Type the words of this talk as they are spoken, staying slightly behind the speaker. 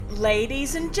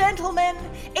Ladies and gentlemen,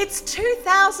 it's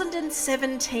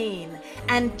 2017,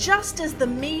 and just as the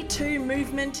Me Too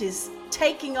movement is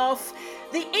taking off,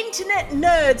 the internet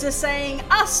nerds are saying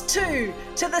us too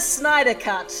to the Snyder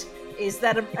Cut. Is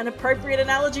that an appropriate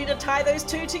analogy to tie those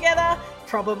two together?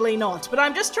 Probably not, but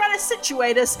I'm just trying to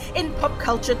situate us in pop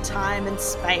culture time and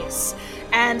space.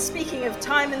 And speaking of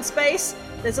time and space,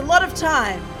 there's a lot of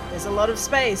time, there's a lot of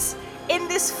space in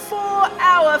this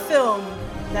 4-hour film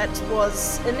that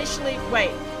was initially... Wait,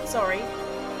 sorry,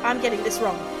 I'm getting this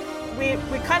wrong. We're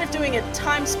kind of doing a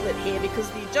time split here because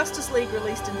the Justice League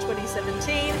released in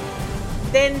 2017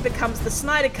 then becomes the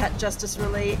Snyder Cut Justice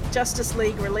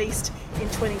League released in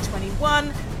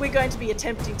 2021. We're going to be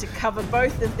attempting to cover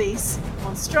both of these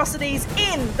monstrosities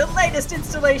in the latest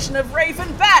installation of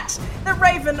Raven Bat, the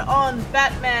Raven on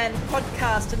Batman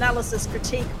podcast analysis,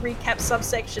 critique, recap,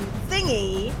 subsection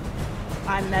thingy.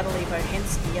 I'm Natalie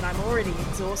Bohensky, and I'm already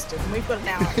exhausted. And we've got an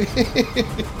hour.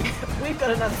 We've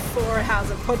got another 4 hours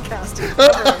of podcasting.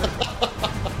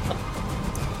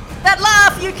 That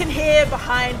laugh you can hear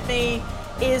behind me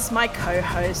is my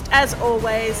co-host. As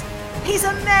always, he's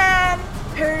a man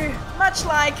who, much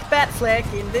like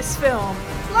Batfleck in this film,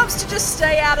 loves to just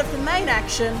stay out of the main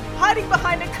action, hiding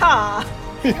behind a car,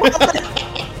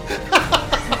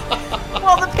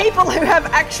 while the people who have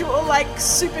actual,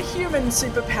 superhuman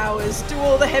superpowers do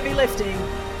all the heavy lifting,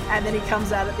 and then he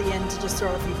comes out at the end to just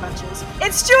throw a few punches.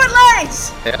 It's Stuart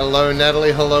Late! Hello,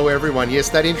 Natalie. Hello, everyone. Yes,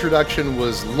 that introduction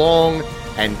was long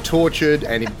and tortured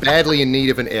and badly in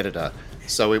need of an editor.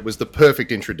 So it was the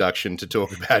perfect introduction to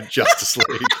talk about Justice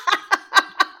League.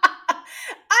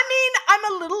 I mean, I'm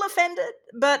a little offended,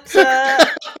 but...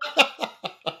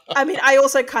 I mean, I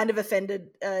also kind of offended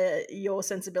your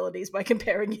sensibilities by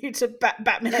comparing you to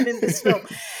Batman in this film.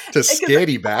 To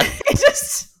Scaredy Bat. I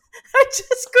just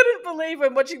couldn't believe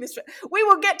when watching this film. We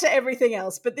will get to everything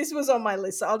else, but this was on my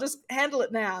list, so I'll just handle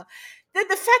it now. The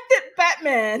fact that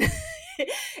Batman...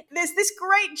 There's this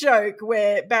great joke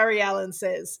where Barry Allen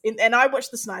says, and I watched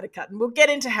the Snyder Cut, and we'll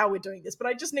get into how we're doing this, but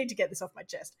I just need to get this off my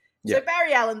chest. Yeah. So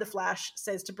Barry Allen, the Flash,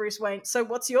 says to Bruce Wayne, so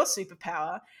what's your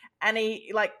superpower? And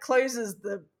he closes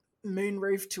the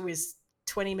moonroof to his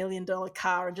 $20 million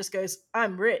car and just goes,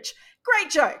 I'm rich. Great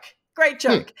joke. But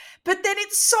then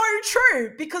it's so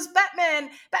true because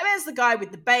Batman's the guy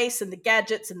with the base and the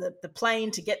gadgets and the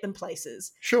plane to get them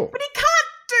places. Sure. But he can't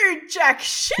do jack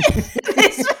shit in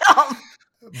this film.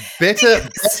 Better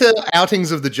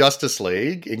outings of the Justice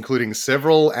League, including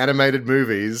several animated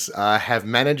movies, have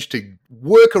managed to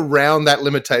work around that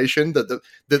limitation, the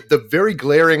very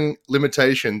glaring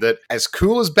limitation that as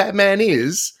cool as Batman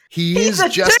is, he's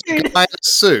just a guy in a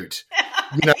suit,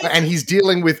 and he's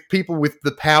dealing with people with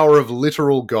the power of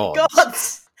literal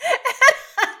gods.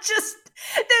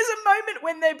 There's a moment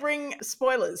when they bring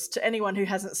spoilers to anyone who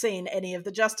hasn't seen any of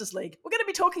the Justice League. We're going to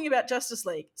be talking about Justice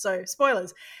League, so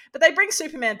spoilers. But they bring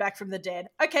Superman back from the dead.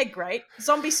 Okay, great.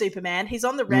 Zombie Superman. He's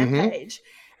on the rampage.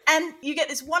 And you get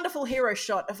this wonderful hero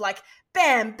shot of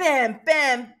bam, bam,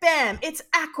 bam, bam. It's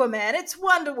Aquaman. It's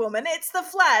Wonder Woman. It's the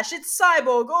Flash. It's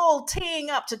Cyborg, all teeing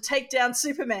up to take down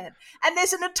Superman. And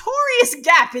there's a notorious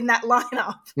gap in that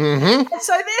lineup. And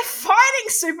so they're fighting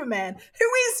Superman, who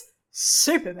is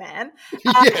Superman.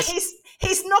 Yes.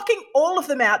 He's knocking all of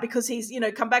them out because he's,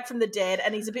 come back from the dead,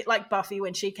 and he's a bit like Buffy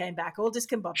when she came back, all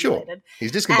discombobulated. Sure.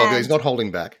 He's discombobulated. He's not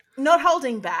holding back. And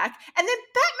then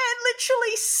Batman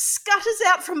literally scutters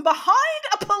out from behind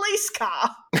a police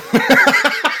car.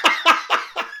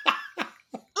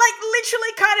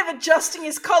 Literally kind of adjusting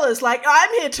his collars,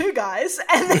 I'm here too, guys.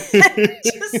 And then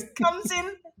just comes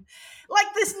in.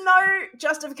 There's no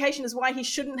justification as why he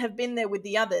shouldn't have been there with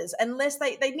the others, unless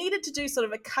they needed to do sort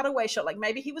of a cutaway shot,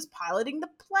 maybe he was piloting the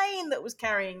plane that was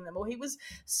carrying them, or he was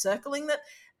circling the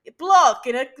block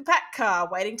in a Bat car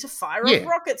waiting to fire off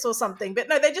rockets or something. But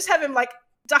no, they just have him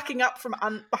ducking up from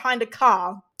behind a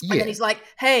car, and then he's like,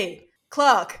 hey,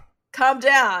 Clark, calm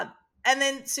down. And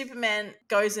then Superman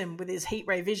goes in with his heat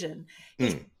ray vision.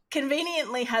 He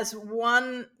conveniently has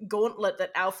one gauntlet that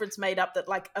Alfred's made up that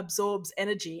absorbs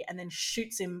energy and then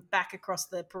shoots him back across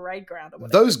the parade ground or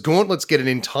whatever. Those gauntlets get an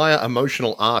entire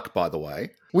emotional arc, by the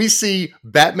way. We see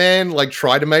Batman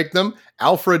try to make them,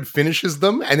 Alfred finishes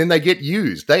them, and then they get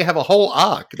used. They have a whole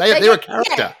arc. They're a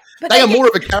character. Yeah, they are more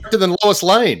of a character than Lois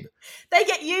Lane. They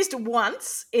get used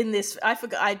once in this.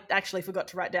 I actually forgot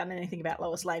to write down anything about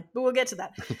Lois Lane, but we'll get to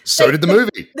that. So did the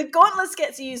movie. The gauntlets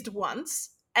gets used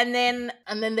once. And then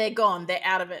they're gone. They're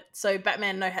out of it. So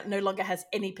Batman no longer has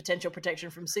any potential protection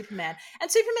from Superman. And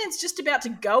Superman's just about to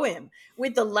go him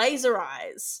with the laser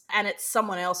eyes. And it's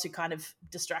someone else who kind of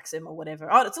distracts him or whatever.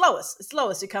 Oh, it's Lois. It's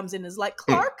Lois who comes in and is like,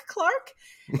 Clark.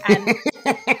 And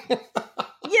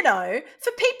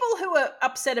for people who are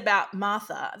upset about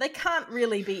Martha, they can't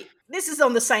really be. This is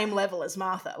on the same level as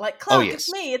Martha. Like, Clark, yes.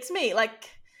 it's me. Like,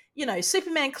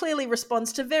 Superman clearly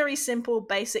responds to very simple,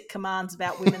 basic commands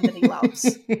about women that he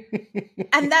loves.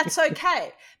 And that's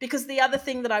okay. Because the other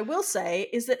thing that I will say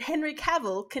is that Henry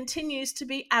Cavill continues to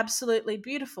be absolutely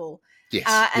beautiful. Yes,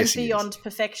 and yes, beyond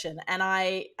perfection. And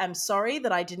I am sorry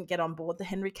that I didn't get on board the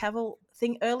Henry Cavill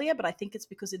thing earlier, but I think it's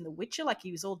because in The Witcher, like,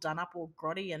 he was all done up all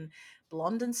grotty and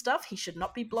blonde and stuff. He should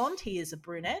not be blonde. He is a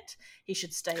brunette. He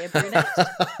should stay a brunette.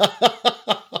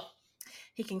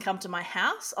 He can come to my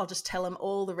house. I'll just tell him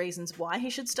all the reasons why he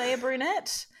should stay a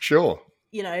brunette. Sure.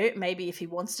 Maybe if he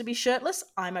wants to be shirtless,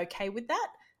 I'm okay with that.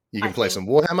 You can play some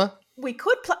Warhammer. We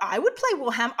could play. I would play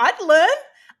Warhammer. I'd learn.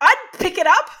 I'd pick it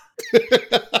up.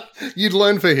 You'd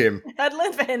learn for him. I'd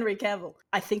learn for Henry Cavill.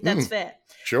 I think that's fair.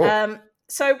 Sure.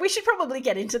 So we should probably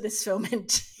get into this film.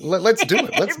 Let's do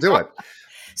it. Let's do it.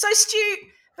 So, Stu,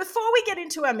 before we get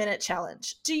into our minute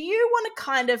challenge, do you want to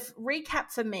kind of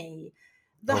recap for me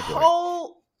the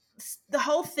whole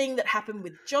thing that happened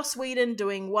with Joss Whedon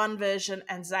doing one version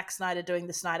and Zack Snyder doing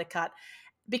the Snyder Cut?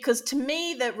 Because to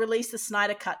me, the release of the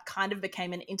Snyder Cut kind of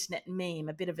became an internet meme,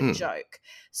 a bit of a joke.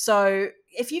 So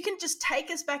if you can just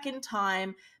take us back in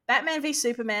time, Batman v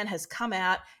Superman has come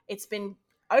out. It's been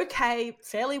okay,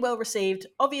 fairly well received,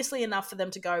 obviously enough for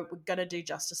them to go, we're going to do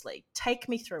Justice League. Take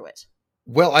me through it.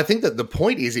 Well, I think that the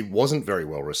point is it wasn't very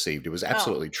well received. It was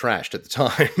absolutely trashed at the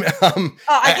time.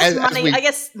 I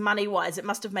guess money-wise, it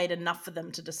must have made enough for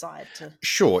them to decide to...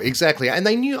 Sure, exactly. And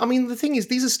they knew, the thing is,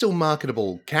 these are still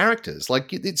marketable characters.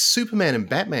 Like, it's Superman and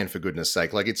Batman, for goodness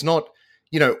sake. Like, it's not...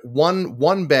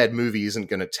 one bad movie isn't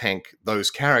going to tank those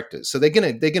characters. So they're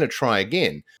going to try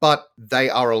again, but they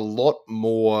are a lot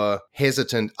more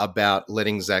hesitant about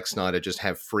letting Zack Snyder just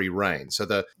have free reign.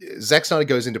 So Zack Snyder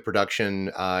goes into production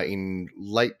in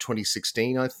late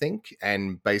 2016, I think,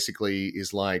 and basically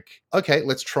is like, okay,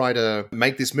 let's try to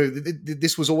make this movie.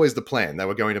 This was always the plan. They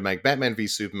were going to make Batman v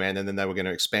Superman, and then they were going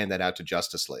to expand that out to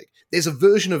Justice League. There's a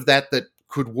version of that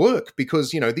could work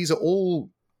because, these are all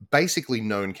basically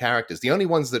known characters. The only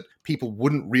ones that people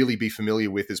wouldn't really be familiar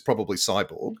with is probably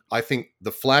Cyborg. I think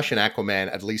The Flash and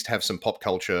Aquaman at least have some pop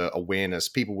culture awareness.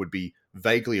 People would be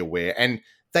vaguely aware. And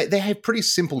they have pretty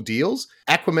simple deals.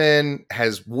 Aquaman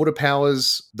has water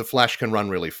powers. The Flash can run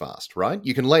really fast, right?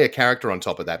 You can lay a character on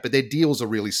top of that, but their deals are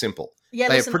really simple. Yeah,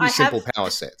 they have pretty simple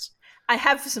power sets. I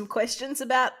have some questions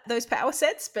about those power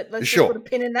sets, but let's just put a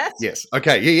pin in that. Yes.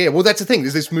 Okay. Yeah. Well, that's the thing.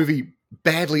 This movie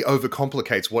badly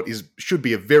overcomplicates what should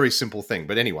be a very simple thing.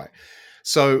 But anyway,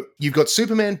 so you've got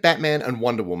Superman, Batman, and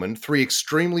Wonder Woman, three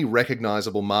extremely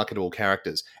recognizable, marketable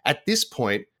characters. At this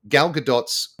point, Gal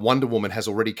Gadot's Wonder Woman has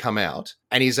already come out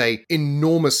and is a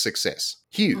enormous success.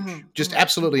 Huge. Just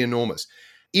absolutely enormous.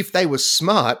 If they were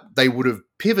smart, they would have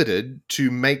pivoted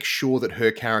to make sure that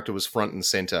her character was front and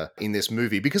center in this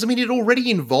movie. Because, it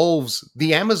already involves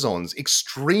the Amazons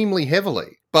extremely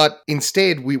heavily. But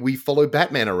instead, we follow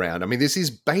Batman around. This is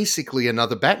basically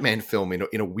another Batman film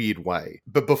in a weird way.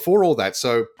 But before all that,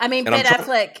 Ben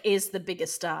Affleck is the bigger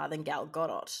star than Gal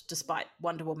Gadot, despite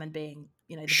Wonder Woman being,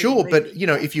 the sure, but,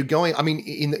 if you're going...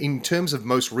 in terms of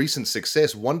most recent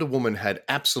success, Wonder Woman had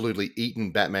absolutely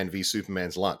eaten Batman v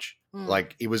Superman's lunch.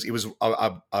 Like, it was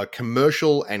a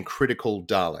commercial and critical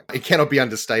darling. It cannot be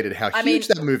understated how huge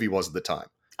that movie was at the time.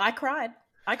 I cried.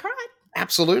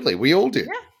 Absolutely. We all did.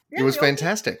 Yeah, it was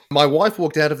fantastic. My wife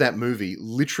walked out of that movie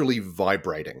literally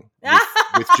vibrating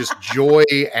with just joy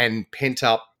and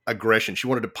pent-up aggression. She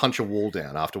wanted to punch a wall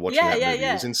down after watching that movie.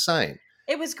 It was insane.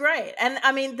 It was great. And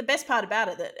the best part about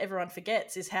it that everyone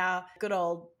forgets is how good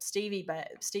old Stevie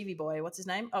boy, what's his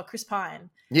name? Oh, Chris Pine.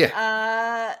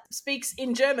 Yeah. Speaks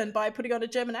in German by putting on a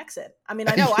German accent. I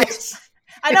know yes.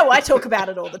 I know I talk about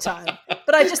it all the time,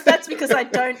 but that's because I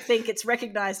don't think it's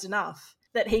recognized enough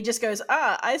that he just goes,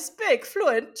 I speak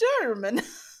fluent German.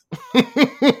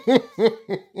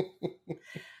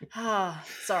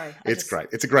 Sorry. It's great.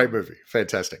 It's a great movie.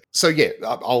 Fantastic. So yeah,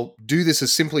 I'll do this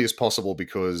as simply as possible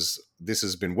because this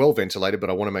has been well ventilated, but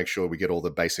I want to make sure we get all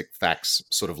the basic facts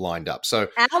sort of lined up. So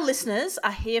our listeners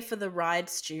are here for the ride,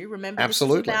 Stu. Remember,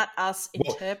 absolutely. This is about us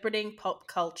interpreting pop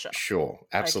culture. Sure.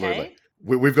 Absolutely. Okay?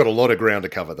 We've got a lot of ground to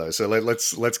cover though, so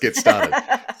let's get started.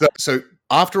 So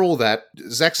after all that,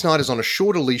 Zack Snyder's on a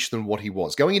shorter leash than what he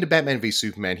was. Going into Batman v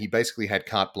Superman, he basically had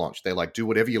carte blanche. They're like, do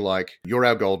whatever you like. You're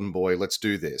our golden boy. Let's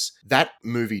do this. That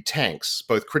movie tanks,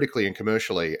 both critically and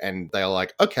commercially, and they're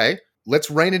like, okay,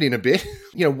 let's rein it in a bit.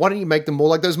 Why don't you make them more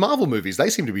like those Marvel movies? They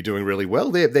seem to be doing really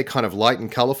well. They're kind of light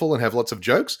and colorful and have lots of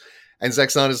jokes. And Zack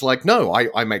Snyder's like, no,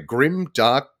 I make grim,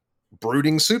 dark,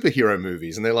 brooding superhero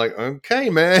movies. And they're like, okay,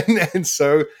 man. And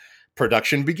so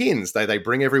production begins. They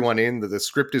bring everyone in, the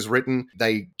script is written,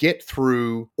 they get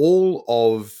through all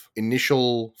of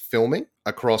initial filming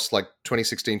across like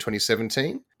 2016,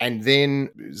 2017. And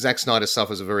then Zack Snyder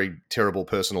suffers a very terrible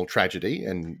personal tragedy,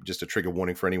 and just a trigger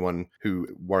warning for anyone who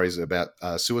worries about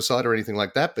suicide or anything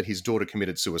like that. But his daughter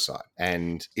committed suicide.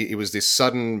 And it was this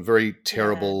sudden, very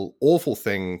terrible, awful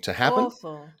thing to happen.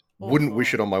 Awful. Wouldn't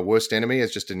wish it on my worst enemy.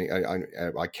 As just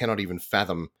I cannot even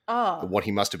fathom what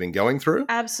he must have been going through.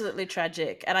 Absolutely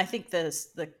tragic. And I think there's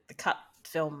the cut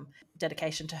film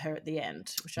dedication to her at the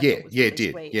end, which I thought was it really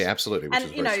did. sweet. Yeah, absolutely. Which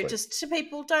and you know, just to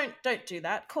people, don't do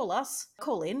that. Call us.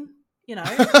 Call in. You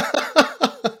know.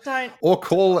 Don't or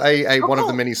call one of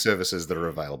the many services that are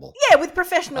available. Yeah, with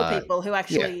professional people who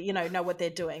actually know what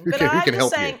they're doing. Who can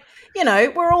help you? You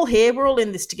know, we're all here, we're all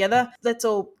in this together. Let's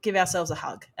all give ourselves a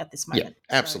hug at this moment.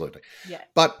 Yeah, absolutely.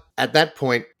 But at that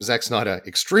point, Zack Snyder,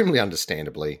 extremely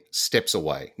understandably, steps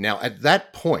away. Now, at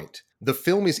that point, the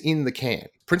film is in the can.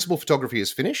 Principal photography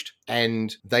is finished,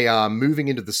 and they are moving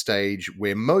into the stage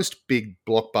where most big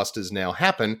blockbusters now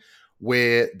happen,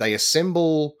 where they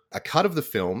assemble a cut of the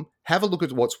film, have a look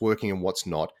at what's working and what's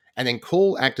not, and then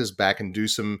call actors back and do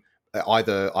some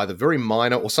either very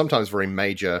minor or sometimes very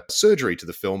major surgery to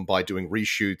the film by doing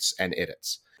reshoots and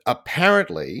edits.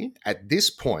 Apparently, at this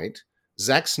point,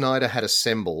 Zack Snyder had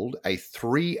assembled a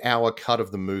 3-hour cut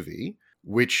of the movie,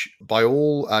 which, by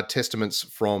all testaments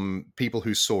from people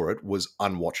who saw it, was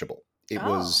unwatchable. It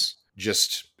was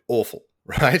just awful,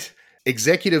 right?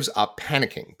 Executives are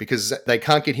panicking because they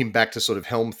can't get him back to sort of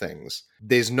helm things.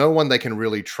 There's no one they can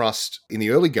really trust in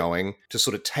the early going to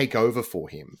sort of take over for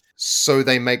him. So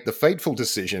they make the fateful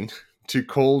decision to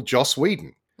call Joss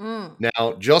Whedon.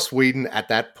 Now, Joss Whedon at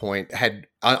that point had,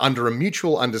 under a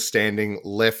mutual understanding,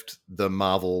 left the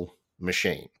Marvel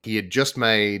machine. He had just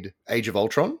made Age of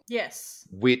Ultron. Yes.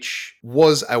 Which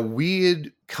was a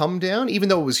weird come down, even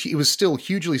though it was still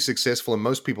hugely successful and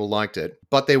most people liked it.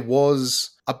 But there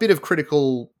was a bit of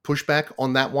critical pushback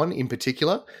on that one in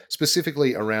particular,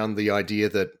 specifically around the idea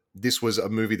that this was a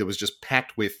movie that was just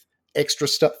packed with extra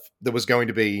stuff that was going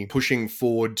to be pushing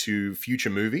forward to future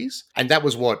movies. And that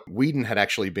was what Whedon had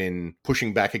actually been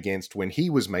pushing back against when he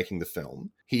was making the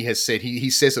film. He has said, he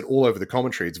says it all over the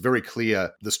commentary, it's very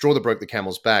clear, the straw that broke the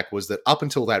camel's back was that up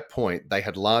until that point, they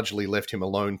had largely left him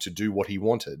alone to do what he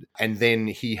wanted. And then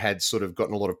he had sort of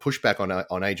gotten a lot of pushback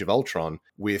on Age of Ultron,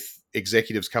 with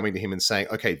executives coming to him and saying,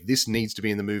 okay, this needs to be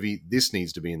in the movie, this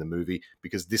needs to be in the movie,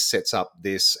 because this sets up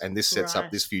this, and this sets up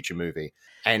this future movie.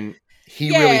 And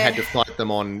he really had to fight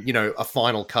them on, a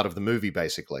final cut of the movie,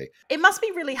 basically. It must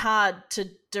be really hard to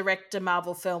direct a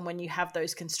Marvel film when you have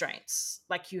those constraints.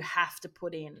 Like, you have to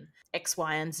put in X,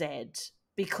 Y, and Z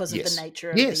because of the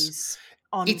nature of these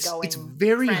ongoing it's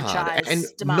very hard, and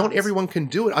demands. Not everyone can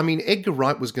do it. I mean, Edgar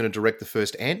Wright was going to direct the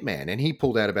first Ant-Man, and he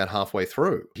pulled out about halfway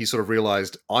through. He sort of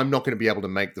realized, I'm not going to be able to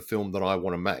make the film that I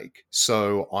want to make,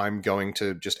 so I'm going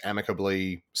to just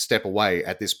amicably step away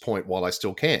at this point while I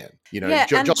still can.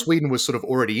 Joss Whedon was sort of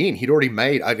already in. He'd already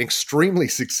made an extremely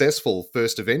successful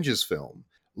first Avengers film,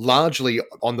 largely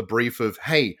on the brief of,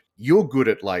 hey, you're good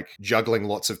at like juggling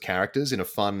lots of characters in a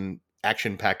fun,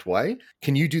 action-packed way.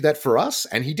 Can you do that for us?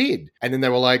 And he did. And then they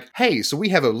were like, hey, so we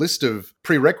have a list of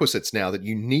prerequisites now that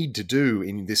you need to do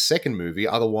in this second movie.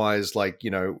 Otherwise,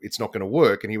 it's not going to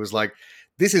work. And he was like,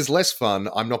 this is less fun.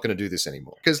 I'm not going to do this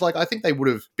anymore. Because, I think they would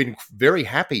have been very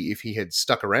happy if he had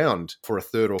stuck around for a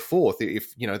third or fourth,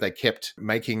 if, they kept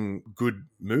making good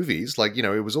movies.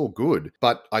 It was all good.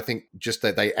 But I think just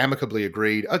that they amicably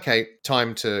agreed, okay,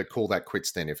 time to call that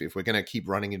quits then. If we're going to keep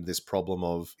running into this problem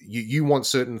of you want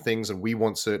certain things and we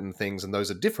want certain things, and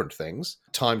those are different things,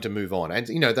 time to move on. And,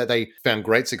 that they found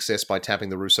great success by tapping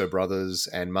the Russo brothers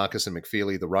and Marcus and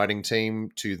McFeely, the writing team,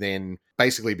 to then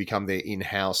basically become their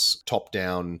in-house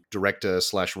top-down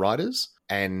director/writers.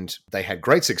 And they had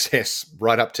great success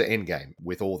right up to Endgame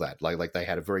with all that. Like they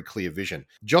had a very clear vision.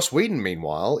 Joss Whedon,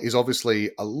 meanwhile, is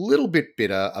obviously a little bit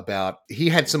bitter about, he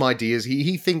had some ideas.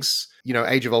 He thinks,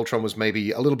 Age of Ultron was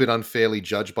maybe a little bit unfairly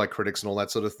judged by critics and all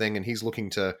that sort of thing. And he's looking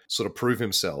to sort of prove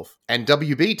himself. And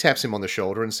WB taps him on the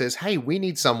shoulder and says, hey, we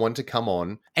need someone to come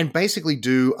on and basically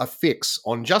do a fix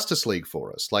on Justice League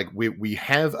for us. Like, we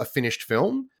have a finished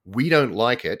film. We don't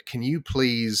like it. Can you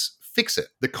please fix it?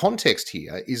 The context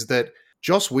here is that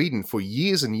Joss Whedon, for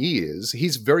years and years,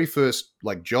 his very first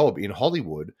like job in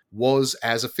Hollywood was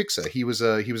as a fixer. He was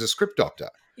a script doctor.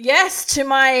 Yes, to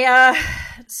my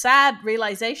sad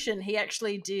realization, he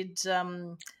actually did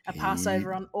a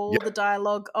passover on all the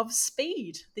dialogue of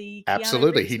Speed. The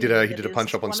Absolutely, he did a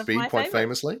punch up on Speed quite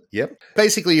famously. Yep.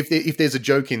 Basically, if there's a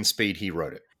joke in Speed, he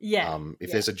wrote it. Yeah.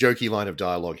 If there's a jokey line of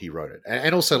dialogue, he wrote it.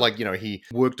 And also, like, you know, he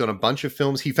worked on a bunch of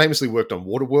films. He famously worked on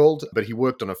Waterworld, but he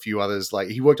worked on a few others. Like,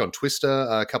 he worked on Twister,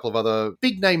 a couple of other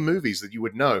big name movies that you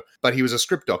would know. But he was a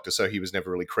script doctor, so he was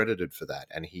never really credited for that.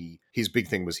 And his big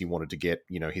thing was he wanted to get,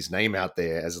 you know, his name out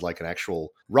there as like an actual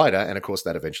writer. And of course,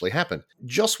 that eventually happened.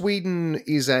 Joss Whedon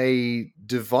is a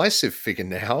divisive figure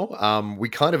now. We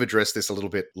kind of addressed this a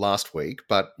little bit last week,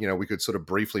 but, you know, we could sort of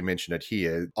briefly mention it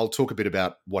here. I'll talk a bit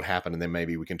about what happened, and then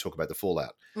maybe we can talk about the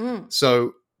fallout.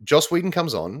 So Joss Whedon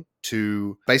comes on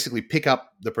to basically pick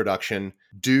up the production,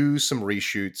 do some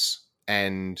reshoots,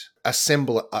 and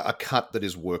assemble a cut that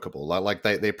is workable. Like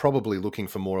they're probably looking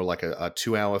for more like a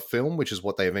 2-hour film, which is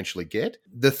what they eventually get.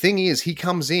 The thing is, he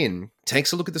comes in,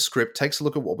 takes a look at the script, takes a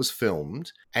look at what was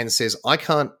filmed, and says, I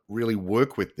can't really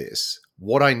work with this.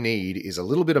 What I need is a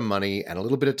little bit of money and a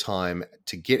little bit of time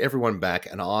to get everyone back,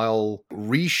 and I'll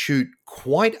reshoot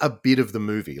quite a bit of the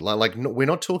movie. Like we're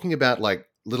not talking about like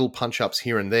little punch-ups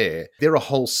here and there. There are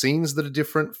whole scenes that are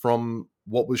different from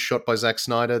what was shot by Zack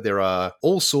Snyder. There are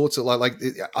all sorts of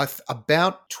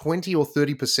about 20 or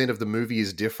 30% of the movie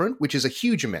is different, which is a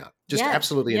huge amount. Just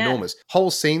absolutely enormous.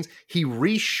 Whole scenes. He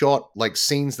reshot like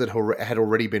scenes that had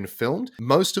already been filmed.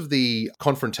 Most of the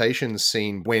confrontation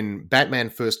scene when Batman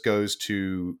first goes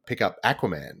to pick up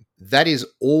Aquaman, that is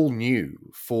all new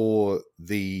for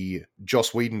the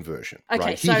Joss Whedon version. Okay,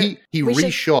 right? so he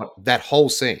reshot that whole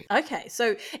scene. Okay,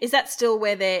 so is that still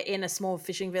where they're in a small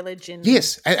fishing village in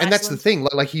Yes, and that's the thing.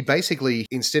 Like he basically,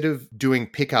 instead of doing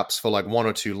pickups for like 1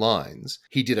 or 2 lines,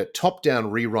 he did a top-down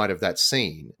rewrite of that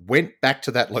scene, went back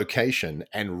to that location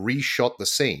and reshot the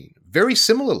scene very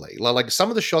similarly. Like some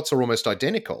of the shots are almost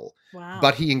identical,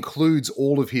 but he includes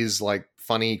all of his like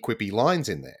funny, quippy lines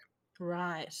in there.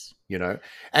 Right. You know,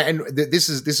 and this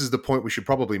is the point we should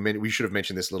have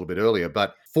mentioned this a little bit earlier.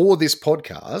 But for this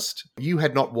podcast, you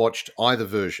had not watched either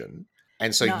version.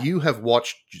 And so you have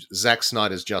watched Zack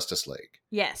Snyder's Justice League.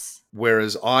 Yes.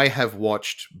 Whereas I have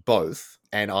watched both.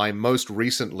 And I most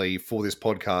recently, for this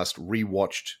podcast,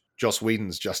 rewatched Joss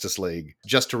Whedon's Justice League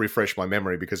just to refresh my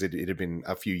memory because it had been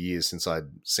a few years since I'd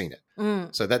seen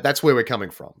it. So that's where we're coming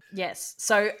from. Yes.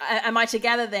 So am I to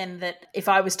gather then that if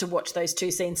I was to watch those two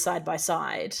scenes side by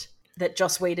side, that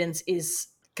Joss Whedon's is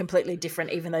completely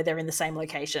different, even though they're in the same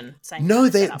location? No,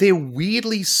 they're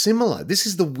weirdly similar. This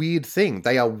is the weird thing.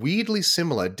 They are weirdly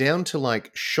similar down to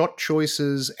like shot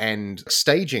choices and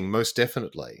staging, most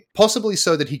definitely. Possibly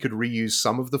so that he could reuse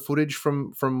some of the footage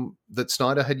from that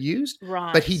Snyder had used.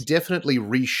 Right. But he definitely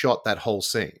reshot that whole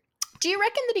scene. Do you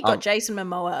reckon that he got Jason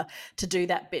Momoa to do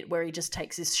that bit where he just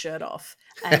takes his shirt off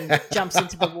and jumps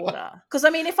into the water? Because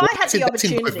I mean, if I had the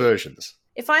opportunity, in both versions.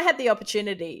 If I had the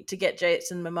opportunity to get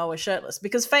Jason Momoa shirtless,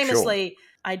 because famously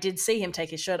I did see him take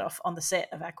his shirt off on the set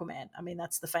of Aquaman. I mean,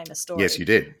 that's the famous story. Yes, you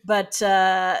did. But,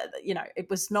 you know, it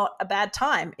was not a bad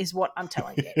time is what I'm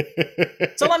telling you.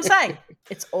 That's all I'm saying.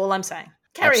 It's all I'm saying.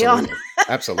 Carry on.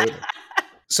 Absolutely.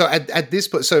 So at this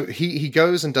point, so he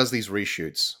goes and does these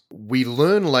reshoots. We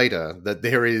learn later that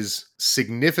there is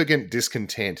significant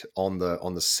discontent on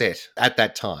the set at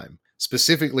that time,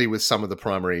 specifically with some of the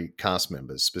primary cast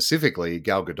members, specifically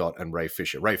Gal Gadot and Ray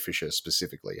Fisher. Ray Fisher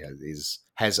specifically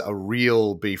has a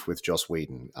real beef with Joss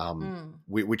Whedon,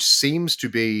 which seems to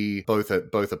be both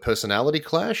a personality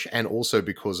clash and also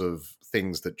because of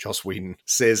things that Joss Whedon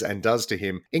says and does to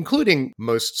him, including,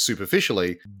 most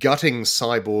superficially, gutting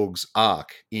Cyborg's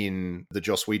arc in the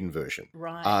Joss Whedon version.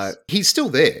 Right. He's still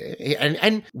there.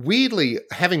 And weirdly,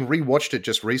 having rewatched it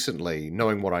just recently,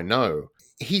 knowing what I know,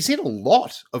 he's in a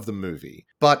lot of the movie,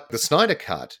 but the Snyder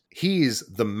Cut, he is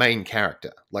the main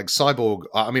character. Like Cyborg,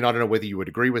 I mean, I don't know whether you would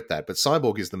agree with that, but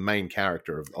Cyborg is the main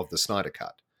character of the Snyder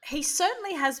Cut. He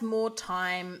certainly has more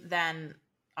time than,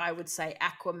 I would say,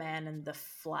 Aquaman and The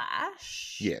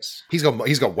Flash. Yes. He's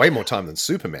got way more time than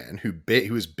Superman, who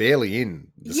was barely in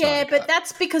the Snyder but Cut.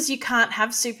 that's because you can't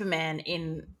have Superman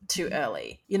in too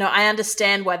early. You know, I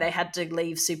understand why they had to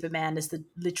leave Superman as the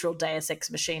literal Deus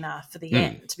Ex Machina for the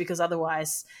end, because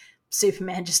otherwise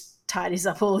Superman just tidies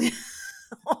up all your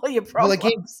problems. Well,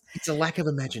 again, it's a lack of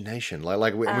imagination.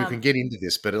 Like we can get into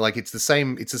this, but like it's the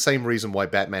same reason why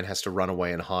Batman has to run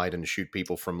away and hide and shoot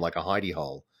people from like a hidey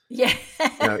hole. Yeah.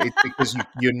 It's because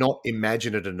you're not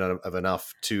imaginative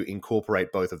enough to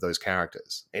incorporate both of those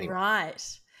characters. Anyway.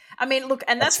 Right. I mean, look,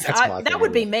 and That's my that thing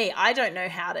would be anyway. me. I don't know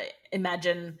how to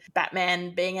imagine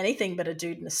Batman being anything but a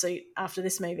dude in a suit after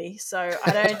this movie. So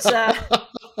I don't.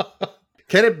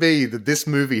 Can it be that this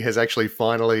movie has actually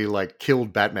finally like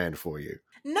killed Batman for you?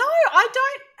 No, I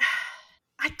don't.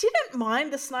 I didn't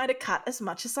mind the Snyder Cut as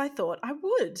much as I thought I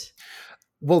would.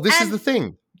 Well, this is And the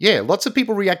thing. Yeah, lots of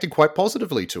people reacted quite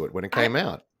positively to it when it came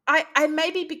out. I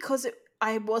maybe because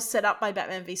I was set up by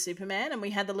Batman v Superman, and we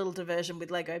had the little diversion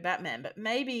with Lego Batman, but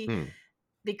maybe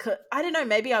because I don't know,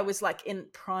 maybe I was like in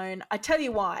prone. I tell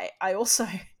you why. I also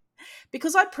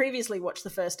because I previously watched the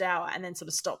first hour and then sort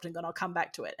of stopped and gone, I'll come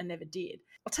back to it, and never did.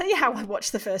 I'll tell you how I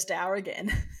watched the first hour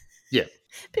again. Yeah.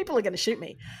 People are going to shoot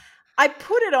me. I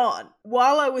put it on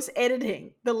while I was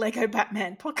editing the Lego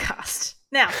Batman podcast.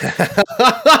 Now,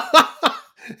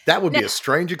 that would be a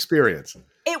strange experience.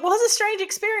 it was a strange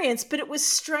experience, but it was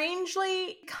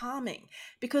strangely calming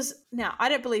because now I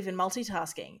don't believe in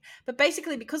multitasking, but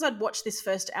basically because I'd watched this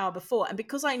first hour before and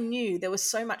because I knew there was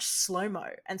so much slow-mo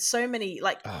and so many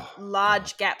like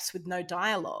large gaps with no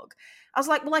dialogue, I was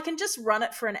like, well, I can just run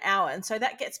it for an hour. And so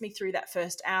that gets me through that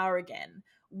first hour again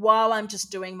while I'm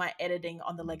just doing my editing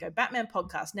on the Lego Batman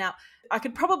podcast. Now, I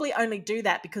could probably only do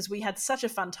that because we had such a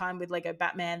fun time with Lego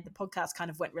Batman. The podcast kind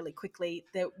of went really quickly.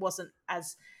 There wasn't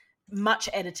as much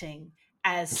editing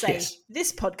as, say,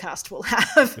 this podcast will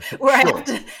have, where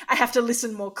I have to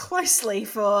listen more closely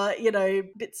for,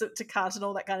 bits to cut and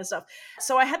all that kind of stuff.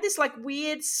 So I had this like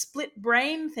weird split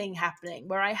brain thing happening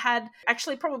where I had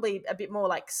actually probably a bit more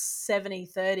like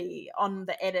 70-30 on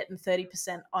the edit and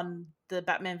 30% on the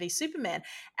Batman v Superman.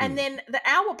 And then the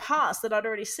hour passed that I'd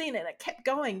already seen it and it kept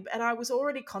going and I was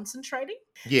already concentrating.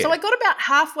 Yeah. So I got about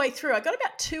halfway through. I got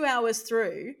about 2 hours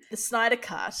through the Snyder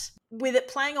Cut with it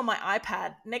playing on my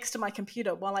iPad next to my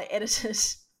computer while I edited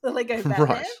the Lego Batman.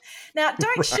 Right. Now,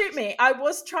 don't shoot me. I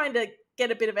was trying to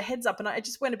get a bit of a heads up and I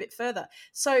just went a bit further.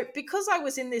 So because I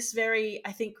was in this very,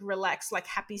 I think, relaxed, like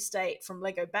happy state from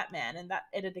Lego Batman and that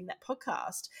editing that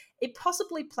podcast, it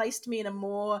possibly placed me in a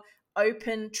more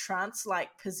open trance-like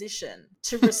position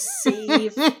to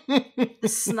receive the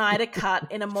Snyder Cut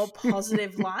in a more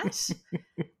positive light.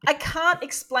 I can't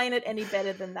explain it any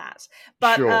better than that.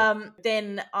 But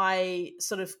then I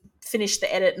sort of finished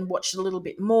the edit and watched a little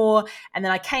bit more. And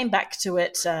then I came back to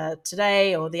it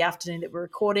today or the afternoon that we're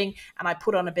recording. And I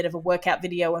put on a bit of a workout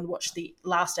video and watched the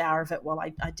last hour of it while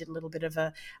I did a little bit of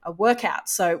a workout.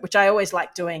 So, which I always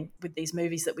like doing with these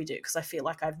movies that we do because I feel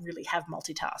like I really have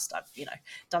multitasked. I've,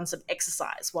 done some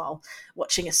exercise while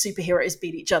watching a superheroes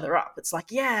beat each other up. It's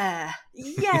like, yeah,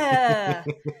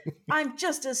 I'm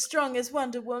just as strong as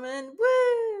Wonder Woman.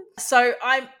 Woo! So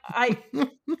I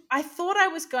thought I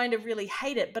was going to really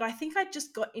hate it, but I think I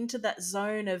just got into that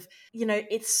zone of,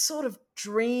 it's sort of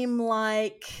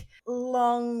dreamlike,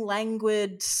 long,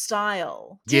 languid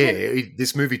style.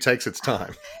 This movie takes its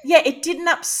time. Yeah, it didn't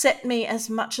upset me as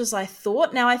much as I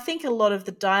thought. Now, I think a lot of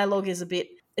the dialogue is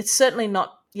it's certainly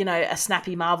not, a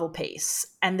snappy Marvel piece.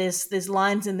 And there's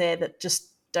lines in there that just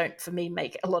don't, for me,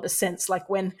 make a lot of sense. Like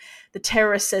when the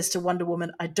terrorist says to Wonder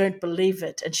Woman, "I don't believe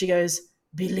it," and she goes,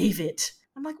 "Believe it."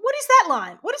 I'm like, what is that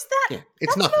line? What is that? Yeah,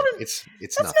 it's nothing. It's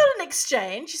that's nothing. not an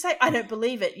exchange. You say, "I don't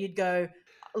believe it." You'd go,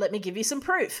 "Let me give you some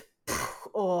proof,"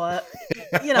 or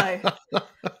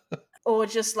or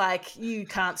just like, "You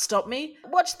can't stop me.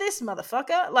 Watch this,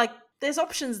 motherfucker." Like, there's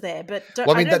options there, but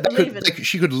I don't believe it.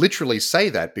 She could literally say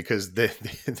that because the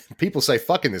people say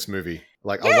 "fuck" in this movie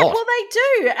like a lot. Yeah, well, they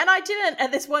do, and I didn't.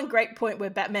 And there's one great point where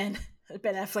Ben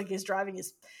Affleck is driving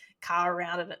his car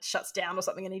around and it shuts down or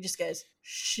something, and he just goes,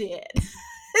 "Shit."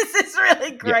 This is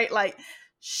really great, like,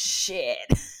 shit.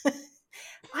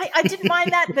 I didn't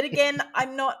mind that, but again,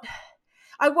 I'm not.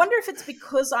 I wonder if it's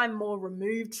because I'm more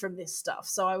removed from this stuff,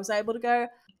 so I was able to go,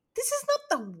 this is not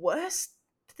the worst.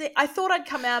 I thought I'd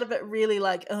come out of it really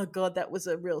like, oh God, that was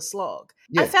a real slog.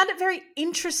 Yeah. I found it very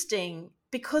interesting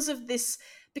because of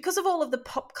all of the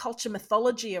pop culture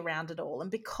mythology around it all and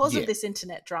because of this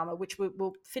internet drama, which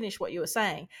we'll finish what you were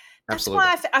saying. That's Absolutely.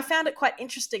 Why I found it quite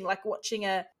interesting, like watching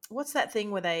what's that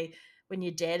thing where when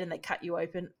you're dead and they cut you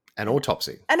open? An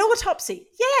autopsy. An autopsy,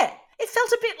 yeah. It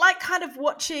felt a bit like kind of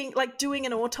watching, like doing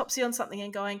an autopsy on something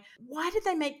and going, why did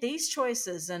they make these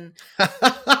choices? And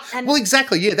well,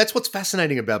 exactly. Yeah, that's what's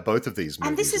fascinating about both of these movies.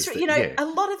 And this is a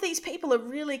lot of these people are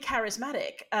really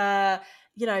charismatic. Gal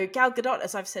Gadot,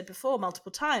 as I've said before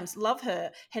multiple times, love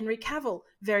her. Henry Cavill,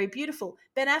 very beautiful.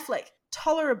 Ben Affleck,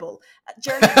 tolerable.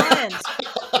 Jeremy Irons,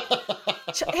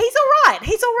 he's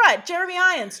all right. Jeremy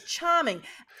Irons, charming.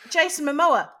 Jason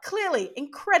Momoa, clearly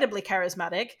incredibly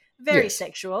charismatic. very Yes.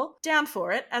 sexual, down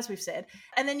for it, as we've said.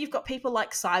 And then you've got people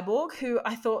like Cyborg, who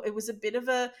I thought it was a bit of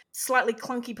a slightly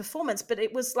clunky performance, but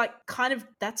it was like kind of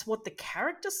that's what the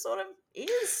character sort of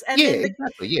is. And Yeah, then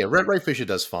exactly. Yeah, Ray Fisher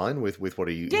does fine with what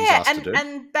he's yeah, asked to do.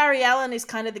 and Barry Allen is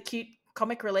kind of the cute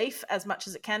comic relief as much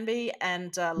as it can be,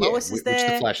 and Lois is which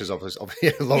there. the Flash is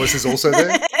obviously. Lois is also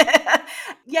there.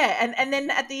 Yeah, and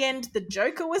then at the end, the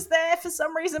Joker was there for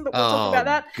some reason, but we'll talk about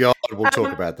that. God, we'll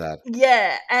talk about that.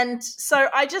 Yeah, and so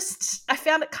I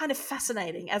found it kind of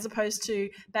fascinating as opposed to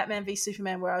Batman v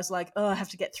Superman, where I was like, oh, I have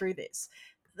to get through this.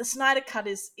 The Snyder Cut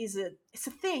it's a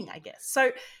thing, I guess.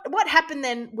 So what happened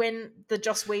then when the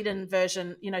Joss Whedon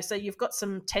version, so you've got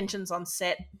some tensions on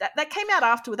set that came out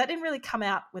afterward. That didn't really come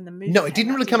out when the movie. No, it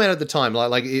didn't really come out at the time.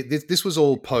 This was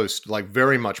all post, like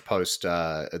very much post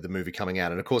the movie coming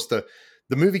out, and of course the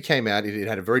movie came out. It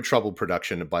had a very troubled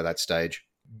production by that stage.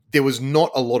 There was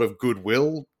not a lot of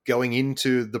goodwill going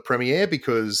into the premiere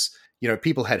because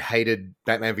people had hated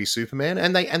Batman v Superman,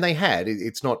 and they had.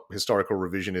 It's not historical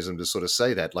revisionism to sort of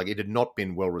say that. Like, it had not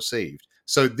been well received.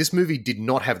 So this movie did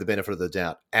not have the benefit of the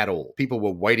doubt at all. People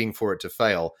were waiting for it to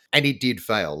fail, and it did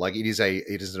fail. Like, it is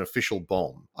an official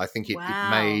bomb. I think it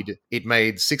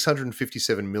made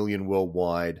 $657 million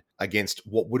worldwide against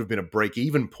what would have been a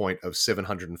break-even point of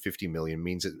 $750 million.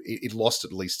 Means it lost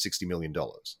at least $60 million.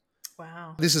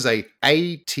 Wow. This is a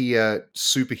A-tier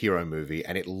superhero movie,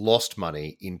 and it lost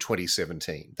money in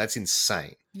 2017. That's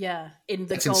insane. Yeah,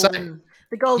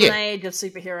 the golden age of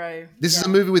superhero. This is a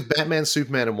movie with Batman,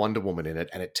 Superman, and Wonder Woman in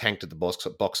it, and it tanked at the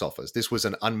box office. This was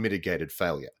an unmitigated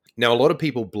failure. Now, a lot of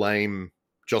people blame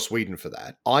Joss Whedon for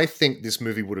that. I think this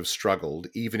movie would have struggled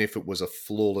even if it was a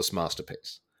flawless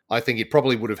masterpiece. I think it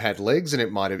probably would have had legs, and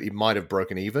it might have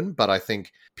broken even. But I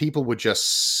think people were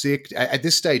just sick at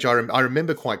this stage. I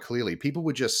remember quite clearly, people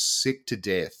were just sick to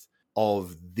death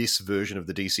of this version of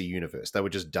the DC universe. They were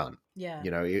just done. Yeah,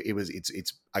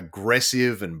 it's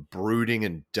aggressive and brooding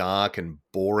and dark and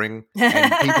boring,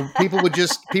 and people were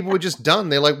just done.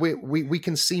 They're like, we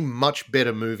can see much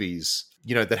better movies,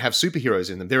 that have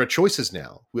superheroes in them. There are choices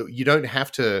now. You don't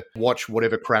have to watch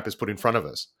whatever crap is put in front of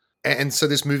us. And so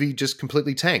this movie just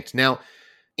completely tanked. Now,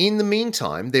 in the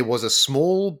meantime, there was a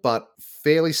small but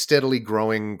fairly steadily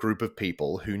growing group of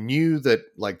people who knew that,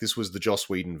 like, this was the Joss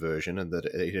Whedon version, and that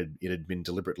it had been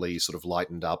deliberately sort of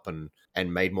lightened up and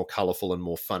made more colorful and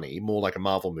more funny, more like a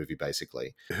Marvel movie,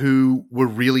 basically, who were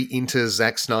really into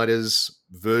Zack Snyder's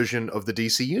version of the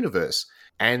DC universe.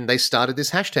 And they started this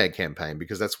hashtag campaign,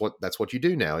 because that's what you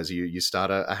do now, is you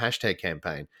start a hashtag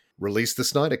campaign. Release the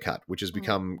Snyder Cut, which has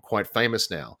become quite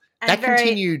famous now. And that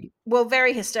continued. Well,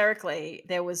 very hysterically,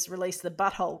 there was released the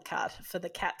butthole cut for the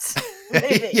Cats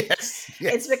movie. Yes.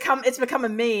 It's become a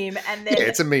meme, and then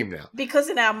it's a meme now. Because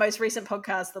in our most recent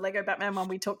podcast, the Lego Batman one,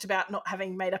 we talked about not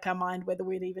having made up our mind whether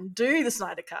we'd even do the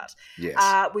Snyder Cut.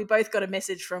 Yes. We both got a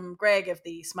message from Greg of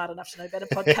the Smart Enough to Know Better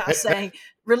podcast saying,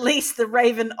 "Release the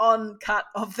Raven On cut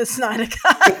of the Snyder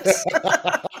Cut."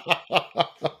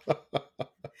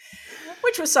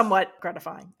 Which was somewhat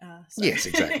gratifying. Yes,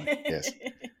 exactly. Yes.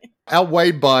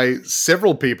 Outweighed by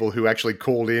several people who actually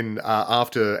called in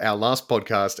after our last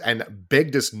podcast and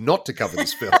begged us not to cover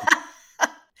this film.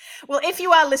 Well, if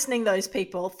you are listening, those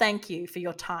people, thank you for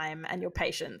your time and your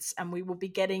patience, and we will be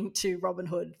getting to Robin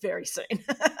Hood very soon.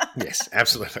 Yes,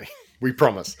 absolutely. We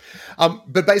promise.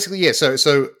 But basically, yeah,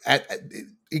 so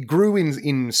it grew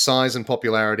in size and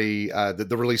popularity,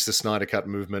 the release of the Snyder Cut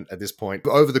movement at this point,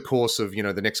 over the course of,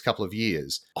 the next couple of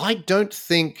years. I don't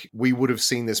think we would have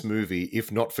seen this movie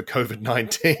if not for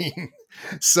COVID-19.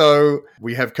 So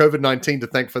we have COVID-19 to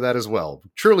thank for that as well.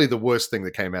 Truly the worst thing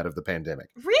that came out of the pandemic.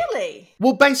 Really?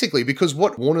 Well, basically, because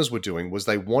what Warner's were doing was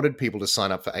they wanted people to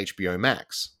sign up for HBO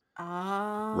Max.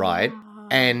 Right?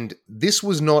 And this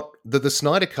was not, the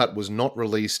Snyder Cut was not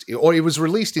released, or it was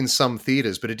released in some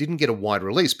theaters, but it didn't get a wide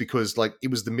release because, like, it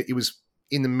was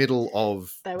in the middle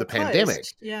of the pandemic.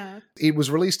 Yeah. It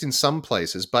was released in some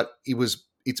places, but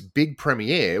its big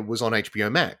premiere was on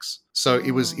HBO Max. So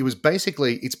it's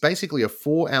basically a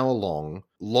 4-hour long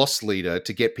loss leader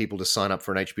to get people to sign up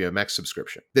for an HBO Max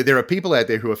subscription. There are people out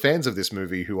there who are fans of this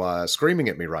movie who are screaming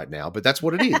at me right now, but that's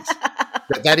what it is.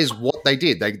 That is what they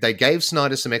did. They gave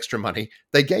Snyder some extra money.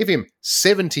 They gave him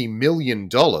 $70 million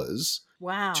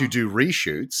wow. to do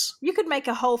reshoots. You could make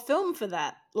a whole film for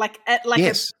that.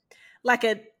 Yes. Like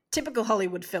a typical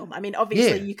Hollywood film. I mean,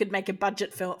 obviously you could make a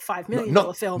budget film, $5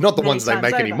 million film. Not the ones they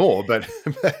make anymore, but...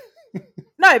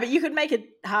 No, but you could make it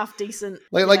half decent.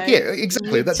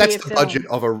 Exactly. That's the film. budget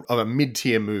of a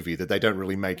mid-tier movie that they don't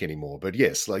really make anymore. But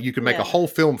yes, like you could make a whole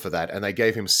film for that, and they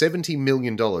gave him $70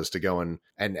 million to go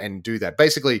and do that.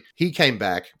 Basically, he came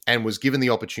back and was given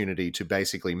the opportunity to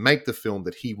basically make the film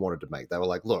that he wanted to make. They were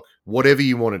like, look, whatever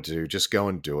you want to do, just go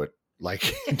and do it.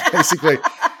 Like, basically.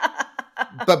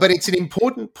 But it's an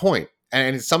important point.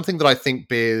 And it's something that I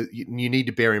think you need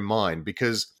to bear in mind,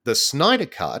 because the Snyder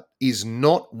Cut is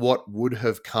not what would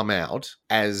have come out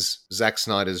as Zack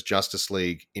Snyder's Justice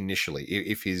League initially.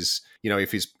 If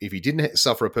he didn't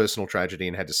suffer a personal tragedy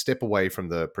and had to step away from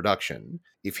the production,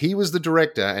 if he was the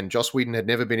director and Joss Whedon had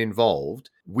never been involved,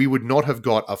 we would not have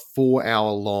got a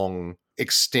 4-hour-long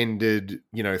extended,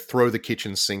 throw the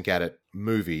kitchen sink at it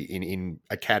movie in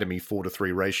Academy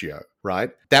 4:3 ratio, right?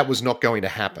 That was not going to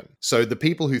happen. So the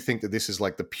people who think that this is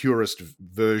like the purest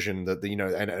version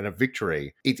and a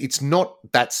victory, it's not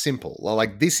that simple.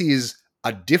 Like, this is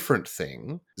a different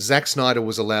thing. Zack Snyder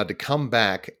was allowed to come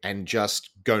back and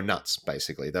just go nuts,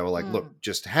 basically. They were like, look,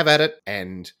 just have at it,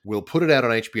 and we'll put it out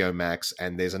on HBO Max,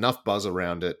 and there's enough buzz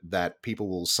around it that people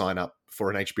will sign up for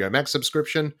an HBO Max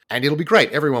subscription, and it'll be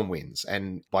great. Everyone wins.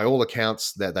 And by all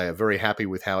accounts, that they are very happy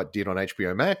with how it did on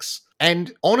HBO Max.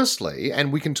 And honestly,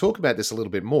 and we can talk about this a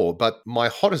little bit more, but my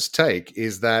hottest take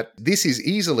is that this is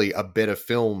easily a better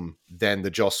film than the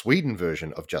Joss Whedon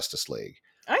version of Justice League.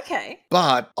 Okay.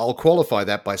 But I'll qualify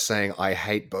that by saying I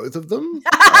hate both of them.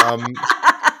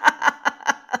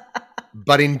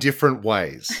 But in different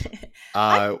ways,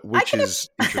 which is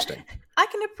interesting. I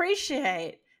can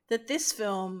appreciate that this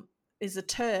film is a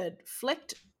turd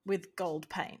flecked with gold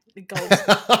paint,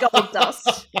 gold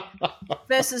dust,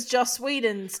 versus Joss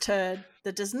Whedon's turd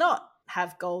that does not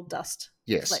have gold dust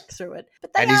flecked through it.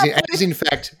 But is in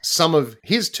fact some of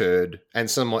his turd and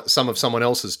some of someone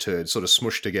else's turd sort of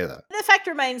smushed together. The fact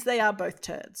remains they are both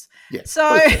turds. Yeah.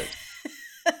 So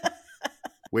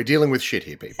we're dealing with shit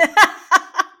here, people.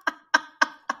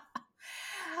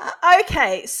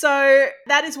 Okay, so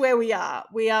that is where we are.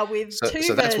 We are with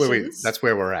two versions. That's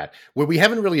where we're at. Well, we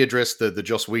haven't really addressed the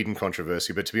Joss Whedon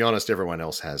controversy, but to be honest, everyone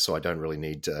else has, so I don't really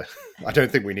need to. I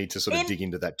don't think we need to sort of dig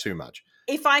into that too much.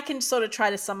 If I can sort of try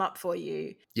to sum up for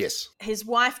you. Yes. His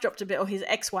wife dropped a bit, or his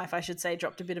ex-wife, I should say,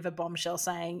 dropped a bit of a bombshell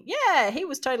saying, yeah, he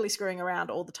was totally screwing around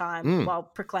all the time while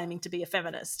proclaiming to be a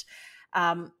feminist,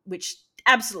 which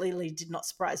absolutely did not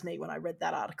surprise me when I read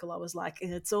that article. I was like,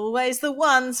 it's always the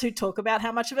ones who talk about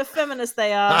how much of a feminist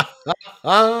they are.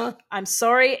 I'm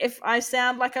sorry if I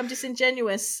sound like I'm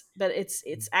disingenuous, but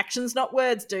it's actions, not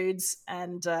words, dudes.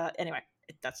 And anyway,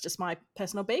 that's just my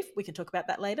personal beef. We can talk about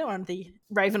that later on the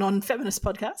Raven on Feminist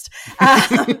podcast.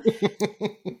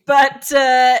 But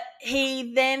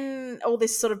he then, all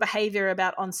this sort of behavior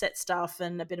about on-set stuff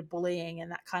and a bit of bullying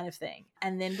and that kind of thing.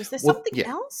 And then was there something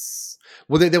else?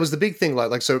 Well, there was the big thing,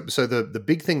 so the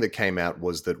big thing that came out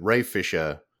was that Ray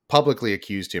Fisher publicly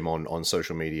accused him on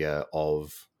social media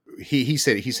of, he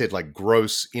said like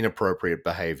gross, inappropriate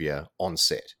behavior on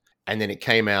set. And then it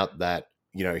came out that,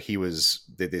 he was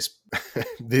this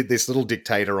little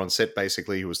dictator on set,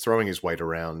 basically, who was throwing his weight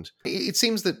around. It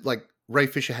seems that like Ray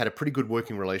Fisher had a pretty good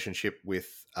working relationship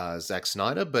with Zack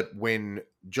Snyder, but when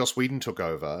Joss Whedon took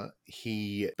over,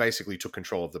 he basically took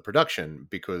control of the production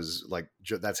because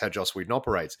that's how Joss Whedon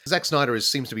operates. Zack Snyder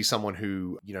seems to be someone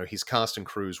who, his cast and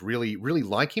crews really, really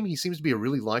like him. He seems to be a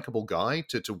really likable guy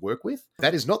to work with.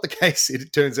 That is not the case,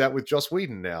 it turns out, with Joss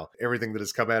Whedon now. Everything that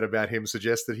has come out about him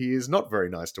suggests that he is not very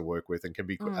nice to work with and can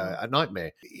be a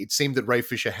nightmare. It seemed that Ray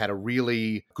Fisher had a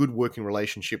really good working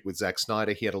relationship with Zack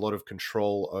Snyder. He had a lot of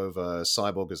control over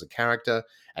Cyborg as a character,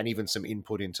 and even some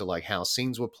input into like how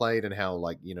scenes were played and how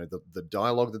the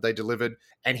dialogue that they delivered.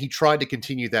 And he tried to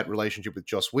continue that relationship with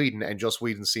Joss Whedon, and Joss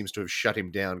Whedon seems to have shut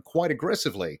him down quite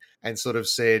aggressively and sort of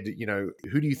said,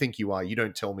 who do you think you are? You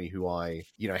don't tell me who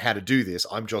how to do this.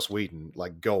 I'm Joss Whedon,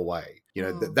 like, go away.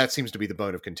 That seems to be the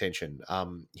bone of contention.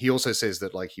 He also says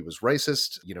that like he was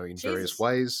racist, in various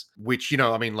ways, which,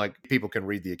 people can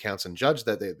read the accounts and judge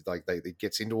that. It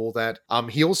gets into all that.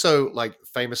 He also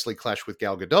famously clashed with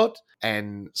Gal Gadot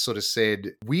and sort of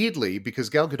said, weirdly, because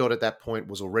Gal Gadot at that point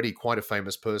was already quite a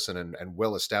famous person and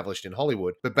well established in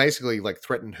Hollywood, but basically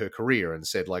threatened her career and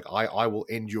said I will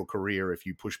end your career if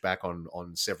you push back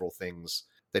on several things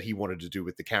that he wanted to do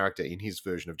with the character in his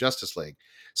version of Justice League.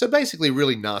 So basically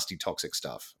really nasty, toxic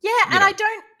stuff. Yeah, and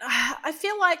I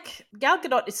feel like Gal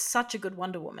Gadot is such a good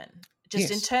Wonder Woman.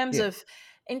 Just in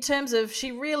terms of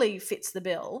she really fits the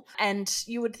bill. And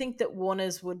you would think that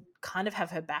Warner's would kind of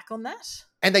have her back on that.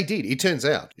 And they did. It turns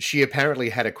out she apparently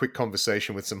had a quick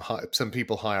conversation with some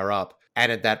people higher up. And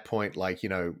at that point, like,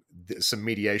 some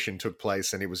mediation took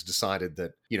place and it was decided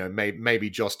that, maybe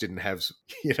Joss didn't have,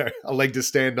 a leg to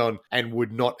stand on and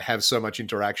would not have so much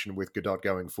interaction with Godot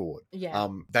going forward. Yeah.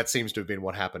 That seems to have been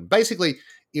what happened. Basically,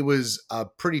 it was a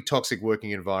pretty toxic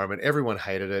working environment. Everyone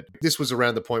hated it. This was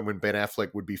around the point when Ben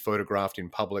Affleck would be photographed in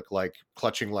public, like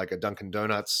clutching like a Dunkin'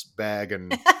 Donuts bag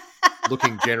and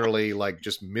looking generally like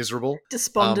just miserable.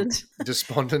 Despondent.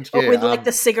 Yeah. With like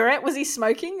the cigarette. Was he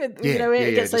smoking? It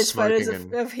gets those photos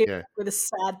of him with a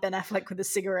sad Ben Affleck with a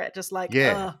cigarette, just like,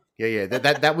 Yeah.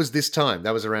 That was this time.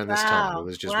 That was around this time. It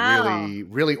was just really,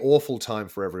 really awful time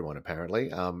for everyone, apparently.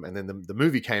 And then the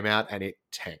movie came out and it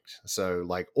tanked. So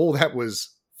like all that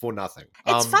was for nothing.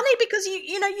 It's funny because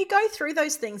you go through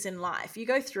those things in life. You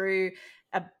go through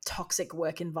a toxic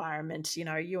work environment.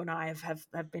 You and I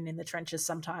have been in the trenches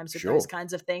sometimes with those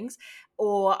kinds of things.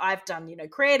 Or I've done,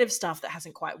 creative stuff that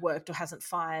hasn't quite worked or hasn't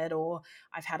fired, or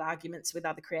I've had arguments with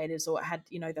other creatives or had,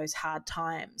 those hard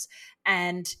times.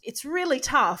 And it's really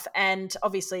tough. And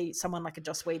obviously someone like a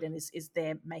Joss Whedon is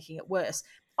there making it worse.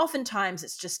 Oftentimes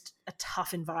it's just a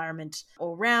tough environment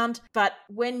all round, but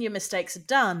when your mistakes are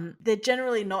done, they're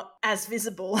generally not as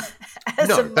visible as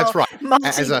that's right.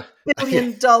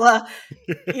 multi-billion dollar,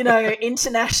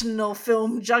 international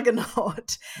film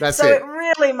juggernaut. It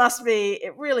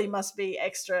really must be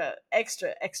extra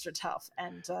tough.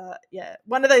 And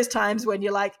one of those times when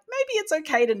you're like, maybe it's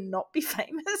okay to not be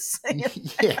famous.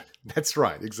 Yeah, that's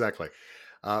right. Exactly.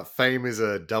 Fame is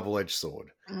a double-edged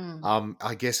sword.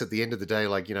 I guess at the end of the day,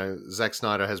 like, Zack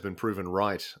Snyder has been proven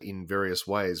right in various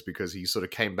ways because he sort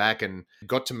of came back and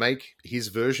got to make his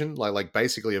version, like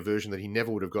basically a version that he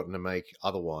never would have gotten to make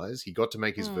otherwise. He got to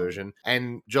make his version,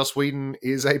 and Joss Whedon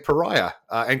is a pariah,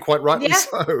 and quite rightly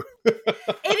so.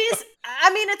 It is.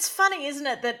 I mean, it's funny, isn't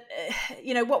it, that,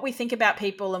 what we think about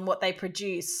people and what they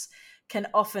produce can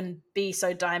often be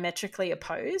so diametrically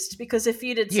opposed, because if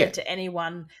you'd had said to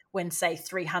anyone when, say,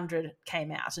 300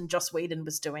 came out and Joss Whedon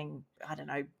was doing, I don't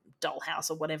know,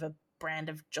 Dollhouse or whatever brand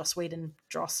of Joss Whedon,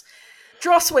 Dross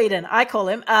Whedon, I call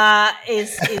him,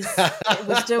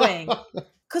 was doing.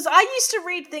 Because I used to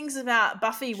read things about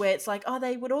Buffy where it's like,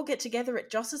 they would all get together at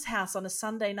Joss's house on a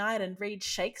Sunday night and read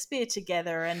Shakespeare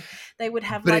together, and they would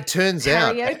have it turns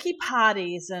karaoke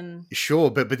parties and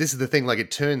sure, but this is the thing. Like,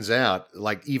 it turns out,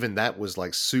 like, even that was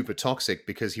like super toxic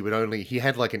because he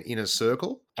had like an inner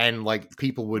circle, and like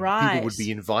people would be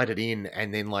invited in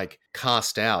and then like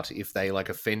cast out if they like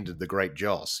offended the great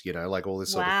Joss, like all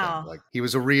this sort of thing. Like, he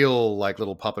was a real like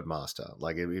little puppet master.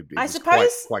 Like it was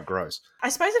quite gross. I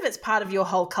suppose if it's part of your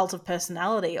whole cult of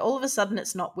personality, all of a sudden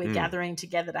it's not we're gathering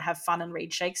together to have fun and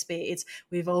read Shakespeare. It's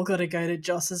we've all got to go to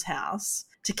Joss's house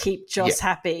to keep Joss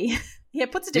happy.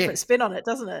 It puts a different spin on it,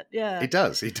 doesn't it? Yeah, it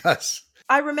does.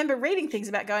 I remember reading things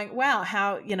about going, wow,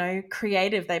 how,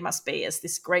 creative they must be as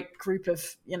this great group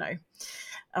of,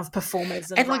 of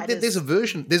performers and like writers. there's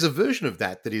a version of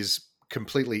that is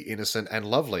completely innocent and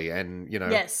lovely, and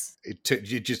yes, it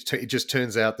just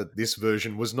turns out that this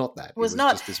version was not that. It was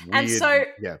not just this weird, and so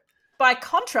by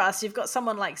contrast, you've got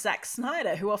someone like Zack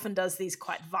Snyder, who often does these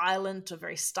quite violent or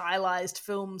very stylized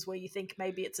films where you think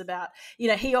maybe it's about,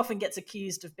 he often gets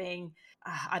accused of being,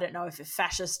 I don't know if it's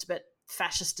fascist, but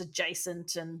fascist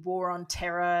adjacent and war on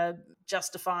terror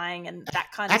justifying and that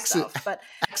kind of stuff. But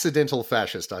accidental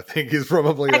fascist, I think, is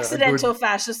probably accidental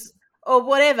fascist or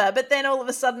whatever. But then all of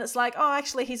a sudden it's like,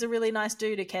 actually he's a really nice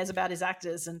dude who cares about his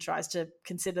actors and tries to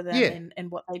consider them in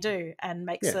what they do and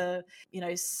makes a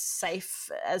safe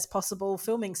as possible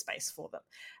filming space for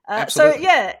them. So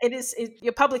it is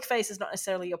your public face is not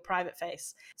necessarily your private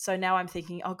face. So now I'm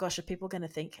thinking, oh gosh, are people going to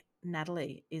think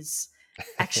Natalie is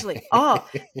actually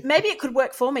maybe it could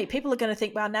work for me. People are going to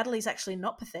think, wow, Natalie's actually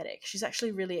not pathetic. She's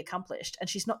actually really accomplished and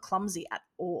she's not clumsy at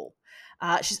all.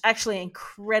 She's actually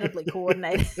incredibly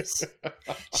coordinated.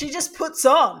 She just puts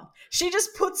on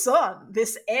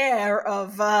this air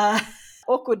of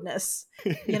awkwardness,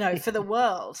 for the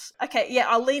world. Okay,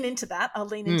 I'll lean into that.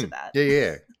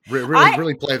 Yeah.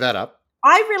 Really play that up.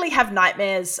 I really have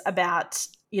nightmares about,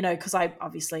 because I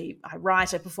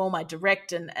write, I perform, I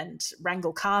direct and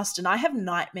wrangle cast, and I have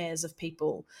nightmares of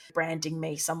people branding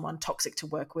me someone toxic to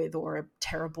work with or a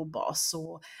terrible boss,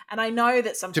 and I know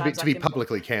that sometimes to be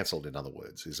publicly cancelled, in other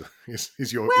words,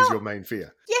 is your main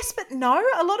fear. Yes, but no,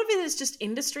 a lot of it is just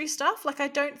industry stuff. Like, I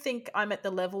don't think I'm at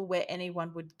the level where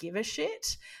anyone would give a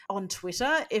shit on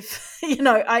Twitter if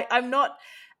I'm not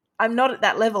at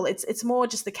that level. It's more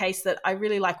just the case that I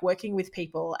really like working with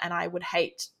people, and I would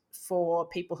hate for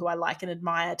people who I like and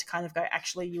admire to kind of go,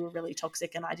 actually, you were really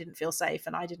toxic and I didn't feel safe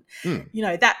and I didn't,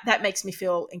 that makes me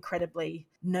feel incredibly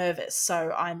nervous.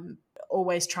 So I'm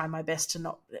always trying my best to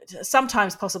not,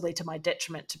 sometimes possibly to my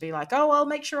detriment, to be like, oh, I'll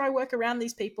make sure I work around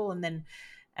these people. And then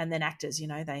actors,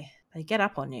 they get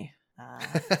up on you.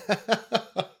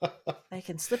 They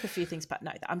can slip a few things, but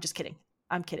no, I'm just kidding.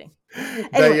 I'm kidding.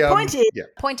 Anyway,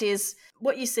 point is,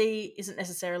 what you see isn't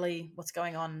necessarily what's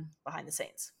going on behind the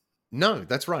scenes. No,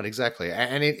 that's right, exactly.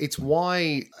 And it's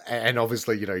why, and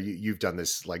obviously, you've done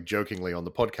this like jokingly on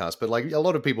the podcast, but like a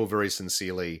lot of people very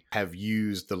sincerely have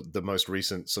used the most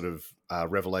recent sort of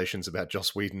revelations about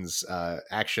Joss Whedon's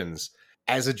actions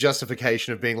as a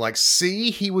justification of being like, see,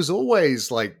 he was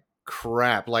always like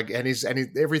crap, like, and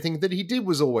everything that he did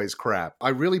was always crap. I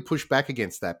really push back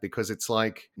against that, because it's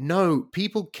like, no,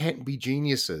 people can't be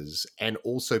geniuses and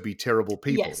also be terrible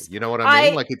people. Yes. You know what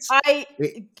I mean?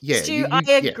 Stu, I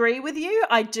agree with you.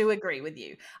 I do agree with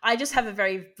you. I just have a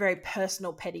very, very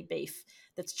personal petty beef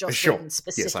that's Joss Whedon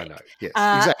specific. Yes, I know. Yes,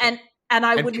 exactly. And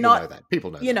I would not know that.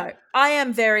 People know that. I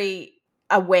am very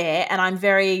aware, and I'm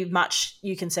very much,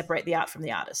 you can separate the art from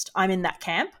the artist. I'm in that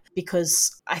camp,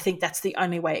 because I think that's the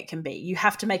only way it can be. You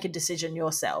have to make a decision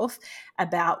yourself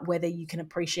about whether you can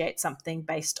appreciate something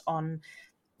based on,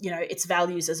 its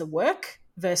values as a work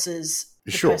versus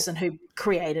the person who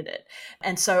created it.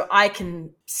 And so I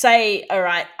can say, all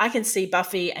right, I can see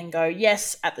Buffy and go,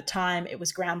 yes, at the time it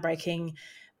was groundbreaking.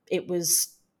 It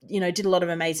was, did a lot of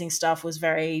amazing stuff, was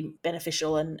very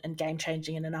beneficial and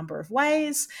game-changing in a number of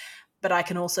ways. But I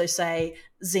can also say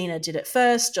Xena did it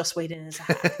first. Joss Whedon is a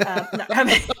hack. No, I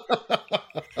mean,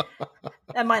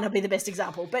 that might not be the best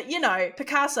example, but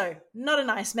Picasso, not a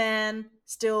nice man,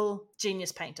 still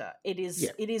genius painter. It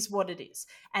is what it is.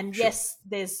 And yes,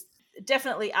 there's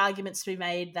definitely arguments to be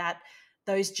made that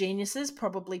those geniuses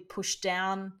probably pushed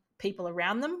down people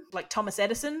around them. Like Thomas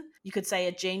Edison, you could say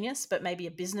a genius, but maybe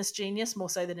a business genius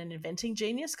more so than an inventing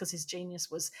genius, because his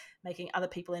genius was making other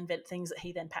people invent things that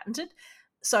he then patented.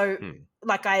 So,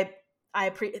 like,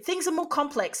 things are more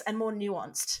complex and more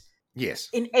nuanced. Yes.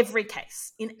 In every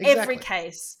case. Every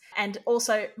case. And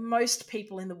also, most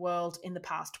people in the world in the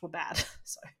past were bad.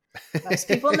 So, most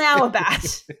people now are bad.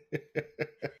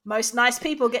 Most nice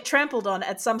people get trampled on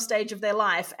at some stage of their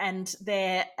life, and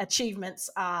their achievements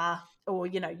are, or,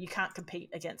 you can't compete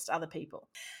against other people.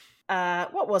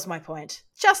 What was my point?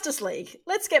 Justice League.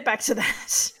 Let's get back to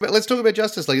that. But let's talk about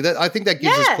Justice League. I think that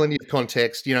gives us plenty of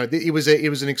context. It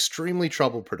was an extremely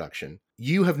troubled production.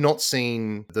 You have not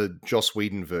seen the Joss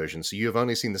Whedon version, so you have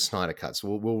only seen the Snyder Cut.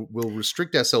 So we'll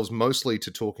restrict ourselves mostly to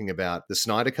talking about the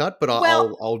Snyder Cut. But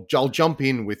I'll jump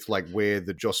in with like where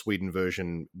the Joss Whedon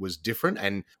version was different,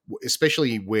 and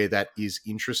especially where that is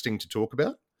interesting to talk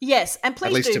about. Yes, and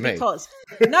please do, because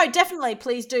no, definitely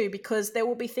please do, because there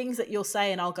will be things that you'll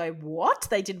say and I'll go, what?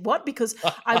 They did what? Because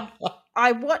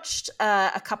I watched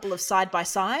a couple of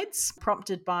side-by-sides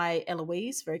prompted by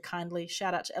Eloise, very kindly.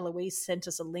 Shout out to Eloise, sent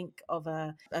us a link of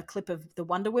a clip of the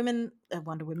Wonder Women.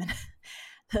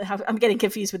 I'm getting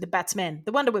confused with the Batsmen.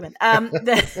 The Wonder Women.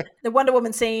 The Wonder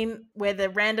Woman scene where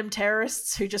the random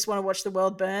terrorists who just want to watch the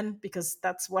world burn, because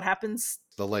that's what happens.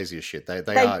 The laziest shit.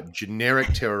 They are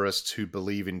generic terrorists who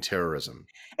believe in terrorism.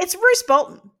 It's Roose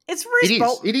Bolton.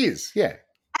 Bolton. It is, yeah.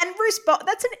 And Roose Bolton,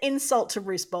 that's an insult to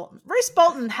Roose Bolton. Roose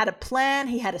Bolton had a plan.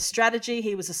 He had a strategy.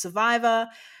 He was a survivor.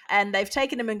 And they've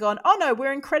taken him and gone, oh no,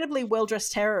 we're incredibly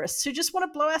well-dressed terrorists who just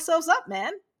want to blow ourselves up,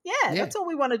 man. Yeah, that's all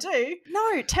we want to do.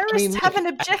 No, terrorists have an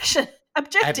objective.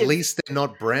 At least they're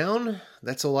not brown.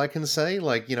 That's all I can say.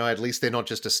 Like, at least they're not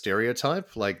just a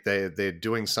stereotype. Like they're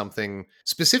doing something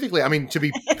specifically. I mean, to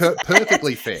be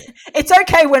perfectly fair, it's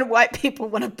okay when white people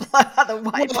want to blow other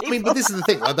white people. I mean, but this is the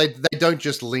thing. Like, they don't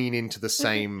just lean into the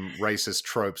same racist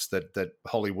tropes that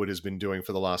Hollywood has been doing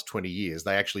for the last 20 years.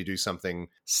 They actually do something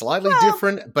slightly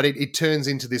different, but it turns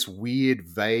into this weird,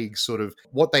 vague sort of,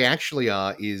 what they actually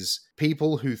are is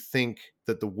people who think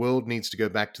that the world needs to go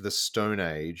back to the Stone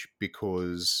Age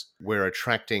because we're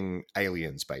attracting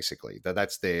aliens, basically.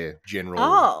 That's their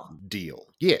general deal.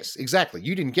 Yes, exactly.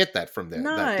 You didn't get that from them,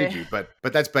 did you? But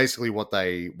that's basically what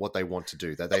they want to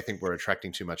do. That they think we're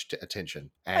attracting too much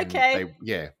attention. And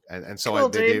and so cool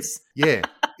dudes.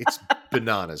 It's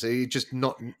bananas. It's just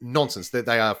not nonsense.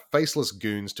 They are faceless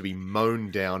goons to be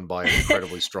mown down by an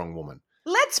incredibly strong woman.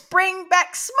 Let's bring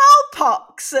back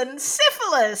smallpox and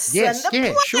syphilis and the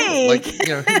plague. Sure.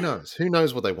 Like, who knows? Who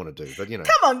knows what they want to do? But, Come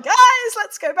on, guys,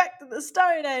 let's go back to the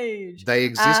Stone Age. They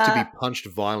exist to be punched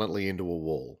violently into a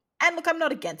wall. And look, I'm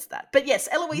not against that. But yes,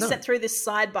 Eloise sent through this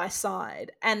side by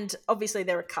side. And obviously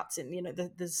there are cuts in,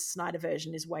 the Snyder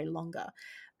version is way longer.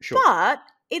 Sure. But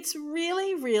it's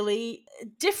really, really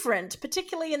different,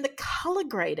 particularly in the color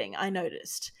grading, I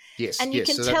noticed. Yes, And you yes.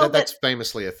 can So tell that's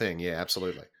famously a thing. Yeah,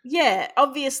 absolutely. yeah,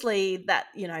 obviously that,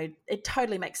 it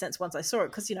totally makes sense once I saw it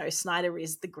because, Snyder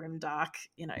is the grimdark,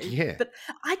 Yeah. but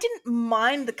I didn't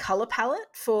mind the color palette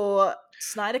for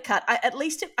Snyder Cut. At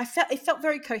least it felt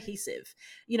very cohesive.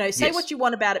 Say Yes. what you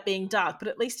want about it being dark, but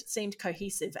at least it seemed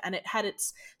cohesive and it had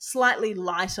its slightly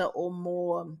lighter or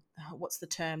more, what's the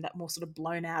term, that more sort of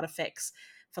blown out effects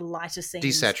for lighter scenes.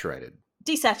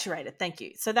 Desaturated, thank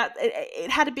you. So that it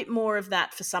had a bit more of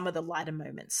that for some of the lighter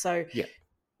moments. So yeah,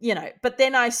 but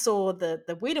then I saw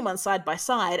the Whedon one side by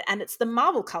side, and it's the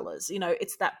Marvel colors.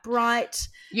 It's that bright.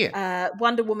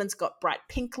 Wonder Woman's got bright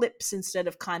pink lips instead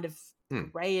of kind of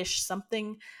grayish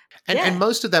something. And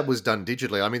most of that was done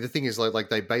digitally. I mean, the thing is, like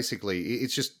they basically,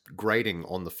 it's just grading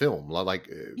on the film.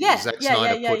 Zack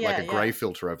Snyder put a gray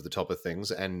filter over the top of things,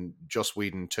 and Joss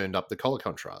Whedon turned up the color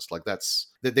contrast. Like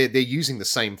they're using the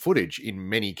same footage in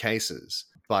many cases,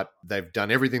 but they've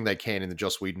done everything they can in the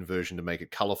Joss Whedon version to make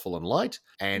it colorful and light,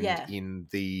 and in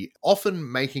the often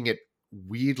making it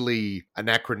weirdly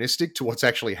anachronistic to what's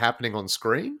actually happening on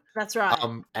screen. That's right.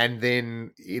 And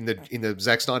then in the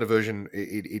Zack Snyder version,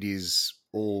 it is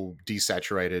all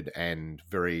desaturated and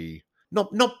very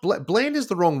not bland is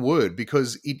the wrong word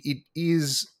because it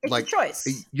is it's like a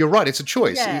choice. You're right. It's a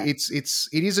choice. Yeah. It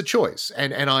is a choice,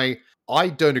 and I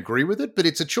don't agree with it, but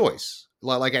it's a choice.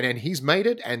 And he's made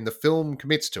it, and the film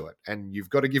commits to it, and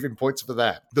you've got to give him points for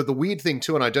that. The weird thing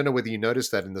too, and I don't know whether you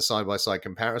noticed that in the side-by-side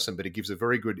comparison, but it gives a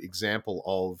very good example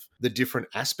of the different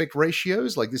aspect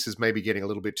ratios. Like this is maybe getting a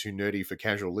little bit too nerdy for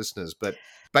casual listeners, but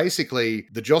basically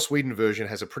the Joss Whedon version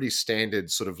has a pretty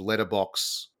standard sort of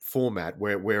letterbox format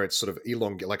where it's sort of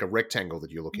elongated, like a rectangle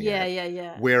that you're looking at.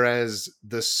 Yeah. Whereas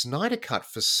the Snyder Cut,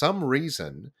 for some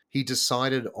reason, he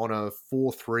decided on a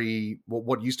 4:3,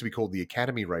 what used to be called the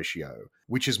Academy ratio,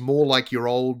 which is more like your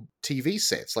old TV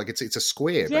sets. Like it's a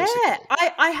square, basically. Yeah,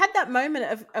 I had that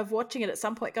moment of watching it at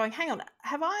some point going, hang on,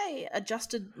 have I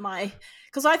adjusted my...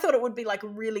 Because I thought it would be like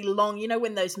really long,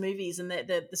 when those movies and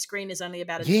the screen is only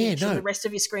about an inch and the rest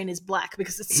of your screen is black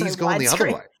because it's so widescreen. He's gone the other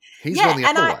way. He's gone the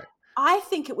other way. I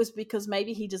think it was because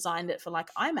maybe he designed it for like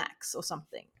IMAX or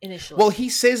something initially. Well, he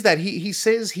says that he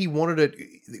says he wanted it.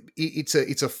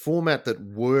 It's a format that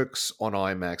works on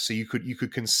IMAX, so you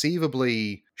could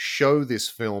conceivably show this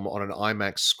film on an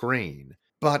IMAX screen,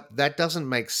 but that doesn't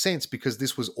make sense because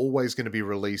this was always going to be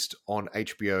released on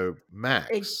HBO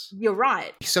Max. You're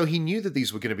right. So he knew that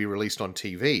these were going to be released on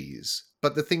TVs.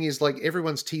 But the thing is, like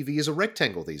everyone's TV is a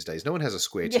rectangle these days. No one has a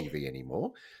square TV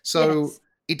anymore. So. Yes.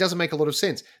 It doesn't make a lot of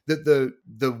sense.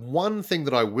 The one thing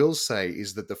that I will say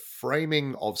is that the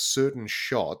framing of certain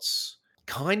shots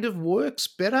kind of works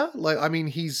better. Like, I mean,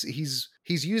 he's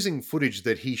using footage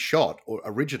that he shot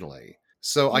originally.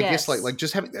 So I guess like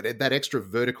just having that extra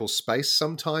vertical space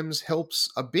sometimes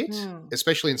helps a bit,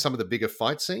 especially in some of the bigger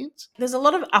fight scenes. There's a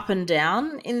lot of up and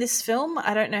down in this film.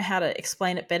 I don't know how to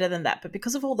explain it better than that, but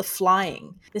because of all the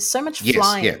flying, there's so much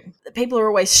flying. People are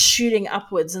always shooting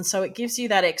upwards, and so it gives you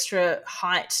that extra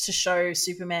height to show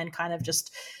Superman kind of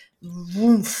just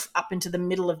woof up into the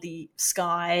middle of the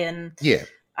sky. And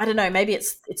I don't know, maybe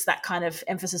it's that kind of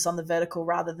emphasis on the vertical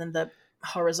rather than the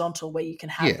horizontal where you can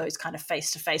have those kind of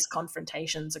face-to-face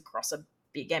confrontations across a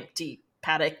big empty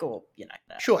paddock or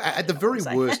sure at the very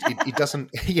worst it doesn't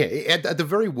at the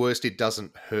very worst it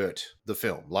doesn't hurt the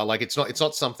film. Like it's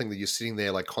not something that you're sitting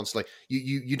there like constantly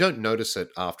you don't notice it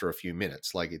after a few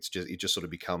minutes. Like it just sort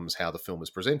of becomes how the film is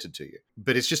presented to you.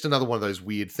 But it's just another one of those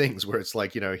weird things where it's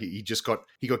like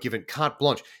he got given carte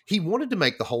blanche. He wanted to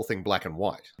make the whole thing black and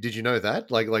white. Did you know that?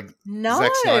 Like no.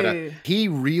 Zack Snyder, he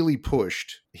really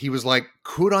pushed. He was like,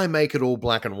 could I make it all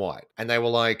black and white? And they were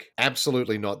like,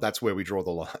 absolutely not. That's where we draw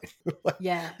the line. But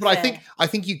fair. I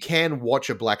think you can watch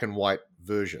a black and white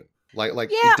version. Like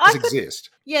it does exist.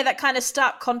 Yeah, that kind of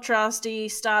stark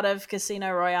contrasty start of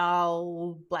Casino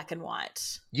Royale, black and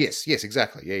white. Yes,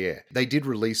 exactly. Yeah. They did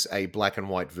release a black and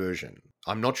white version.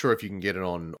 I'm not sure if you can get it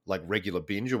on like regular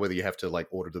binge or whether you have to like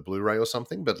order the Blu-ray or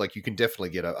something, but like you can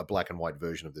definitely get a black and white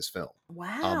version of this film.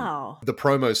 Wow. The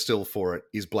promo still for it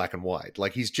is black and white.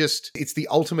 Like it's the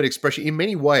ultimate expression. In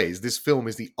many ways, this film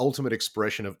is the ultimate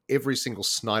expression of every single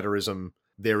Snyderism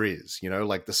there is,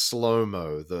 like the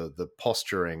slow-mo, the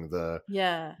posturing, the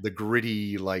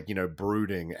gritty, like,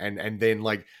 brooding, and then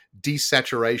like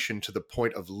desaturation to the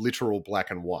point of literal black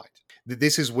and white.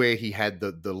 This is where he had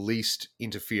the least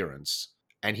interference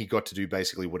and he got to do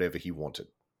basically whatever he wanted.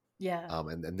 Yeah.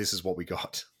 And this is what we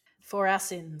got. For our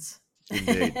sins.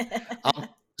 Indeed.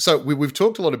 So we've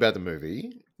talked a lot about the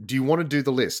movie. Do you want to do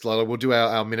the list? Like, we'll do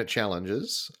our minute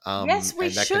challenges. Yes, we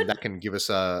and should. that can give us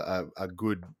a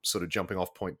good sort of jumping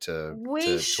off point to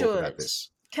talk about this.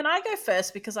 Can I go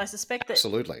first? Because I suspect that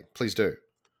Absolutely. Please do.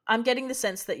 I'm getting the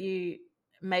sense that you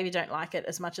maybe don't like it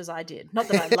as much as I did. Not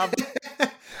that I loved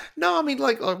it. No, I mean,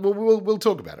 like, we'll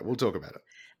talk about it. We'll talk about it.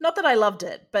 Not that I loved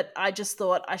it, but I just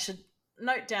thought I should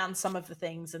note down some of the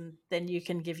things and then you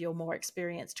can give your more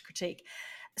experienced critique.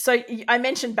 So I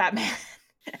mentioned Batman.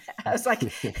 I was like,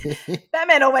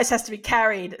 Batman always has to be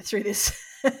carried through this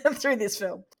through this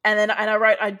film. And I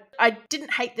wrote, I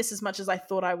didn't hate this as much as I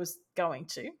thought I was going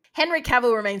to. Henry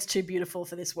Cavill remains too beautiful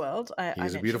for this world.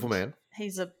 He's a beautiful man.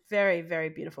 He's a very, very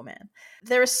beautiful man.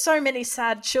 There are so many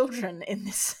sad children in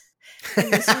this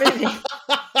movie.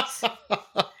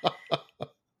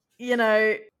 You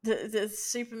know, the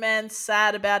Superman's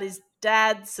sad about his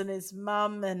dads and his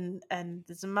mum, and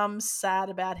his mum's sad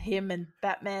about him, and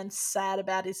Batman's sad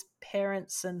about his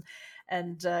parents, and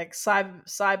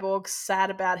Cyborg's sad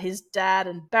about his dad,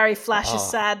 and Barry Flash is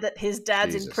sad that his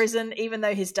dad's in prison, even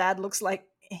though his dad looks like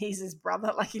he's his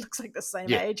brother, like he looks like the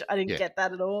same age. I didn't get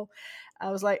that at all.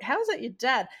 I was like, how is that your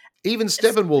dad? Even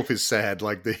Steppenwolf is sad,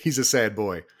 like he's a sad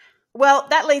boy. Well,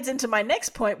 that leads into my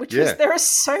next point, which was there are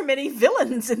so many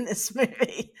villains in this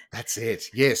movie. That's it.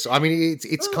 Yes, I mean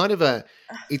it's kind of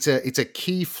it's a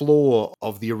key flaw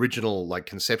of the original like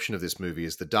conception of this movie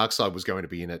is that Darkseid was going to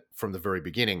be in it from the very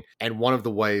beginning, and one of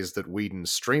the ways that Whedon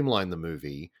streamlined the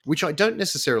movie, which I don't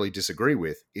necessarily disagree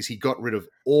with, is he got rid of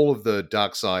all of the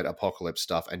Darkseid Apocalypse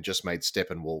stuff and just made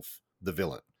Steppenwolf the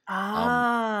villain.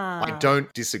 I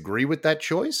don't disagree with that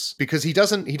choice because he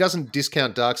doesn't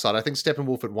discount Darkseid. I think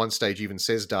Steppenwolf at one stage even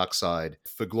says Darkseid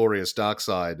for Glorious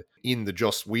Darkseid in the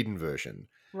Joss Whedon version.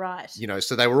 Right. You know,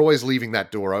 so they were always leaving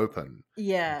that door open.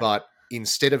 Yeah. But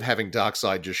instead of having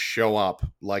Darkseid just show up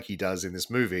like he does in this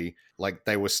movie, like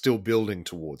they were still building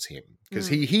towards him because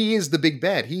he is the big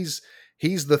bad. He's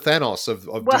the Thanos of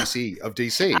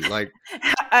DC. Like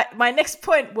my next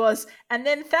point was, and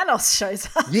then Thanos shows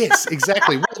up. Yes,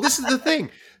 exactly. Well, this is the thing.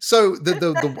 So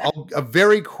a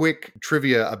very quick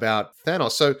trivia about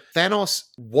Thanos. So Thanos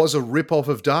was a ripoff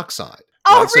of Darkseid.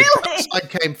 Oh, right? So really?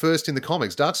 Darkseid came first in the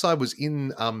comics. Darkseid was in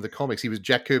the comics. He was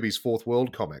Jack Kirby's Fourth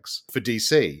World comics for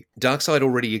DC. Darkseid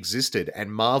already existed,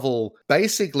 and Marvel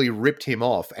basically ripped him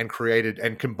off and created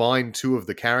and combined two of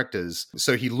the characters.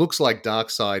 So he looks like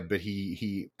Darkseid, but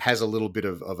he has a little bit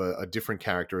of a different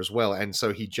character as well. And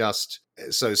so he just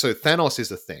so Thanos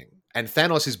is a thing, and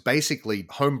Thanos is basically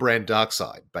home brand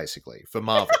Darkseid, basically for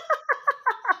Marvel.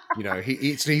 You know,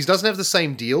 he doesn't have the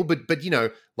same deal, but you know,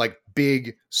 like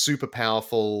big, super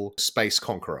powerful space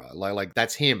conqueror, like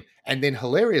that's him. And then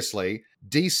hilariously,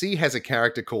 DC has a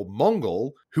character called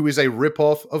Mongol who is a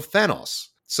ripoff of Thanos.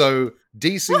 So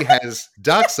DC has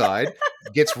Darkseid,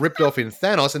 gets ripped off in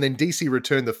Thanos, and then DC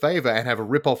return the favor and have a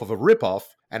ripoff of a ripoff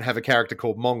and have a character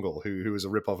called Mongol who is a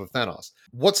ripoff of Thanos.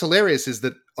 What's hilarious is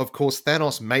that, of course,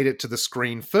 Thanos made it to the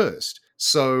screen first.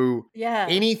 So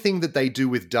anything that they do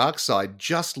with Darkseid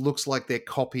just looks like they're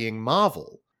copying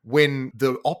Marvel, when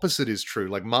the opposite is true.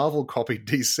 Like Marvel copied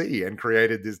DC and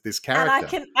created this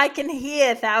character. And I can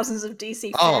hear thousands of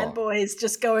DC fanboys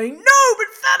just going, "No, but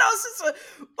Thanos is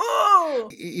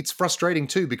It's frustrating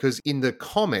too because in the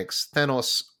comics,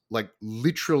 Thanos like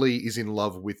literally is in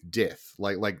love with Death.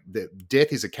 Like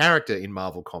Death is a character in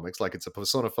Marvel comics, like it's a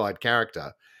personified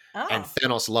character. And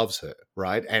Thanos loves her,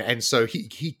 right? And so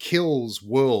he kills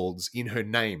worlds in her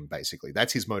name, basically.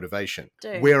 That's his motivation.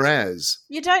 Dude, whereas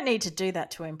you don't need to do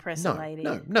that to impress a lady.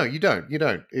 No, you don't. You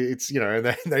don't. It's, you know,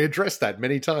 and they address that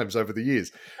many times over the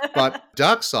years. But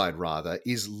Darkseid, rather,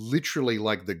 is literally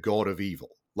like the god of evil.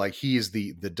 Like he is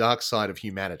the dark side of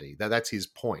humanity. That's his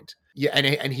point. Yeah,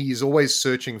 and he is always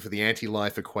searching for the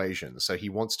anti-life equation. So he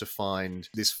wants to find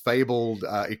this fabled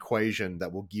equation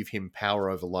that will give him power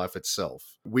over life itself,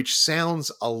 which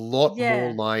sounds a lot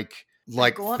more like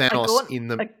Thanos in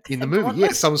the movie.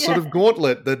 Yeah, some sort of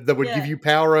gauntlet that would give you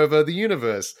power over the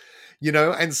universe. You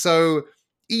know, and so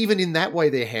even in that way,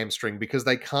 they're hamstringed because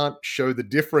they can't show the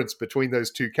difference between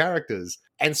those two characters.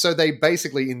 And so they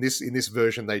basically, in this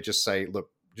version, they just say, look,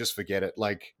 just forget it.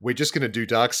 Like, we're just going to do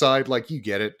Darkseid. Like, you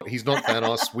get it. He's not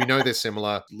Thanos. We know they're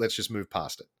similar. Let's just move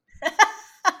past it.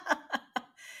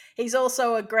 He's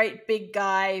also a great big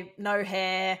guy, no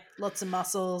hair, lots of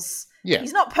muscles. Yeah.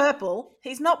 He's not purple.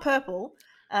 He's not purple.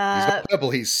 He's not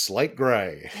purple. He's slate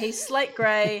grey. He's slate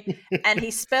grey, and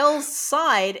he spells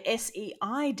side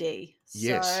S-E-I-D.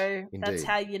 Yes, so indeed. That's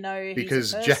how you know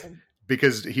because he's a person.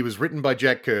 Because he was written by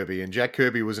Jack Kirby, and Jack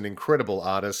Kirby was an incredible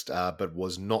artist, but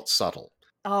was not subtle.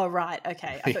 Oh, right.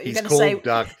 Okay. I thought you He's were going to say. called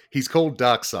Dark. He's called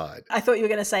Darkseid. I thought you were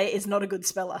going to say is not a good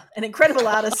speller. An incredible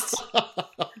artist,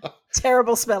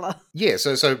 terrible speller. Yeah.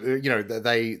 So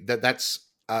that's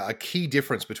a key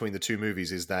difference between the two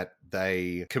movies is that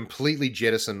they completely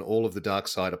jettison all of the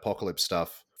Darkseid Apocalypse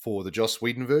stuff for the Joss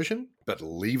Whedon version, but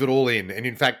leave it all in. And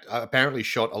in fact, apparently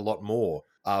shot a lot more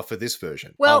for this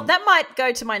version. Well, that might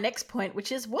go to my next point,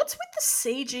 which is what's with the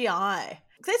CGI?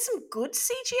 There's some good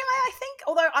CGI, I think,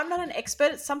 although I'm not an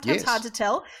expert. It's sometimes hard to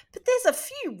tell. But there's a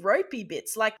few ropey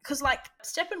bits, because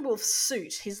Steppenwolf's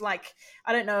suit, he's like,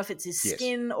 I don't know if it's his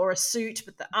skin or a suit,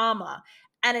 but the armor.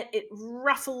 And it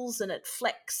ruffles and it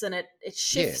flecks and it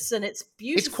shifts and it's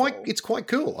beautiful. It's quite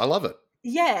cool. I love it.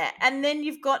 Yeah, and then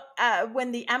you've got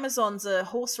when the Amazons are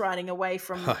horse riding away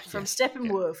from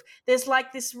Steppenwolf, there's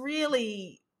like this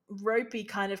really ropey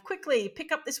kind of quickly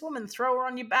pick up this woman, throw her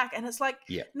on your back, and it's like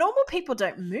normal people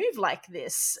don't move like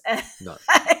this. No,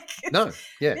 no,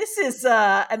 this is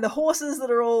and the horses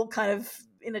that are all kind of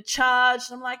in a charge,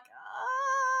 and I'm like,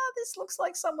 this looks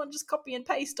like someone just copy and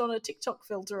paste on a TikTok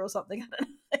filter or something. I don't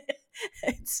know.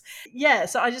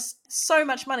 So so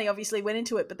much money obviously went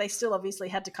into it, but they still obviously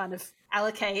had to kind of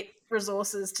allocate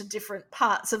resources to different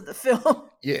parts of the film.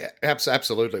 Yeah,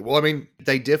 absolutely. Well, I mean,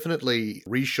 they definitely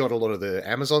reshot a lot of the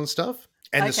Amazon stuff.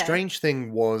 And the strange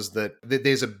thing was that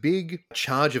there's a big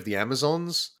charge of the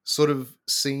Amazons sort of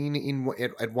scene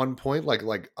at one point,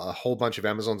 like a whole bunch of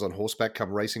Amazons on horseback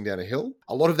come racing down a hill.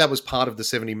 A lot of that was part of the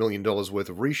 $70 million worth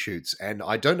of reshoots, and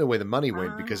I don't know where the money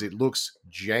went because it looks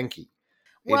janky.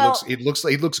 Well, it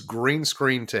looks green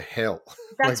screen to hell.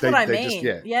 That's what I mean.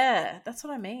 That's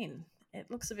what I mean.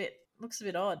 It looks a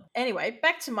bit odd. Anyway,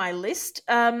 back to my list.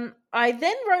 I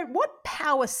then wrote what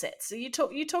power sets. So you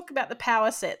talk about the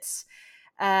power sets.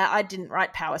 I didn't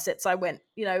write power sets. I went,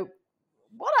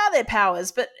 what are their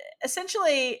powers? But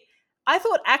essentially, I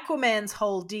thought Aquaman's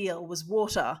whole deal was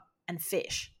water and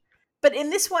fish. But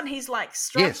in this one, he's like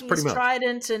striking his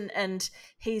trident and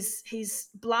he's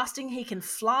blasting. He can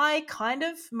fly, kind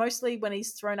of, mostly when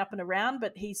he's thrown up and around.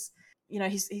 But he's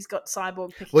got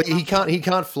Cyborg picking him up. He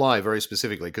can't fly very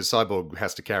specifically because Cyborg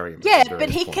has to carry him. Yeah,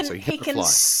 but he can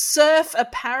surf a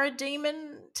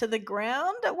parademon to the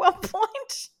ground at one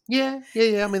point. Yeah.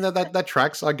 I mean that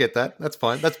tracks. I get that. That's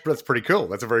fine. That's pretty cool.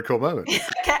 That's a very cool moment.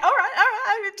 Okay, all right.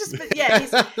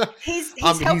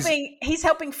 He's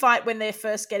helping fight when they're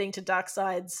first getting to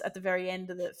Darkseid's at the very end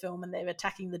of the film, and they're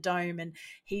attacking the dome, and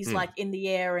he's like in the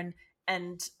air,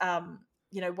 and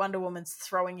Wonder Woman's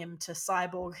throwing him to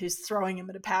Cyborg, who's throwing him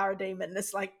at a parademon. And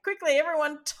it's like, quickly,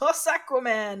 everyone toss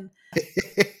Aquaman.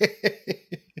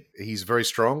 He's very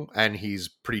strong and he's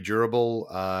pretty durable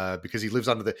because he lives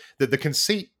under the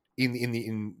conceit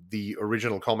in the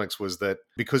original comics was that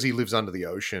because he lives under the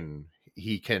ocean,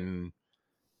 he can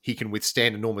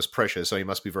withstand enormous pressure, so he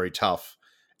must be very tough,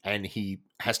 and he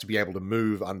has to be able to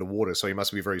move underwater, so he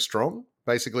must be very strong.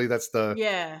 Basically, that's the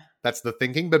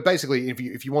thinking. But basically,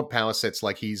 if you want power sets,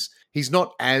 like he's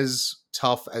not as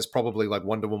tough as probably like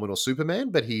Wonder Woman or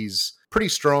Superman, but he's pretty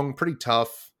strong, pretty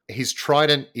tough. His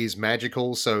trident is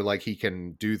magical, so like he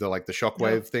can do the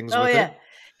shockwave things with it.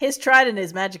 His trident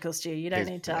is magical, Stu. You don't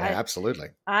need to. Absolutely.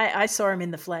 I saw him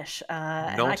in the flesh.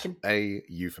 Not a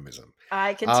euphemism.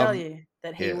 I can tell you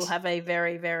that he will have a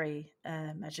very, very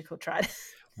magical trident.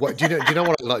 What do you know? Do you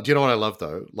know what I love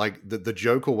though? Like the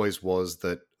joke always was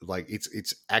that like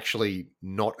it's actually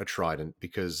not a trident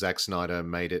because Zack Snyder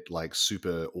made it like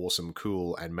super awesome,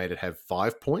 cool, and made it have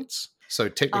 5 points. So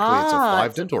technically, it's a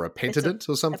five-dent or a pentadent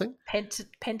or something.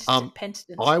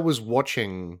 Pentadent. I was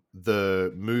watching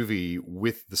the movie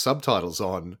with the subtitles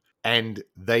on, and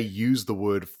they use the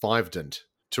word five-dent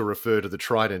to refer to the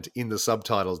trident in the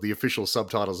subtitles, the official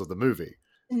subtitles of the movie.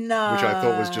 No. Which I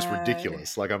thought was just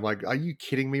ridiculous. Like, I'm like, are you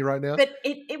kidding me right now? But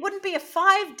it wouldn't be a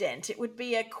 5-dent. It would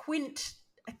be a quint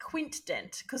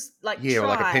dent. Because, or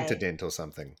like a pentadent or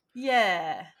something.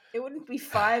 Yeah. It wouldn't be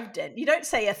 5-dent. You don't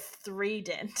say a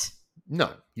 3-dent.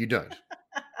 No, you don't.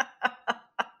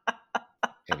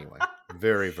 Anyway,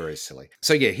 very, very silly.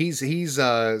 So yeah, he's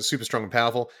super strong and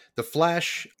powerful. The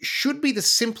Flash should be the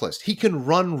simplest. He can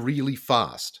run really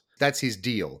fast. That's his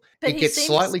deal. But it gets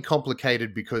slightly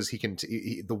complicated because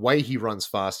the way he runs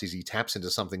fast is he taps into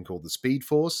something called the Speed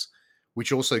Force,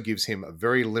 which also gives him a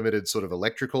very limited sort of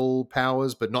electrical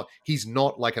powers, but he's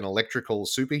not like an electrical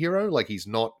superhero. Like he's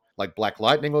not like Black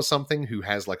Lightning or something who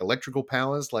has like electrical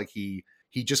powers. Like he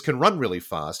just can run really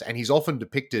fast, and he's often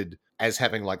depicted as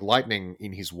having like lightning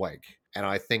in his wake. And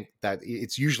I think that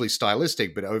it's usually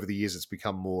stylistic, but over the years it's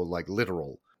become more like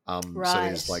literal. Right. So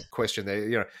there's like question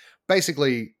there,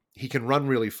 basically He can run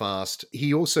really fast.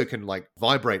 He also can like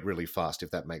vibrate really fast,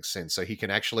 if that makes sense. So he can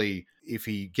actually, if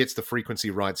he gets the frequency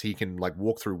right, he can like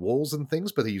walk through walls and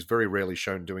things, but he's very rarely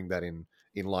shown doing that in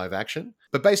live action.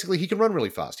 But basically he can run really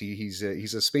fast. He's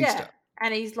a speedster. Yeah.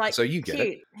 And he's like So you get cute.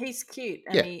 it. He's cute.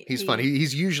 And Yeah, he's fun.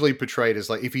 He's usually portrayed as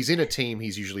like, if he's in a team,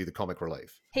 he's usually the comic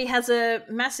relief. He has a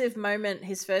massive moment.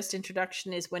 His first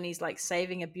introduction is when he's like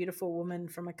saving a beautiful woman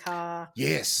from a car.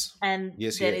 Yes. And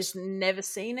Yes, then yes. is never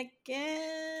seen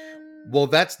again. Well,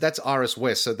 that's Iris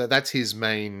West. So that's his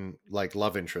main like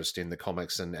love interest in the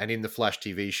comics and in the Flash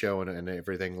TV show and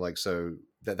everything. Like, so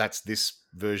that's this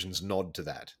version's nod to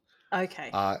that. Okay.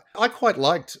 I quite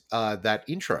liked that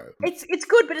intro. It's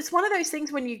good, but it's one of those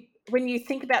things when you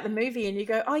think about the movie and you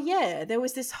go, oh yeah, there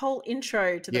was this whole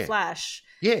intro to the Flash.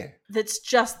 Yeah. That's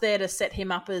just there to set him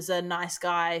up as a nice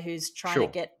guy who's trying to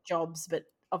get jobs, but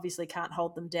obviously can't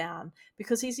hold them down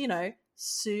because he's,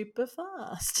 super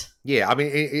fast. Yeah, I mean,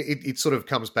 it sort of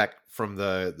comes back from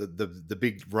the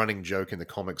big running joke in the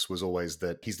comics was always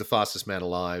that he's the fastest man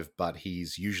alive, but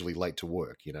he's usually late to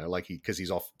work, like because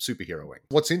he's off superheroing.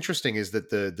 What's interesting is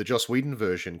that the Joss Whedon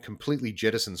version completely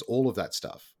jettisons all of that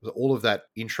stuff. All of that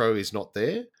intro is not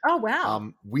there. Oh,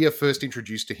 wow. We are first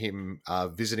introduced to him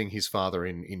visiting his father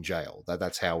in jail.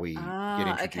 That's how we get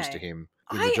introduced to him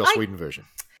in the Joss Whedon version.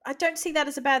 I don't see that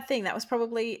as a bad thing. That was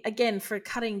probably, again, for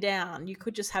cutting down. You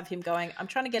could just have him going, I'm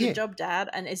trying to get a job, Dad.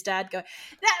 And his dad going,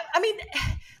 no, I mean,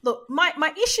 look,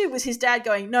 my issue was his dad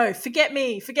going, no, forget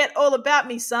me. Forget all about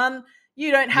me, son.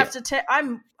 You don't have to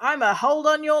I'm a hold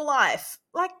on your life.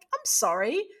 Like, I'm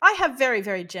sorry. I have very,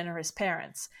 very generous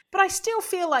parents. But I still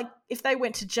feel like if they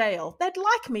went to jail, they'd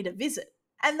like me to visit.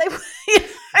 And they would,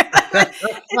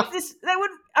 they would.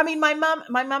 I mean, my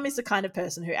mum is the kind of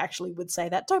person who actually would say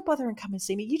that. Don't bother and come and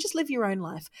see me. You just live your own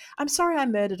life. I'm sorry I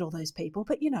murdered all those people,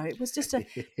 but it was just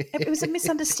it was a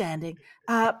misunderstanding.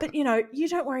 But you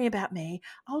don't worry about me.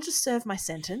 I'll just serve my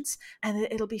sentence and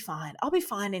it'll be fine. I'll be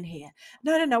fine in here.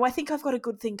 No. I think I've got a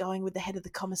good thing going with the head of the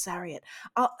commissariat.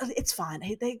 It's fine.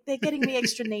 They're getting me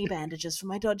extra knee bandages for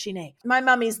my dodgy knee. My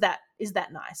mum is that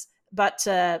nice. But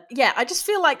I just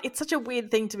feel like it's such a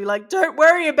weird thing to be like, don't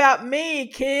worry about me,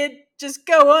 kid. Just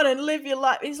go on and live your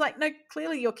life. He's like, no,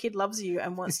 clearly your kid loves you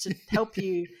and wants to help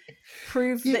you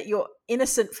prove that you're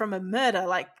innocent from a murder.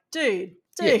 Like, dude.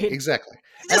 Yeah, exactly.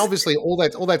 And obviously all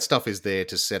that stuff is there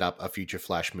to set up a future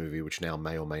Flash movie, which now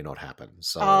may or may not happen.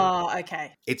 So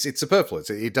okay. It's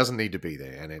superfluous. It doesn't need to be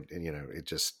there. And it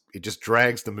just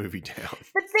drags the movie down.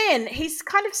 But then he's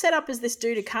kind of set up as this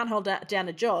dude who can't hold down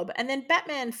a job. And then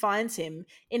Batman finds him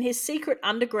in his secret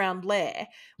underground lair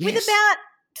with about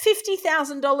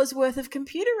 $50,000 worth of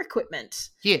computer equipment.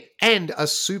 Yeah, and a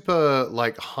super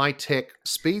like high-tech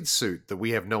speed suit that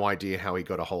we have no idea how he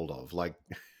got a hold of. Like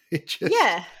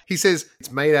he says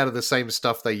it's made out of the same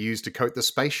stuff they use to coat the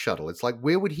space shuttle. It's like,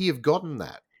 where would he have gotten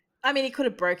that? I mean, he could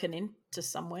have broken into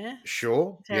somewhere.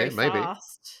 Sure. Very maybe.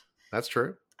 Fast. That's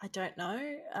true. I don't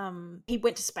know. He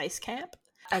went to space camp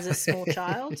as a small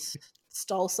child.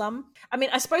 Stole some. I mean,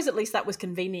 I suppose at least that was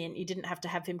convenient. You didn't have to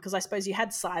have him because I suppose you had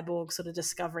Cyborg sort of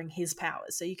discovering his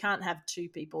powers. So you can't have two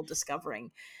people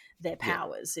discovering their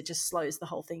powers. It just slows the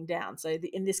whole thing down. So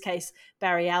in this case,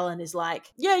 Barry Allen is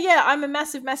like, I'm a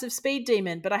massive, massive speed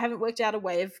demon, but I haven't worked out a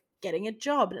way of getting a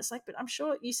job. And it's like, but I'm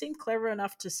sure you seem clever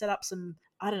enough to set up some,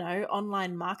 I don't know,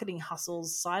 online marketing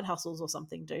hustles, side hustles or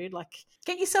something, dude. Like,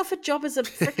 get yourself a job as a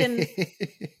freaking,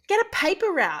 get a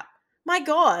paper route. My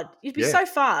God, you'd be so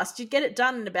fast. You'd get it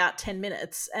done in about 10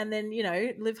 minutes and then,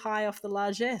 live high off the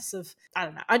largesse of, I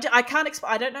don't know. I can't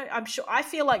explain. I don't know. I'm sure. I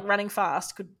feel like running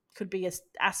fast could be an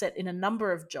asset in a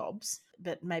number of jobs,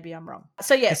 but maybe I'm wrong.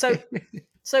 So,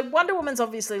 so Wonder Woman's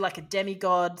obviously like a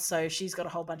demigod. So she's got a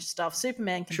whole bunch of stuff.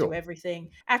 Superman can do everything.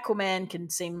 Aquaman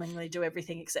can seemingly do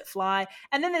everything except fly.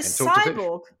 And then there's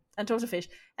Cyborg and talk to fish.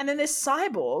 And then there's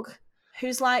Cyborg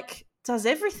who's like, does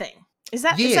everything. Is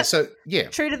that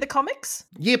true to the comics?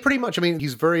 Yeah, pretty much. I mean,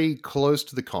 he's very close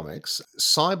to the comics.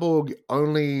 Cyborg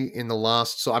only in the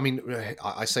last,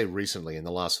 I say recently, in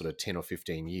the last sort of 10 or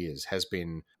 15 years, has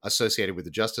been associated with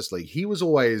the Justice League. He was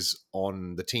always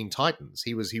on the Teen Titans.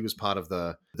 He was part of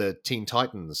the Teen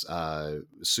Titans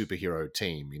superhero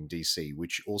team in DC,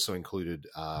 which also included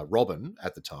Robin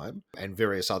at the time and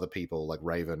various other people like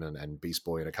Raven and Beast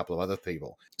Boy and a couple of other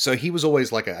people. So he was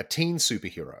always like a teen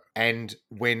superhero. And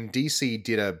when DC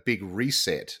did a big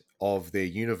reset of their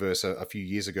universe a few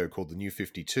years ago called the New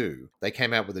 52, they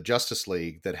came out with a Justice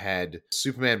League that had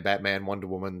Superman, Batman, Wonder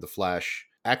Woman, The Flash,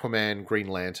 Aquaman, Green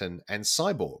Lantern, and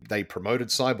Cyborg. They promoted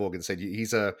Cyborg and said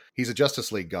he's a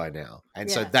Justice League guy now. And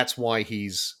so that's why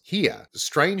he's here.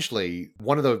 Strangely,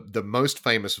 one of the most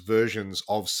famous versions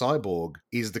of Cyborg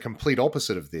is the complete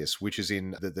opposite of this, which is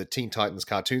in the Teen Titans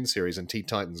cartoon series and Teen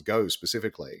Titans Go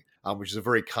specifically, which is a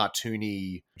very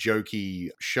cartoony, jokey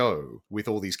show with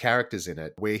all these characters in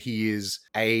it, where he is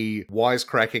a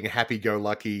wisecracking,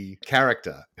 happy-go-lucky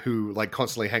character who like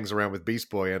constantly hangs around with Beast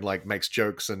Boy and like makes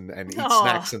jokes and eats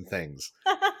snacks and things.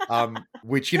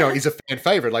 Which, you know, is a fan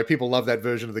favorite. Like, people love that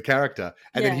version of the character.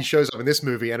 And then he shows up in this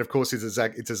movie, and of course it's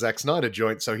a Zack Snyder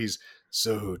joint, so he's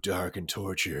so dark and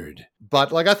tortured.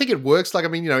 But like, I think it works. Like, I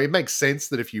mean, you know, it makes sense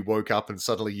that if you woke up and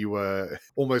suddenly you were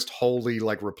almost wholly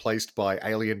like replaced by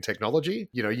alien technology,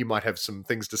 you know, you might have some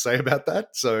things to say about that.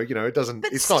 So, you know,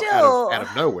 it's not out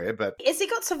of nowhere, but has he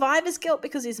got survivor's guilt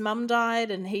because his mum died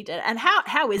and he did? And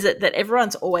how is it that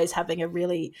everyone's always having a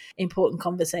really important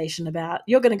conversation about,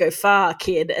 you're going to go far,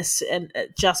 kid, and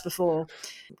just before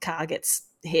car gets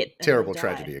hit. Terrible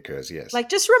tragedy occurs, yes. Like,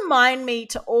 just remind me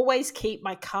to always keep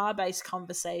my car-based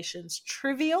conversations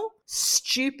trivial,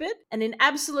 stupid, and in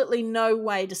absolutely no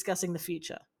way discussing the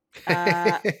future.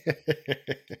 I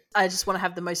just want to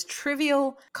have the most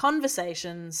trivial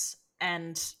conversations,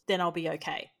 and then I'll be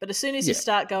okay. But as soon as you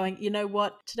start going, you know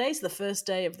what, today's the first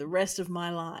day of the rest of my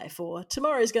life, or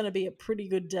tomorrow's going to be a pretty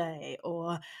good day,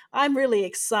 or I'm really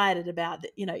excited about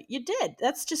it, you know, you're dead.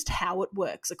 That's just how it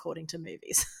works according to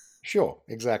movies. Sure,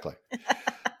 exactly.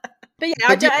 But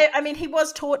yeah, I mean, he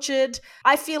was tortured.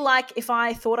 I feel like if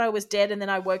I thought I was dead and then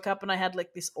I woke up and I had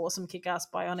like this awesome kick-ass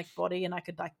bionic body and I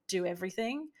could like do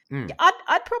everything,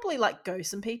 I'd probably like go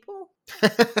some people.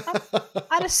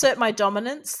 I'd assert my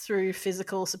dominance through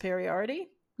physical superiority.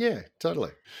 Yeah,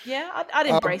 totally. Yeah, I'd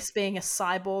embrace being a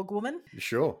cyborg woman.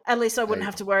 Sure. At least I wouldn't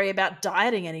have to worry about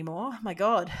dieting anymore. My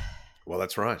God. Well,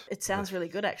 that's right. It sounds really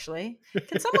good, actually.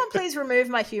 Can someone please remove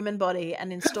my human body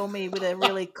and install me with a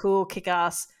really cool,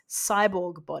 kick-ass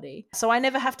cyborg body, so I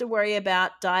never have to worry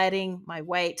about dieting, my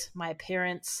weight, my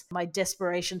appearance, my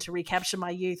desperation to recapture my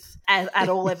youth at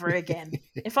all ever again.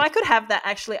 If I could have that,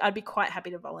 actually, I'd be quite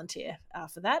happy to volunteer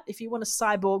for that. If you want to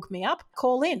cyborg me up,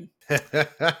 call in.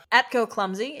 At Girl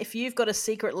Clumsy, if you've got a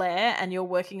secret lair and you're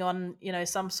working on, you know,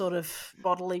 some sort of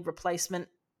bodily replacement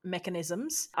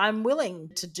mechanisms, I'm willing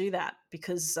to do that,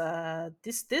 because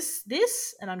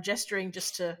this, and I'm gesturing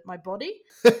just to my body,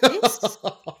 this,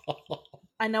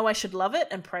 I know I should love it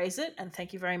and praise it, and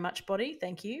thank you very much, body.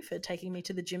 Thank you for taking me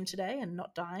to the gym today and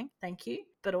not dying. Thank you.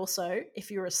 But also, if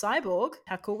you're a cyborg,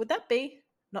 how cool would that be?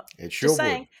 Not it sure just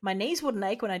saying, would. My knees wouldn't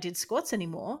ache when I did squats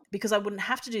anymore, because I wouldn't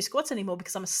have to do squats anymore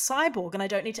because I'm a cyborg and I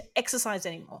don't need to exercise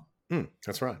anymore.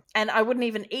 That's right. And I wouldn't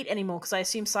even eat anymore, because I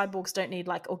assume cyborgs don't need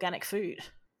like organic food.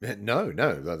 No,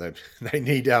 they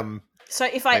need So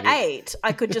if I ate,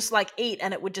 I could just like eat,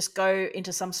 and it would just go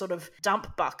into some sort of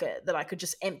dump bucket that I could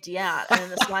just empty out,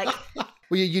 and it's like,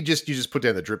 well, you just put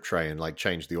down the drip tray and like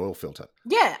change the oil filter.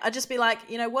 Yeah, I'd just be like,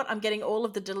 you know what? I'm getting all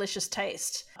of the delicious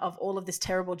taste of all of this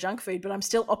terrible junk food, but I'm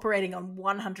still operating on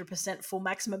 100% full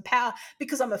maximum power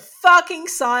because I'm a fucking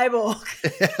cyborg.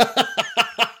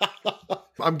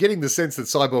 I'm getting the sense that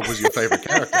Cyborg was your favorite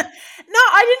character. No,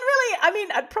 I didn't really. I mean,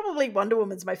 probably Wonder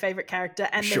Woman's my favorite character,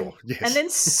 and then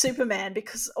Superman,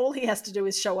 because all he has to do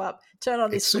is show up, turn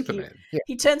on his Superman.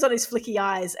 He turns on his flicky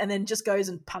eyes, and then just goes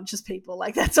and punches people.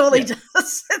 Like, that's all he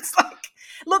does. It's like,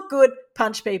 look good,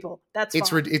 punch people. That's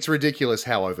fine. It's ridiculous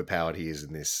how overpowered he is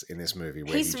in this movie,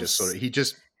 where he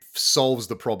just solves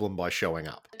the problem by showing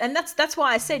up. And that's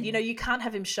why I said, you know, you can't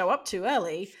have him show up too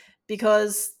early,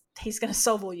 because he's going to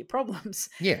solve all your problems.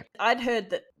 Yeah. I'd heard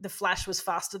that the Flash was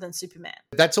faster than Superman.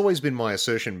 That's always been my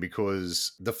assertion,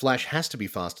 because the Flash has to be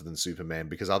faster than Superman,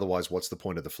 because otherwise what's the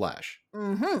point of the Flash?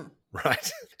 Mm-hmm.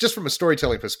 Right. Just from a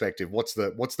storytelling perspective, what's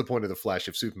the point of the Flash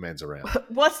if Superman's around?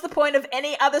 What's the point of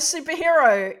any other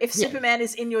superhero if Superman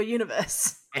is in your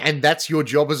universe? And that's your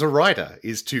job as a writer,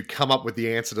 is to come up with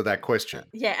the answer to that question.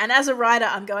 Yeah, and as a writer,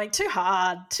 I'm going too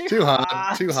hard.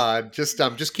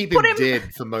 Just keep him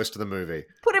dead for most of the movie.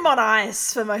 Put him on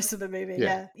ice for most of the movie.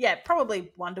 Yeah.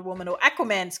 Probably Wonder Woman, or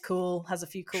Aquaman's cool, has a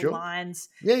few cool lines.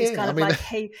 Yeah, he's kind of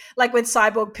like when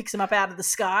Cyborg picks him up out of the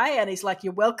sky, and he's like,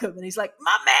 "You're welcome," and he's like,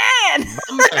 "My man."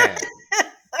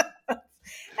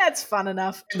 That's fun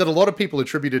enough. That a lot of people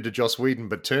attributed to Joss Whedon,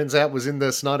 but turns out was in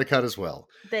the Snyder Cut as well.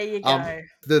 There you go.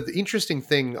 The interesting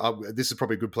thing, this is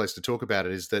probably a good place to talk about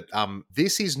it, is that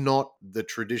this is not the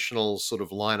traditional sort of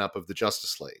lineup of the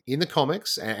Justice League. In the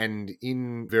comics and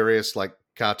in various like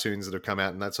cartoons that have come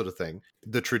out and that sort of thing.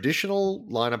 The traditional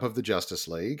lineup of the Justice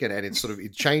League, and it's sort of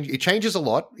it changes a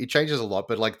lot. It changes a lot,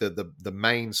 but like the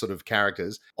main sort of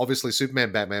characters, obviously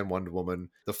Superman, Batman, Wonder Woman,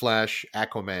 The Flash,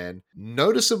 Aquaman.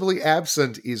 Noticeably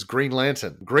absent is Green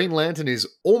Lantern. Green Lantern is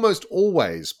almost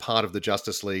always part of the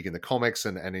Justice League in the comics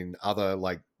and in other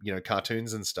like, you know,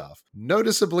 cartoons and stuff.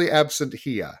 Noticeably absent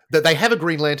here. That they have a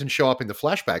Green Lantern show up in the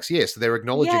flashbacks. Yes, they're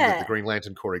acknowledging that the Green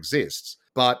Lantern Corps exists.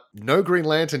 But no Green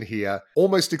Lantern here,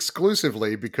 almost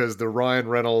exclusively because the Ryan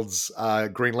Reynolds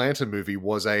Green Lantern movie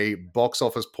was a box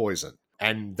office poison.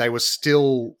 And they were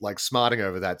still like smarting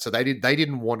over that. So they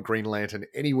didn't want Green Lantern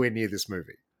anywhere near this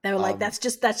movie. They were like, that's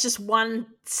just one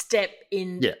step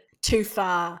in too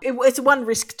far. It's one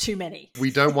risk too many. We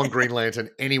don't want Green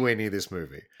Lantern anywhere near this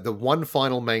movie. The one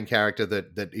final main character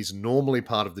that is normally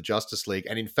part of the Justice League,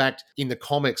 and in fact, in the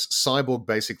comics, Cyborg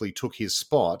basically took his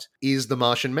spot, is the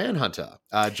Martian Manhunter,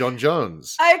 John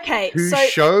Jones. Okay, who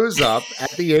shows up at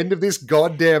the end of this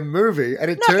goddamn movie, and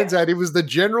it turns out he was the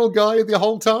general guy the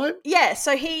whole time? Yeah,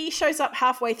 so he shows up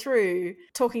halfway through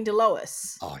talking to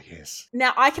Lois. Oh, yes.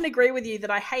 Now, I can agree with you that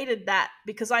I hated that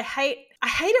because I hate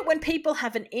it when people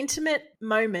have an intimate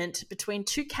moment between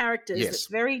two characters that's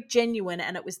very genuine,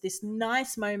 and it was this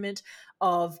nice moment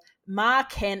of Ma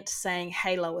Kent saying,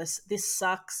 hey, Lois, this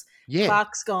sucks. Yeah.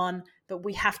 Clark's gone, but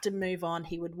we have to move on.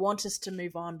 He would want us to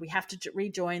move on. We have to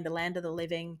rejoin the land of the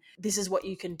living. This is what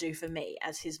you can do for me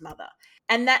as his mother.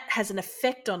 And that has an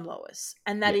effect on Lois,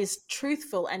 and that is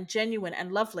truthful and genuine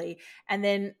and lovely. And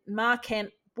then Ma Kent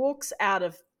walks out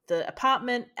of the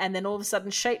apartment and then all of a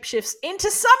sudden shapeshifts into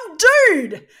some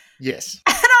dude. Yes.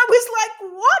 And I was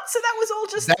like, what? So that was all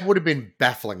just... That would have been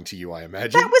baffling to you, I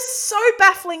imagine. That was so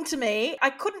baffling to me. I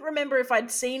couldn't remember if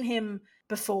I'd seen him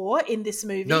before in this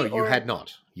movie. No, you had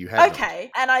not. You had not.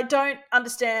 Okay. And I don't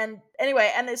understand...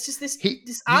 Anyway, and it's just this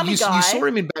army guy. You saw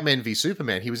him in Batman v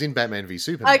Superman. He was in Batman v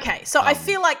Superman. Okay, so I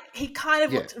feel like he kind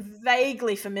of looked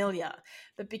vaguely familiar.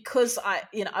 But because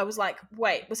I was like,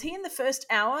 wait, was he in the first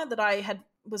hour that I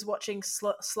was watching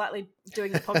slightly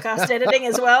doing the podcast editing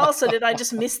as well? So did I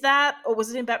just miss that? Or was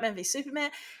it in Batman v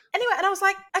Superman? Anyway, and I was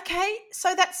like, okay,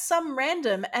 so that's some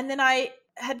random. And then I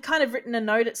had kind of written a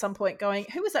note at some point going,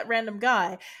 who was that random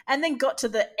guy? And then got to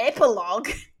the epilogue,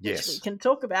 which we can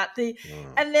talk about.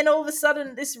 And then all of a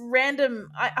sudden this random,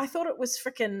 I thought it was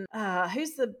freaking,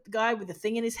 who's the guy with the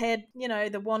thing in his head? You know,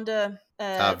 the Wanda...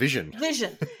 Vision.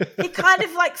 Vision. He kind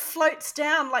of like floats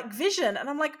down like Vision. And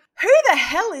I'm like, who the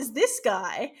hell is this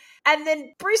guy? And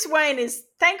then Bruce Wayne is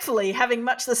thankfully having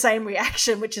much the same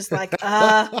reaction, which is like,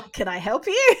 can I help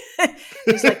you?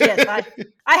 He's like, yes,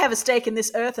 I have a stake in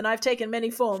this earth and I've taken many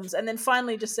forms. And then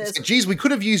finally just says, geez, we could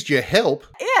have used your help.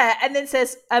 Yeah. And then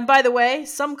says, and by the way,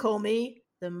 some call me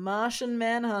the Martian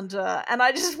Manhunter. And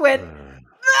I just went,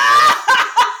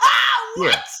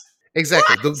 what? Yeah.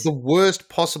 Exactly. The worst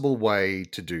possible way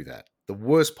to do that. The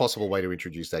worst possible way to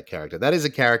introduce that character. That is a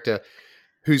character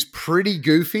who's pretty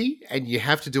goofy and you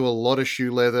have to do a lot of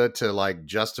shoe leather to like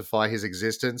justify his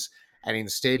existence. And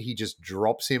instead he just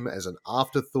drops him as an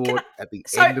afterthought at the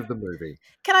end of the movie.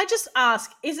 Can I just ask,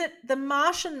 is it the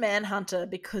Martian Manhunter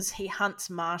because he hunts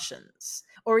Martians?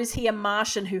 Or is he a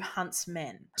Martian who hunts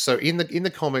men? So in the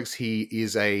comics,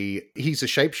 he's a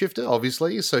shapeshifter,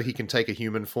 obviously, so he can take a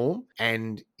human form,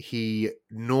 and he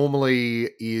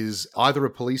normally is either a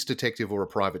police detective or a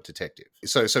private detective.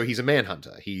 So he's a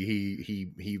manhunter.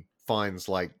 He finds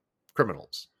like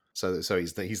criminals. So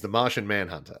he's the Martian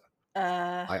Manhunter.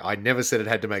 I never said it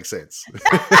had to make sense.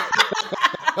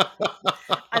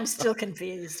 I'm still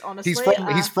confused, honestly.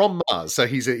 He's from Mars, so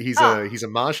he's a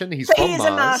Martian. He's from Mars. He's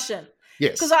a Martian.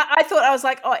 Yes. Because I thought, I was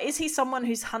like, oh, is he someone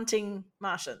who's hunting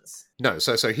Martians? No,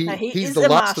 so he's the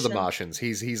last of the Martians.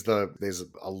 There's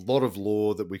a lot of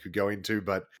lore that we could go into,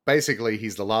 but basically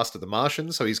he's the last of the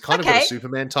Martians, so he's kind of got a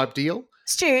Superman type deal.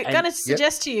 Stu, going to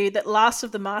suggest to you that Last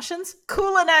of the Martians,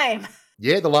 cooler name.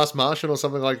 Yeah, The Last Martian or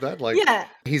something like that.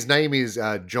 His name is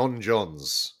John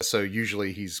Johns. So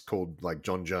usually he's called like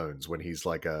John Jones when he's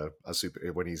like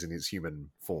when he's in his human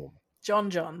form.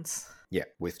 John Johns. Yeah,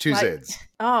 with two Zs.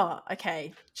 Oh,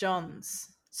 okay. Johns.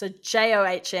 So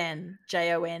JOHN,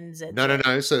 JONZ.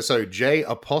 No. So J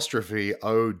apostrophe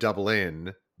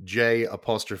ONN, J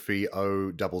apostrophe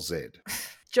OZZ.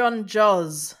 John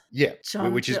Joz. Yeah,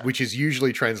 John which is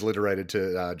usually transliterated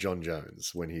to John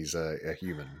Jones when he's a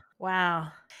human. Wow.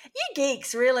 You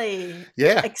geeks really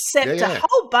Yeah, accept a yeah.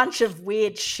 whole bunch of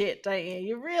weird shit, don't you?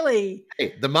 You really...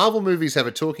 Hey, the Marvel movies have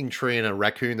a talking tree and a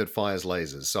raccoon that fires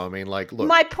lasers. So I mean, like, look,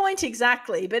 My point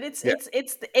exactly, but it's Yeah.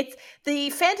 it's the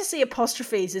fantasy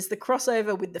apostrophes is the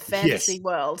crossover with the fantasy Yes.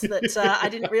 world that I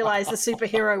didn't realize the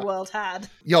superhero world had.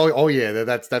 Yeah, oh yeah,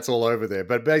 that's all over there.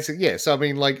 But basically, yeah. So I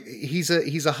mean, like, he's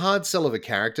a hard sell of a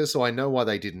character, so I know why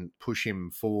they didn't push him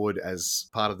forward as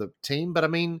part of the team. But I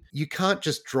mean, you can't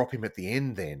just drop him at the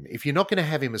end. Then, if you're not going to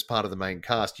have him as part of the main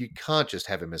cast, you can't just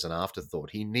have him as an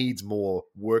afterthought. He needs more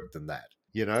work than that.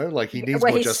 You know, like he needs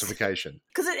Where more he's- justification.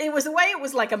 Because it was the way it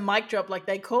was like a mic drop, like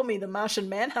they call me the Martian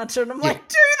Manhunter, and I'm Yeah. like,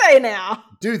 do they now?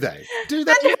 Do they? Do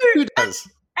that? And Who does?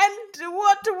 And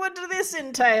what would this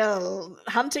entail?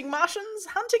 Hunting Martians?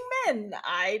 Hunting men?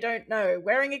 I don't know.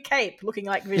 Wearing a cape, looking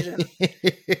like Vision.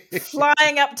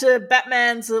 Flying up to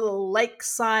Batman's little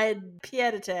lakeside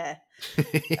pied-à-terre.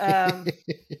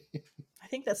 I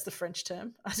think that's the French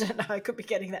term. I don't know. I could be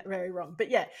getting that very wrong. But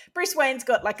yeah, Bruce Wayne's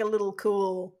got like a little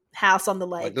cool house on the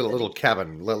lake. Like little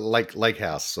cabin, lake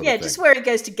house sort yeah, of thing. just where he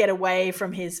goes to get away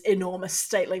from his enormous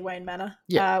stately Wayne Manor.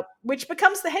 Yeah. Which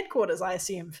becomes the headquarters, I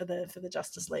assume, for the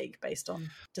Justice League, based on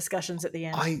discussions at the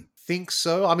end. I think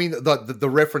so. I mean, the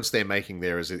reference they're making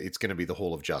there is it's going to be the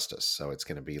Hall of Justice, so it's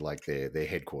going to be like their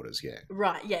headquarters. Yeah.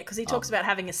 Right. Yeah, because he talks about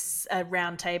having a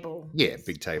round table. Yeah,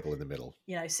 big table in the middle.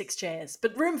 6 chairs,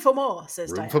 but room for more.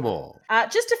 Says Room Diana. for more.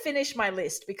 Just to finish my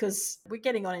list, because we're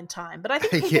getting on in time, but I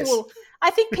think people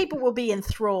Yes. people will be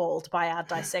enthralled by our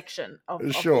dissection of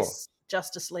Sure. this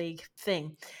Justice League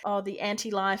thing. Oh, the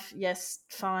anti-life, yes,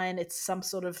 fine. It's some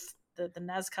sort of the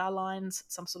NASCAR lines,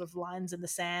 some sort of lines in the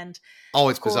sand. Oh,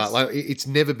 it's Of course. bizarre. Like, it's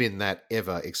never been that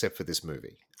ever, except for this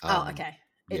movie. Okay.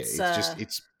 Yeah, It's, so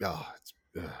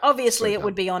obviously it dumb.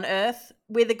 would be on Earth.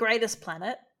 We're the greatest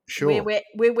planet. Sure.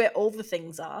 We're where all the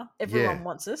things are. Everyone Yeah.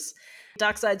 wants us.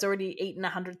 Darkseid's already eaten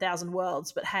 100,000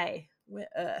 worlds, but hey, we're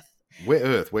Earth. We're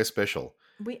Earth. We're special.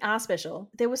 We are special.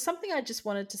 There was something I just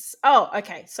wanted to... Oh,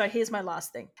 okay. So here's my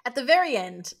last thing. At the very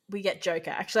end, we get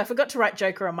Joker. Actually, I forgot to write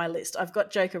Joker on my list. I've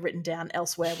got Joker written down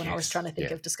elsewhere when I was Yes, trying to think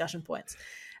yeah. of discussion points.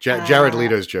 Jared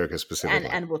Leto's Joker specifically.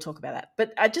 And we'll talk about that.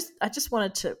 But I just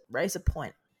wanted to raise a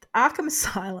point. Arkham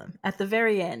Asylum, at the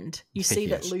very end, you see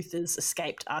that Yes. Luther's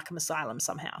escaped Arkham Asylum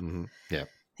somehow. Mhm. Yeah.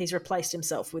 He's replaced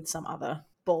himself with some other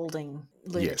balding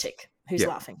lunatic who's Yep.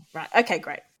 laughing. Right. Okay,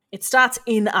 great. It starts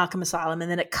in Arkham Asylum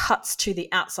and then it cuts to the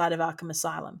outside of Arkham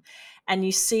Asylum. And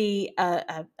you see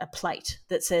a plate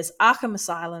that says Arkham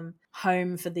Asylum,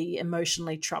 home for the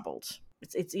emotionally troubled.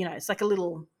 It's it's like a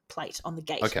little plate on the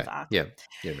gate Okay. of Arkham.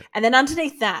 Yeah. And then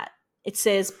underneath that, it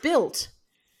says built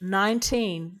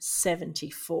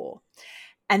 1974.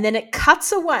 And then it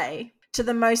cuts away to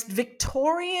the most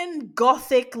Victorian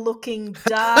Gothic looking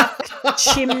dark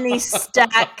chimney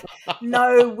stack,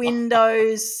 no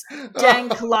windows,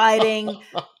 dank lighting,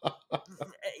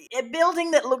 a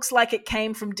building that looks like it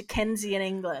came from Dickensian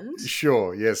England.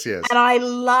 Sure. Yes. Yes. And I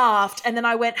laughed, and then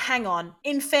I went, hang on,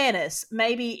 in fairness,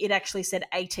 maybe it actually said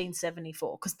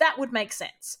 1874, because that would make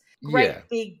sense. Great Yeah.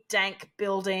 big dank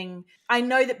building. I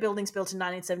know that buildings built in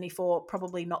 1974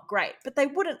 probably not great, but they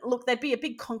wouldn't look, they'd be a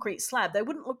big concrete slab. They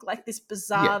wouldn't look like this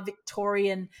bizarre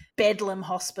Victorian Bedlam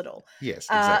hospital. Yes.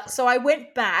 Exactly. So I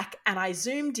went back and I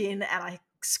zoomed in and I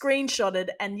screenshotted,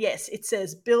 and yes, it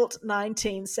says built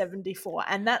 1974.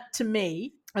 And that to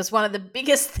me was one of the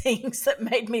biggest things that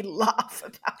made me laugh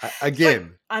about.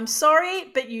 Again. I'm sorry,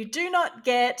 but you do not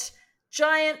get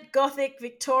giant Gothic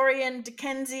Victorian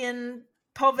Dickensian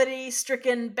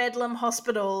poverty-stricken Bedlam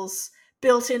hospitals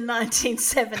built in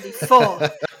 1974.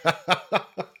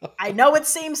 I know it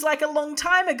seems like a long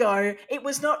time ago. It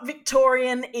was not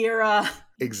Victorian era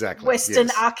Exactly. Western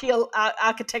yes.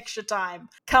 architecture time.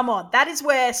 Come on. That is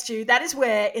where, Stu, that is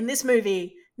where, in this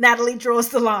movie, Natalie draws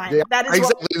the line. Yeah, that is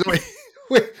exactly.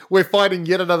 We're finding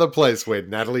yet another place where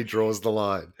Natalie draws the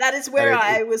line. That is where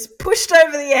I was pushed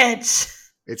over the edge.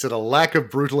 It's at a lack of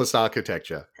brutalist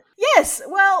architecture. Yes.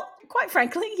 Well, quite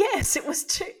frankly, yes. It was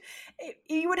too...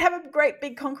 You would have a great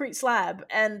big concrete slab,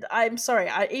 and I'm sorry,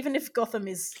 even if Gotham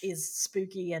is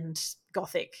spooky and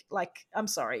gothic, like, I'm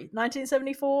sorry,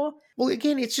 1974? Well,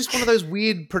 again, it's just one of those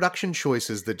weird production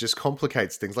choices that just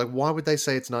complicates things. Like, why would they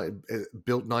say it's not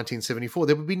built 1974?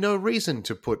 There would be no reason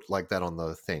to put like that on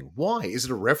the thing. Why? Is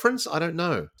it a reference? I don't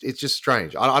know. It's just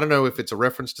strange. I don't know if it's a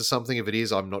reference to something. If it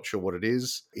is, I'm not sure what it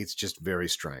is. It's just very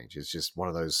strange. It's just one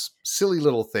of those silly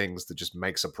little things that just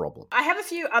makes a problem. I have a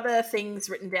few other things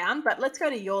written down, but let's go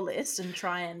to your list and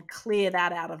try and clear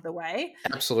that out of the way.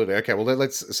 Absolutely. Okay. Well,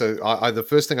 let's. So, the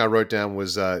first thing I wrote down down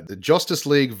was the Justice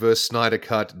League versus Snyder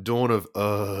Cut, Dawn of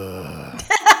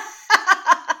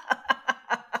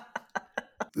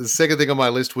The second thing on my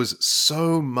list was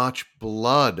so much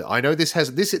blood. I know this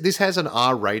has an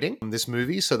R rating in this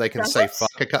movie, so they can Does say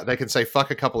it? they can say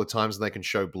fuck a couple of times and they can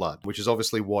show blood, which is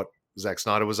obviously what Zack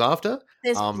Snyder was after.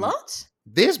 There's blood?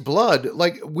 There's blood.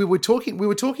 Like we were talking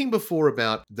before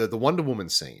about the Wonder Woman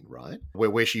scene, right?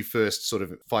 Where she first sort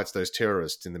of fights those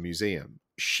terrorists in the museum.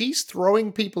 She's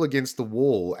throwing people against the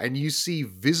wall and you see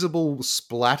visible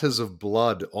splatters of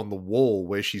blood on the wall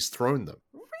where she's thrown them.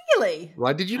 Really?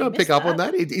 Right? Did you not pick up on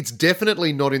that? It's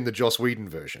definitely not in the Joss Whedon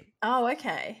version. Oh,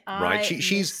 okay. Right?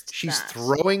 She's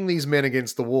throwing these men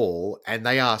against the wall and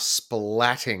they are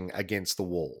splatting against the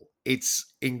wall.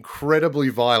 It's incredibly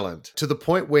violent to the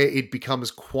point where it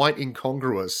becomes quite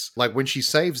incongruous. Like when she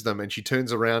saves them and she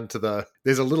turns around to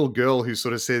there's a little girl who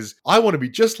sort of says, I want to be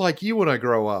just like you when I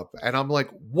grow up. And I'm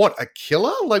like, what, a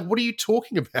killer? Like, what are you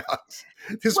talking about?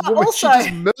 This woman, she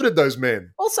just murdered those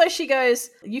men. Also, she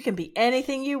goes, you can be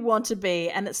anything you want to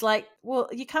be. And it's like, well,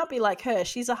 you can't be like her.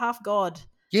 She's a half god.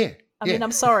 Yeah. I mean,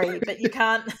 I'm sorry, but you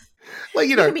can't. Like,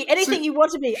 you can be anything you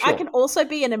want to be. Sure. I can also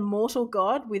be an immortal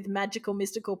god with magical,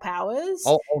 mystical powers.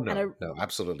 Oh no, no,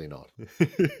 absolutely not.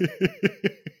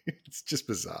 It's just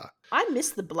bizarre. I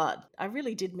miss the blood. I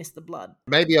really did miss the blood.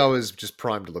 Maybe I was just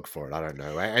primed to look for it. I don't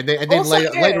know. And then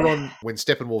also, later on, when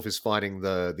Steppenwolf is fighting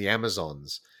the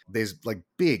Amazons, there's like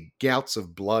big gouts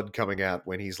of blood coming out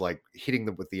when he's like hitting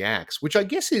them with the axe, which I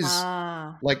guess is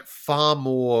like far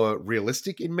more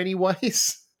realistic in many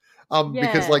ways.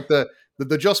 Because like the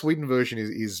Joss Whedon version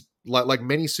is like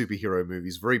many superhero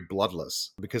movies, very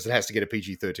bloodless because it has to get a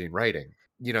PG-13 rating,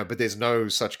 you know, but there's no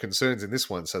such concerns in this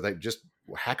one. So they just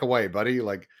hack away, buddy.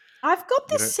 Like, I've got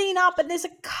this scene up and there's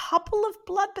a couple of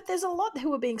blood, but there's a lot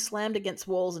who are being slammed against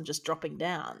walls and just dropping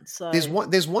down. So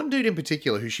there's one dude in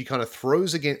particular who she kind of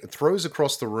throws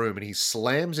across the room and he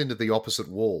slams into the opposite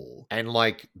wall and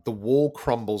like the wall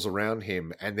crumbles around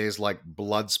him and there's like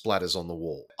blood splatters on the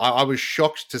wall. I was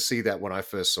shocked to see that when I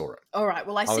first saw it. All right,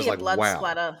 well I see a blood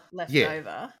splatter left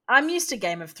over. I'm used to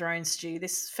Game of Thrones, Stu.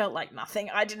 This felt like nothing.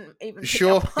 I didn't even pick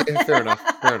up on yeah, fair enough.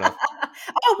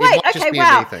 Oh wait, okay,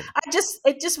 wow.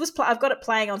 It just was. I've got it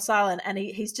playing on silent, and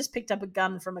he's just picked up a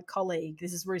gun from a colleague.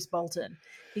 This is Roose Bolton.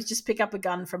 He's just picked up a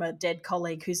gun from a dead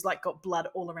colleague who's like got blood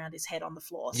all around his head on the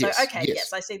floor. So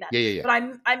yes, I see that. Yeah.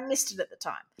 But I missed it at the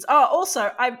time. Oh,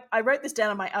 also, I wrote this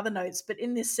down on my other notes. But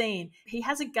in this scene, he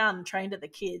has a gun trained at the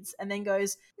kids, and then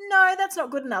goes, "No, that's not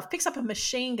good enough." Picks up a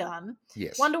machine gun.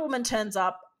 Yes. Wonder Woman turns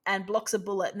up and blocks a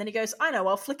bullet, and then he goes, "I know,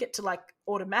 I'll flick it to like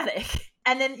automatic."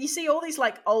 And then you see all these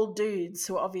like old dudes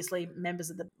who are obviously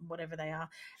members of the whatever they are,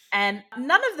 and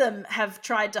none of them have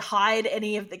tried to hide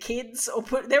any of the kids or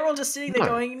they're all just sitting there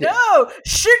going, "No,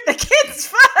 shoot the kids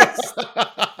first." Like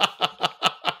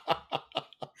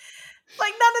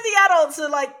none of the adults are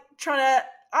like trying to.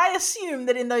 I assume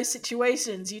that in those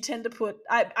situations you tend to put,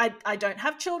 I don't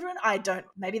have children.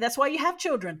 Maybe that's why you have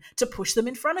children, to push them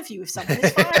in front of you if someone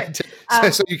is firing.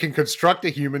 So you can construct a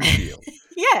human shield.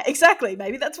 Yeah, exactly.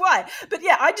 Maybe that's why. But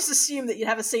yeah, I just assume that you'd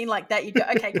have a scene like that. You'd go,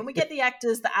 okay, can we get the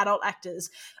actors, the adult actors,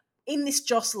 in this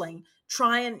jostling,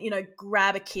 try and,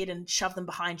 grab a kid and shove them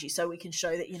behind you so we can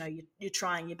show that, you're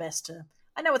trying your best to,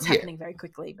 I know it's happening very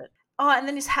quickly, but. Oh, and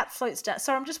then his hat floats down.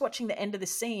 So I'm just watching the end of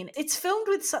this scene. It's filmed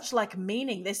with such like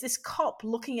meaning. There's this cop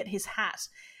looking at his hat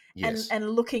and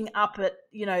looking up at,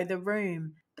 the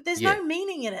room. But there's no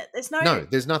meaning in it. There's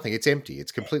nothing. It's empty.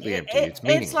 It's completely empty. It's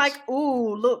meaningless. It's like,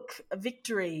 ooh, look, a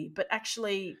victory. But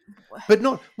actually... But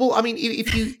not... Well, I mean,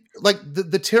 if you... Like,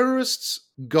 the terrorists'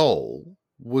 goal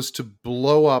was to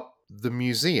blow up the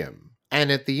museum.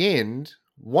 And at the end...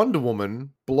 Wonder Woman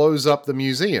blows up the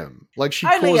museum. Like she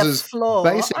causes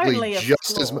basically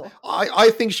just as much.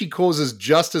 I think she causes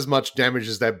just as much damage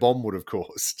as that bomb would have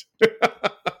caused.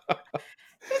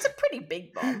 It's a pretty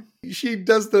big bomb. She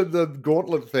does the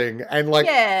gauntlet thing and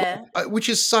which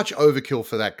is such overkill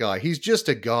for that guy. He's just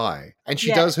a guy, and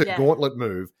she does her gauntlet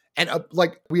move, and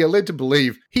we are led to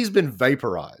believe he's been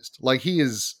vaporized. Like he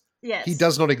is. Yes. He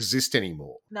does not exist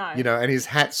anymore. No. And his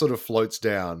hat sort of floats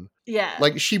down. Yeah.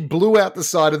 Like she blew out the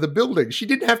side of the building. She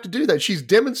didn't have to do that. She's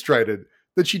demonstrated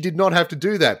that she did not have to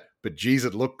do that. But geez,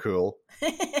 it looked cool.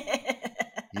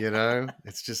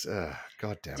 It's just,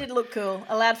 God damn it. Did look cool.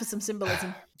 Allowed for some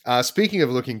symbolism. Speaking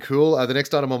of looking cool, the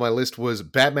next item on my list was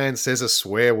Batman says a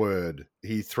swear word.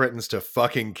 He threatens to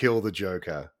fucking kill the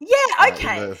Joker. Yeah,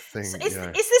 okay. Is this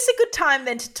a good time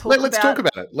then to talk Let's talk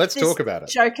about it. Let's talk about it.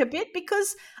 Joker bit,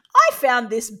 because I found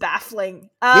this baffling.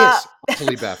 Yes,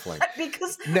 utterly baffling.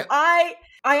 Because I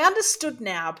understood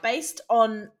now, based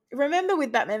on remember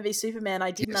with Batman v Superman,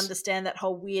 I didn't Yes. understand that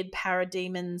whole weird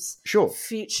parademons Sure.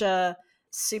 future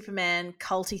Superman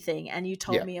culty thing, and you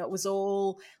told Yeah. me it was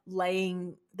all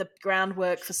laying the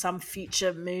groundwork for some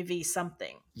future movie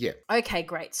something. Yeah. Okay,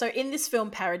 great. So in this film,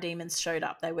 parademons showed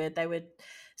up. They were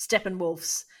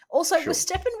Steppenwolfs. Also, Sure. was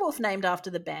Steppenwolf named after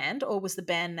the band, or was the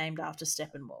band named after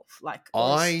Steppenwolf? Like,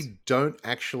 I don't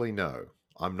actually know.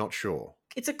 I'm not sure.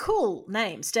 it's a cool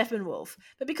name, Steppenwolf,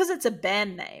 but because it's a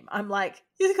band name, I'm like,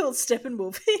 you're called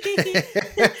Steppenwolf.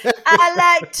 I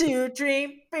like to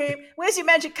dream. Where's your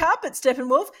magic carpet,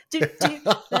 Steppenwolf?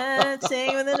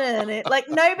 Dancing with it. Like,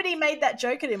 nobody made that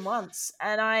joke at him once,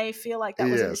 and I feel like that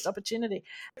was a missed opportunity.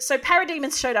 So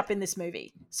parademons showed up in this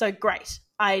movie. So great.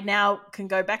 I now can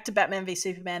go back to Batman v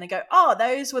Superman and go, oh,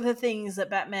 those were the things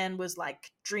that Batman was like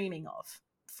dreaming of,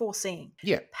 foreseeing.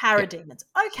 Yeah. Parademons.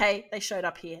 Okay, they showed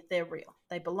up here. They're real.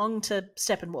 They belong to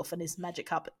Steppenwolf and his magic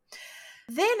carpet.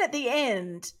 Then at the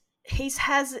end, he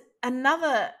has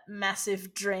another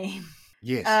massive dream.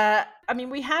 Yes. I mean,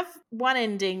 we have one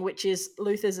ending, which is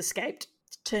Luthor's escaped.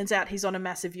 Turns out he's on a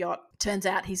massive yacht. Turns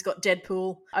out he's got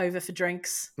Deadpool over for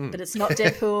drinks, but it's not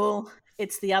Deadpool.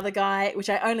 It's the other guy, which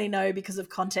I only know because of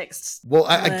context. Well,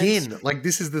 again, like,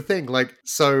 this is the thing. Like,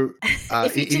 so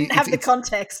if you didn't have the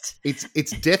context, it's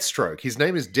Deathstroke. His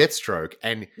name is Deathstroke,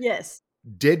 and yes,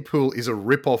 Deadpool is a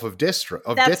ripoff of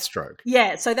Deathstroke.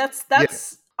 Yeah, so that's. Yeah.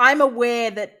 I'm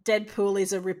aware that Deadpool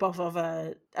is a ripoff of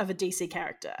a DC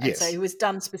character. And so he was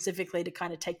done specifically to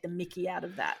kind of take the mickey out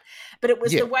of that. But it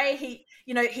was the way he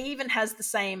even has the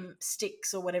same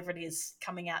sticks or whatever it is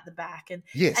coming out the back. And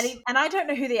and I don't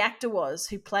know who the actor was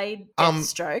who played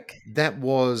Deathstroke. That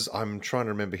was, I'm trying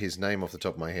to remember his name off the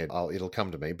top of my head. It'll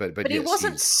come to me. But yes, he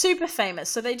wasn't super famous.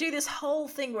 So they do this whole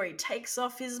thing where he takes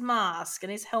off his mask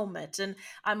and his helmet. And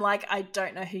I'm like, I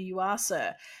don't know who you are,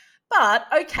 sir. But,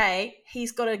 okay,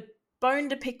 he's got a bone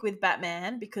to pick with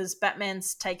Batman because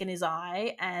Batman's taken his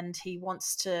eye and he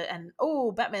wants to, and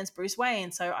Batman's Bruce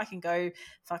Wayne, so I can go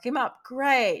fuck him up.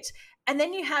 Great. And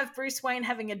then you have Bruce Wayne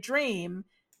having a dream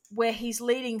where he's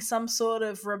leading some sort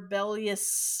of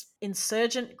rebellious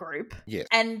insurgent group. Yes.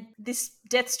 And this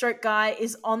Deathstroke guy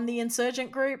is on the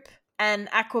insurgent group and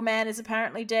Aquaman is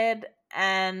apparently dead.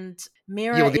 And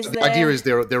Mira is there. The idea is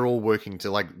they're all working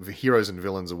to, like, the heroes and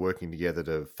villains are working together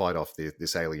to fight off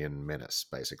this alien menace,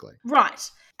 basically. Right.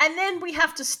 And then we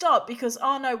have to stop because,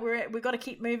 oh no, we've got to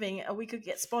keep moving. We could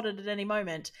get spotted at any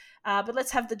moment. But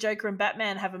let's have the Joker and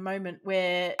Batman have a moment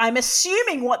where I'm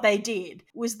assuming what they did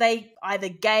was they either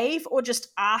gave or just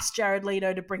asked Jared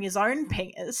Leto to bring his own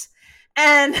pingers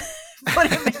and put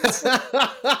him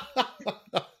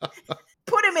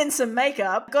in some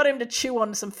makeup, got him to chew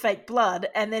on some fake blood,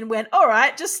 and then went, all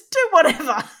right, just do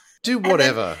whatever. Do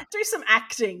whatever. Do some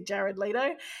acting, Jared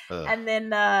Leto. And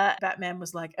then Batman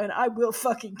was like, and I will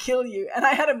fucking kill you. And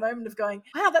I had a moment of going,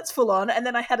 wow, that's full on. And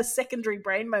then I had a secondary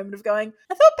brain moment of going,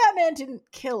 I thought Batman didn't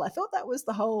kill. I thought that was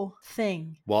the whole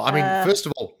thing. Well, I mean, first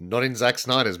of all, not in Zack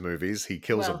Snyder's movies. He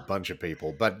kills a bunch of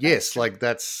people. But yes, like,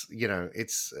 that's,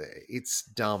 it's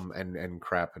dumb and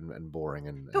crap and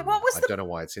boring. But what was I don't know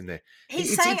why it's in there.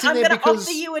 He's saying, I'm going to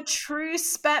offer you a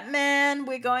truce, Batman.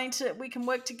 We can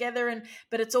work together,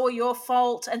 but it's all your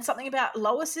fault. And something about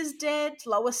Lois is dead.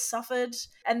 Lois suffered.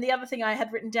 And the other thing I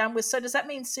had written down was, so does that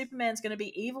mean Superman's going to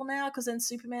be evil now? Because then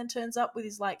Superman turns up with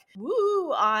his like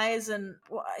woo eyes, and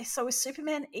so is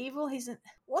Superman evil?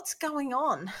 What's going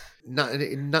on?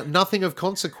 Nothing of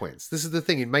consequence. This is the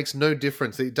thing. It makes no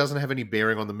difference. It doesn't have any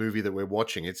bearing on the movie that we're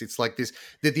watching. It's like this.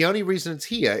 The only reason it's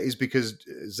here is because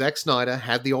Zack Snyder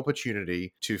had the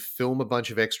opportunity to film a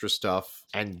bunch of extra stuff,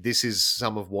 and this is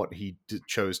some of what he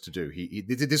chose to do.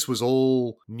 This was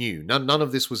all new. None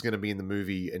of this was going to be in the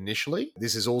movie initially.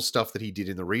 This is all stuff that he did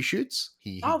in the reshoots.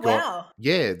 Wow.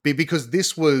 Yeah, because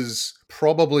this was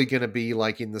probably going to be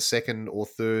like in the second or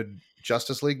third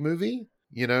Justice League movie.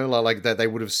 Like that they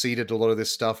would have seeded a lot of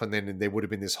this stuff, and then there would have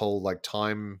been this whole like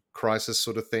time crisis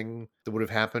sort of thing that would have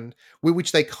happened,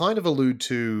 which they kind of allude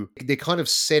to. They're kind of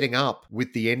setting up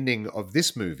with the ending of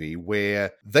this movie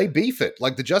where they beef it.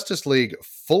 Like the Justice League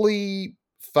fully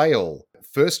fail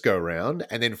first go round,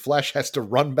 and then Flash has to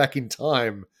run back in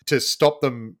time to stop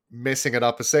them messing it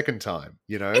up a second time.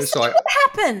 Is that what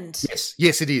happened?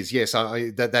 Yes, it is. Yes,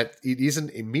 that it isn't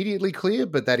immediately clear,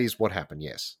 but that is what happened.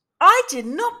 Yes. I did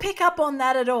not pick up on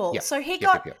that at all. Yep. So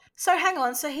So hang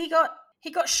on. So he got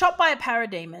shot by a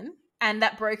parademon, and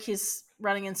that broke his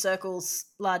running in circles,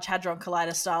 Large Hadron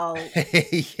Collider style.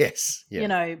 Yes.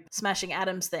 Yeah. Smashing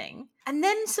atoms thing. And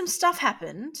then some stuff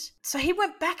happened. So he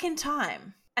went back in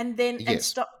time. And then and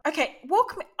stop. Okay,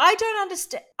 walk me. I don't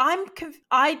understand.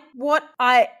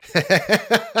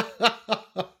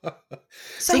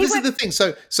 So So he this is went. the thing.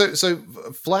 So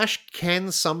Flash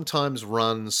can sometimes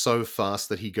run so fast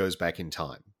that he goes back in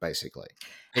time. Basically,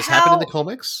 it's happened in the How?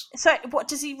 comics. So what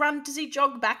does he run? Does he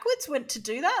jog backwards when to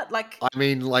do that? Like, I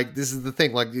mean, like this is the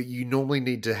thing. Like you normally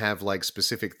need to have like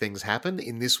specific things happen.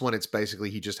 In this one, it's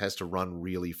basically he just has to run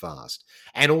really fast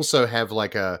and also have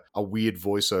like a weird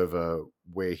voiceover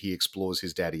where he explores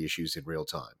his daddy issues in real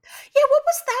time. yeah, what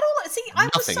was that all? See,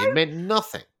 Nothing. It meant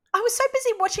nothing. I was so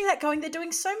busy watching that going, they're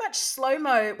doing so much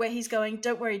slow-mo where he's going,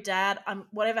 don't worry, Dad,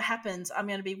 whatever happens, I'm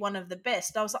going to be one of the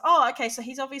best. I was like, oh, okay, so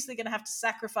he's obviously going to have to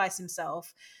sacrifice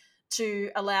himself to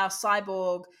allow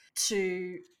Cyborg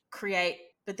to create,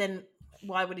 but then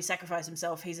why would he sacrifice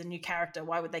himself? He's a new character.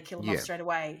 Why would they kill him off straight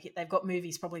away? They've got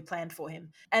movies probably planned for him.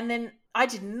 And then I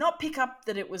did not pick up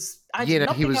that it was, He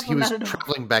was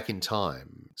traveling back in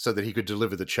time so that he could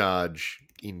deliver the charge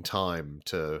in time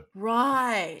to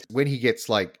right when he gets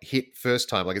like hit first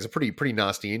time. Like it's a pretty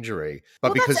nasty injury, but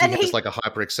Well, because he has like a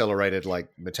hyper accelerated like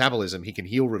metabolism, he can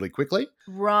heal really quickly.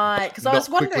 Right, because I not was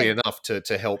wondering quickly enough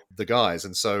to help the guys,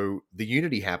 and so the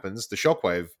Unity happens, the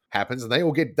shockwave happens, and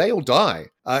they all die,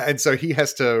 and so he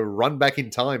has to run back in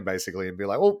time basically and be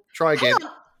like, "Oh, try again." Hang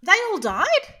on, they all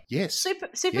died? Yes,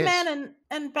 Superman yes.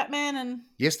 and Batman and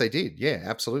Yes, they did. Yeah,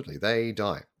 absolutely, they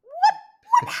die.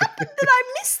 what happened? Did I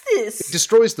miss this? It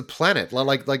destroys the planet.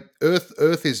 Like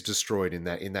Earth is destroyed in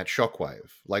that shockwave.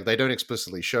 Like they don't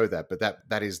explicitly show that, but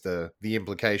that is the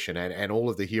implication. And all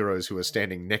of the heroes who are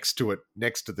standing next to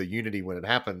the Unity when it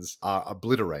happens are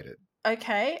obliterated.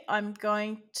 Okay, I'm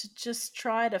going to just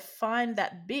try to find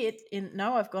that bit in.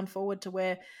 No, I've gone forward to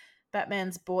where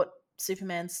Batman's bought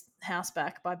Superman's house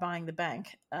back by buying the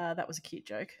bank. That was a cute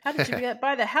joke. How did you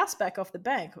buy the house back off the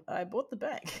bank? I bought the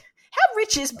bank. How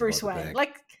rich is Bruce Wayne?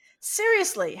 Like,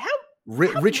 seriously, how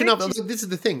rich enough? This is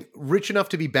the thing. Rich enough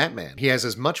to be Batman. He has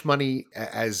as much money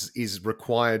as is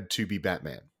required to be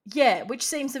Batman. Yeah, which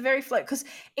seems a very float because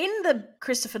in the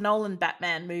Christopher Nolan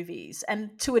Batman movies,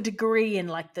 and to a degree in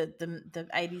like the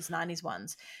 80s, 90s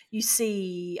ones, you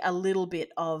see a little bit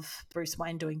of Bruce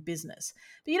Wayne doing business.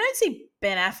 But you don't see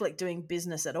Ben Affleck doing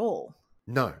business at all.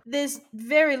 No. There's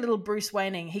very little Bruce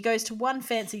Wayning. He goes to one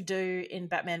fancy do in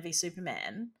Batman v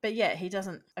Superman, but yeah, he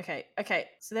doesn't. Okay,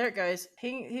 so there it goes.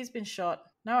 He's been shot.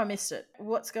 No, I missed it.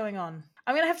 What's going on?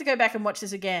 I'm going to have to go back and watch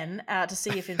this again to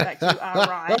see if, in fact, you are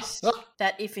right.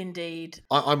 That if indeed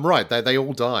I'm right, they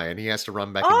all die, and he has to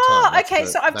run back in time. Oh, okay.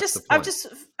 So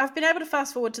I've been able to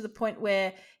fast forward to the point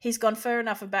where he's gone far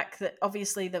enough back that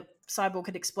obviously the cyborg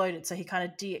had exploded, so he kind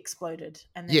of de-exploded,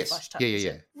 and then Flash touched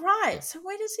it. Right. So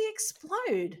where does he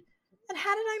explode? And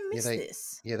how did I miss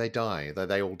this? Yeah, they die.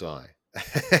 They all die.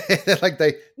 Like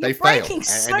they You're fail. Breaking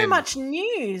so much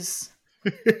news.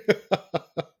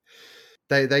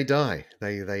 They die.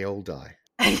 They all die.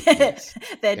 Yes.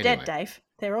 They're dead, Dave.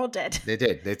 They're all dead. They're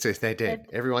dead. They're dead.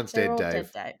 Everyone's dead,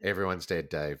 Dave. Dave. Everyone's dead,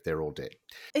 Dave. They're all dead.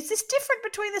 Is this different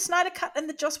between the Snyder cut and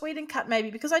the Joss Whedon cut,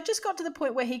 maybe? Because I just got to the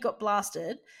point where he got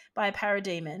blasted by a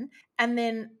parademon, and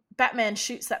then Batman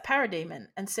shoots that parademon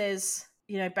and says,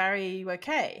 Barry, are you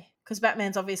okay? Because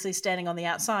Batman's obviously standing on the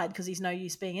outside because he's no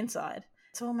use being inside.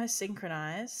 It's almost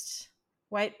synchronized.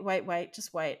 Wait.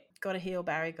 Just wait. Got to heal,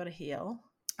 Barry. Got to heal.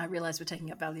 I realize we're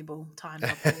taking up valuable time.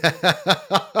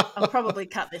 I'll probably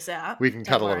cut this out. We can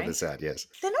cut a lot of this out, yes.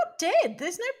 They're not dead.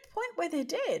 There's no point where they're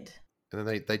dead. And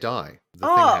then they die. The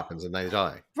thing happens and they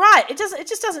die. Right. It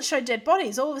just doesn't show dead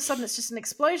bodies. All of a sudden it's just an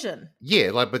explosion.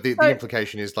 Yeah, but the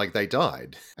implication is like they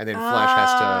died. And then Flash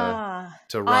has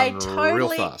to run real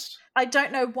fast. I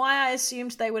don't know why I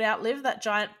assumed they would outlive that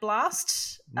giant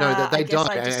blast. No, they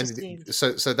died. And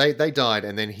so they died,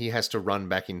 and then he has to run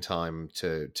back in time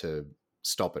to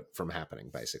stop it from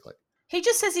happening, basically. He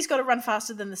just says he's got to run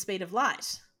faster than the speed of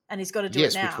light, and he's got to do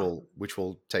it now. Yes, which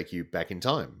will take you back in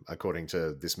time, according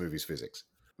to this movie's physics.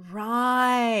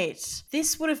 Right.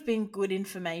 This would have been good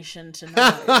information to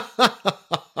know.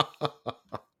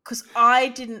 Because I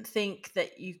didn't think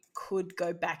that you could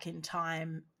go back in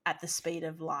time at the speed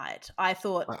of light. I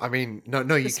thought... I mean, no,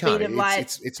 you can't. It's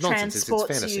nonsense. It's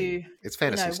fantasy. It's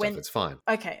fantasy stuff. It's fine.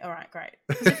 Okay, all right, great.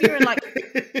 Because if you're in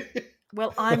like...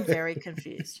 Well, I'm very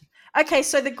confused. Okay,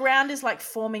 so the ground is like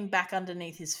forming back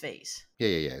underneath his feet.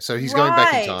 Yeah. So he's going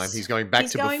back in time. He's going back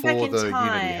to before the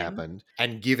Unity happened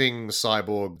and giving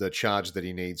Cyborg the charge that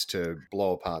he needs to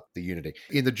blow apart the Unity.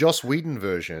 In the Joss Whedon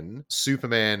version,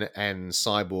 Superman and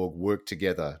Cyborg work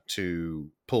together to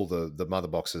pull the mother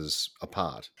boxes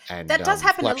apart. And that does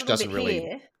happen Flash a little bit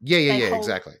here. Yeah,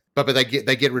 exactly. But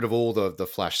they get rid of all the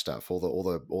Flash stuff, all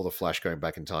the Flash going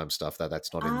back in time stuff.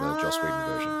 That's not in the Joss Whedon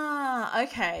version.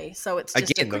 Okay. So it's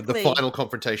just Again, the final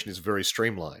confrontation is very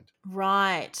streamlined.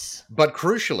 Right. But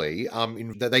crucially,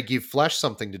 they give Flash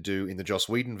something to do in the Joss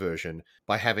Whedon version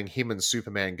by having him and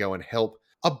Superman go and help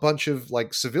a bunch of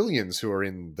like civilians who are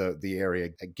in the area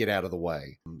get out of the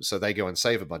way. So they go and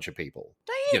save a bunch of people.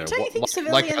 Don't you think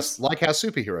civilians like how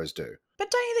superheroes do? But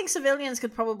don't you think civilians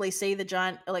could probably see the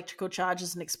giant electrical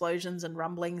charges and explosions and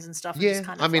rumblings and stuff? Yeah, and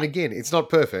just I mean, again, it's not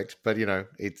perfect, but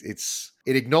it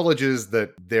acknowledges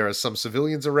that there are some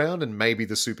civilians around, and maybe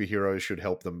the superheroes should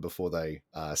help them before they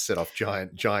set off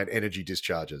giant energy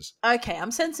discharges. Okay, I'm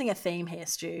sensing a theme here,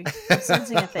 Stu. I'm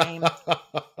sensing a theme.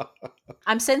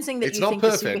 I'm sensing that you think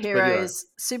perfect, the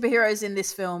superheroes in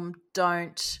this film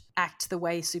don't act the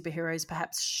way superheroes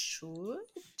perhaps should.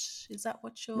 Is that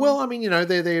what you're? Well, I mean,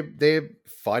 they're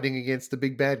fighting against the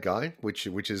big bad guy, which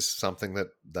is something that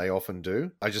they often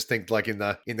do. I just think, like in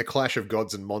the clash of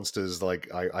gods and monsters, like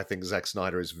I think Zack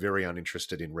Snyder is very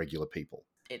uninterested in regular people.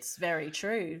 It's very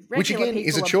true. Which again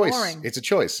is a choice. Boring. It's a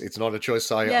choice. It's not a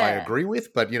choice I agree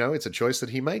with, but it's a choice that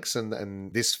he makes,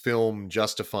 and this film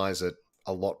justifies it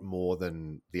a lot more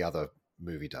than the other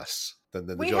movie does. Than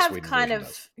the Joss Whedon version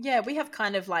does. We have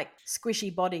kind of like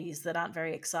squishy bodies that aren't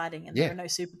very exciting, and there are no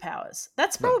superpowers.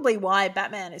 That's probably why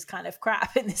Batman is kind of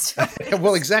crap in this film.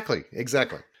 Well, exactly.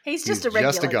 He's just a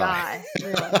regular guy.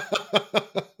 Really.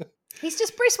 He's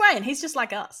just Bruce Wayne. He's just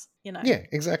like us, Yeah,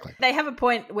 exactly. They have a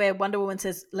point where Wonder Woman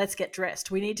says, "Let's get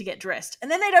dressed. We need to get dressed," and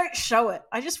then they don't show it.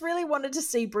 I just really wanted to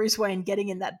see Bruce Wayne getting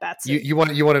in that batsuit. You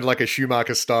wanted like a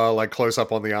Schumacher style, like close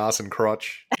up on the ass and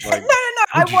crotch. Like, no.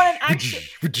 I want an action.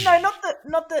 No,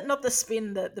 not the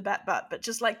spin, the bat butt, but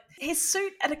just like his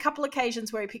suit at a couple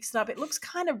occasions where he picks it up. It looks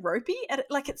kind of ropey,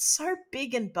 like it's so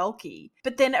big and bulky.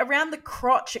 But then around the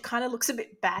crotch, it kind of looks a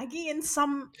bit baggy in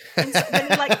some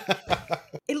like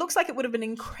it looks like it would have been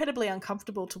incredibly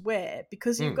uncomfortable to wear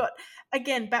because you've got,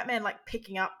 again, Batman like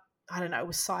picking up, I don't know,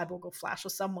 with Cyborg or Flash or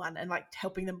someone and like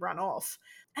helping them run off.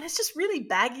 And it's just really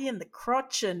baggy in the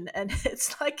crotch and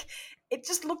it's like, it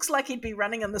just looks like he'd be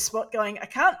running on the spot going, I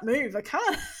can't move, I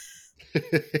can't.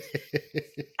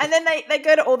 And then they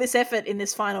go to all this effort in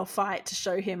this final fight to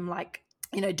show him like,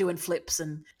 doing flips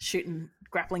and shooting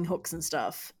grappling hooks and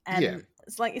stuff. And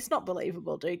it's like, it's not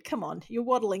believable, dude. Come on, you're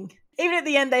waddling. Even at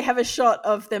the end, they have a shot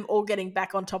of them all getting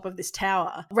back on top of this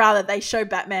tower. Rather, they show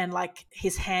Batman like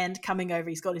his hand coming over.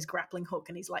 He's got his grappling hook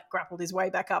and he's like grappled his way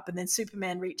back up. And then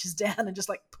Superman reaches down and just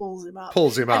like pulls him up.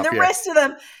 And the rest of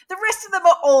them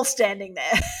are all standing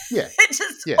there. Yeah. They're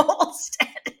just all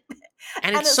standing there.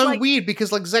 And it's so like, weird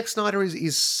because like Zack Snyder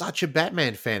is such a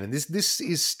Batman fan, and this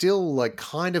is still like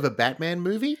kind of a Batman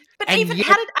movie. But how did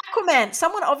Aquaman?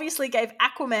 Someone obviously gave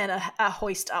Aquaman a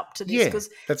hoist up to this because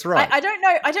that's right. I don't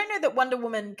know that Wonder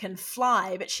Woman can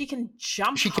fly, but she can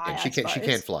jump. She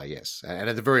can fly. Yes, and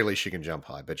at the very least, she can jump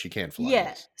high, but she can fly. Yeah,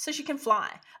 yes. So she can fly.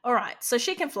 All right, so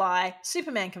she can fly.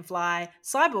 Superman can fly.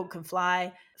 Cyborg can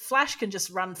fly. Flash can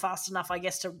just run fast enough, I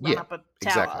guess, to run up a tower.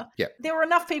 Exactly. Yeah. There were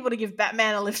enough people to give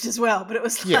Batman a lift as well, but it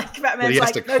was like Batman's he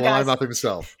has like, to climb up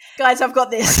himself. Guys, I've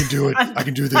got this. I can do it. I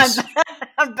can do this.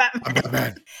 I'm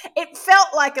Batman. It felt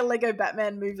like a Lego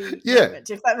Batman movie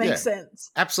moment, if that makes sense.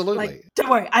 Absolutely. Like,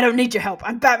 don't worry, I don't need your help.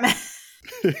 I'm Batman.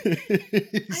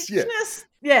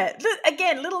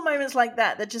 Again, little moments like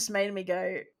that just made me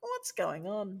go, what's going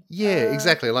on? Yeah,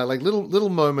 exactly. Like little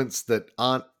moments that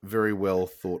aren't very well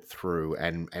thought through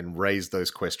and raise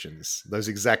those questions, those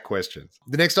exact questions.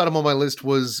 The next item on my list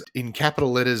was in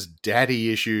capital letters,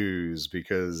 daddy issues,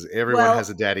 because everyone has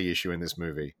a daddy issue in this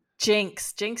movie.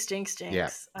 Jinx. Yeah.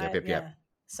 Yep.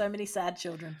 So many sad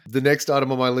children. The next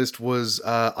item on my list was,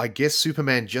 I guess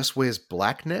Superman just wears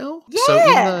black now?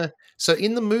 Yeah. So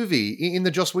in the movie, in the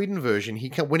Joss Whedon version,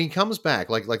 when he comes back,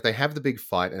 like they have the big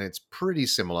fight and it's pretty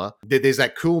similar. There's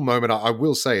that cool moment, I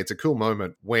will say it's a cool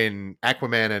moment when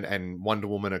Aquaman and Wonder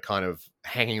Woman are kind of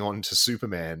hanging on to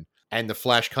Superman and the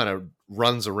Flash kind of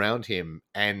runs around him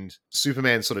and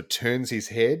Superman sort of turns his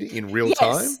head in real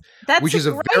time, which is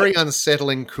a very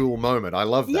unsettling, cool moment. I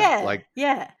love that.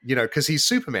 Because he's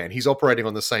Superman, he's operating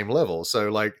on the same level. So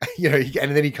like,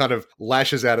 and then he kind of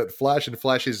lashes out at Flash and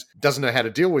Flash doesn't know how to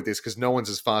deal with this because no one's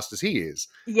as fast as he is.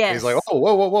 Yes. He's like, oh,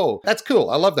 whoa. That's cool.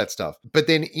 I love that stuff. But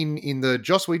then in the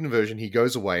Joss Whedon version, he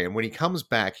goes away and when he comes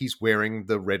back, he's wearing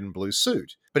the red and blue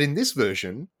suit. But in this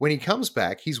version, when he comes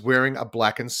back, he's wearing a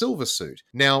black and silver suit.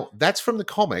 Now, that's from the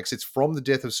comics. It's from the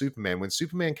death of Superman. When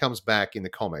Superman comes back in the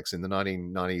comics, in the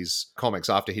 1990s comics,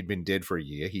 after he'd been dead for a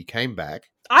year, he came back.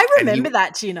 I remember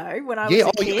that, when I was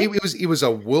a kid. It was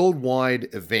a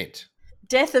worldwide event.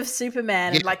 Death of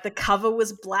Superman, and like the cover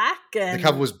was black. And the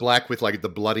cover was black with like the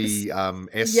bloody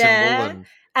S symbol.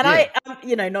 And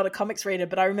Yeah. I'm, not a comics reader,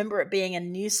 but I remember it being a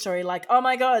news story like, oh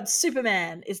my God,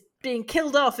 Superman is being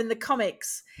killed off in the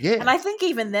comics. Yeah. And I think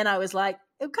even then I was like,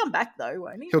 he'll come back though,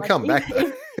 won't he? He'll come back,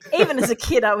 though. Even as a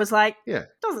kid, I was like, Yeah.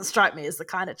 doesn't strike me as the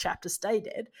kind of chap to stay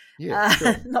dead. Yeah,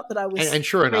 sure. Not that I was. And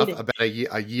sure enough, reading. about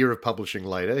a year of publishing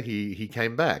later, he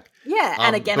came back. Yeah,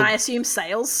 and again, but- I assume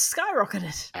sales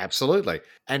skyrocketed. Absolutely.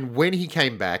 And when he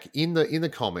came back in the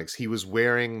comics, he was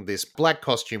wearing this black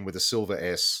costume with a silver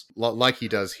S, like he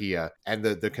does here. And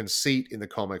the conceit in the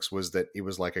comics was that it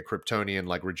was like a Kryptonian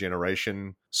like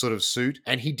regeneration sort of suit,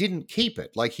 and he didn't keep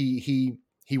it. Like he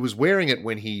was wearing it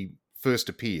when he first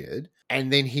appeared,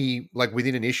 and then he, like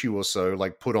within an issue or so,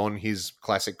 like put on his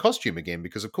classic costume again,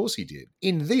 because of course he did.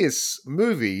 In this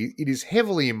movie, it is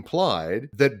heavily implied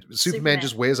that Superman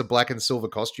just wears a black and silver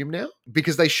costume now,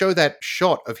 because they show that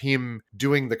shot of him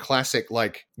doing the classic,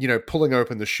 like, pulling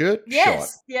open the shirt shot.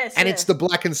 Yes, and it's the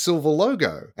black and silver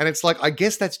logo. And it's like, I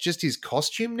guess that's just his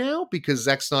costume now, because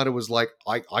Zack Snyder was like,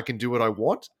 I can do what I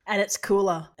want. And it's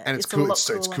cooler. And it's cool.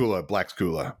 It's cooler. Black's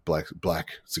cooler. Black.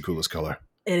 It's the coolest color.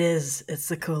 It is. It's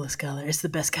the coolest color. It's the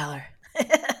best color.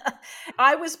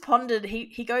 I was pondered.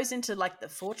 He goes into like the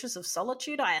Fortress of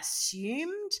Solitude, I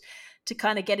assumed, to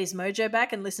kind of get his mojo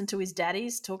back and listen to his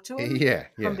daddies talk to him. Yeah.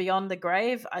 From beyond the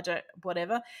grave.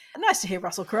 Whatever. Nice to hear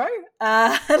Russell Crowe.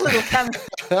 A little cameo.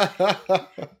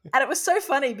 And it was so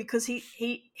funny because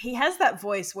he has that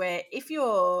voice where if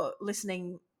you're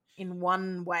listening in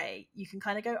one way, you can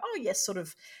kind of go, oh yes, sort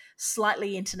of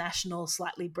slightly international,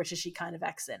 slightly Britishy kind of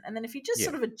accent. And then if you just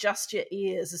sort of adjust your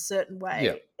ears a certain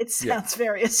way, it sounds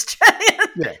very Australian.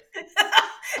 Yeah.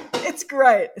 It's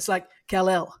great. It's like,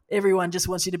 Kal-El, everyone just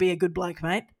wants you to be a good bloke,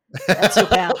 mate. That's your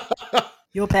power.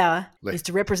 Your power is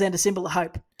to represent a symbol of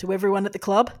hope to everyone at the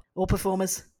club, all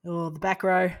performers, or the back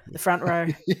row, the front row,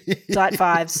 tight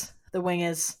fives, the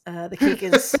wingers, the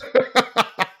kickers,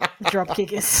 the drop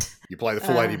kickers. You play the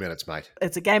full 80 minutes, mate.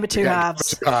 It's a game of two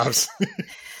halves.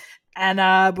 And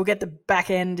we'll get the back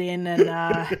end in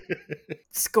and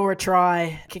score a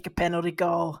try, kick a penalty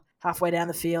goal halfway down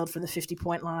the field from the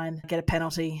 50-point line, get a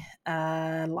penalty,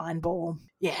 line ball.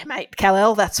 Yeah, mate,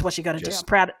 Kal-El, that's what you got to do. I'm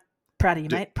proud of you,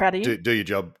 mate. Proud of you. Do your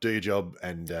job,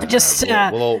 and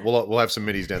we'll have some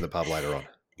middies down the pub later on.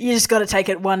 You just got to take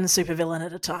it one supervillain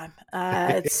at a time.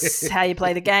 It's how you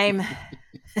play the game.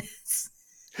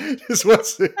 Just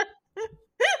what's it?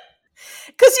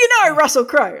 Because Russell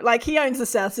Crowe, like he owns the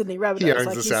South Sydney Rabbitohs. He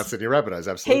owns the South Sydney Rabbitohs,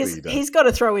 absolutely. He's got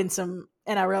to throw in some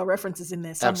NRL references in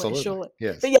there somewhere, absolutely. surely.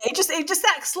 Yes. But yeah, it just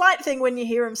that slight thing when you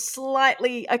hear him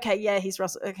slightly, okay, yeah, he's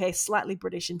Russell, okay, slightly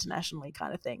British internationally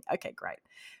kind of thing. Okay, great.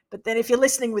 But then if you're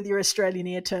listening with your Australian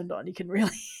ear turned on, you can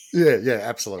really... Yeah,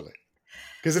 absolutely.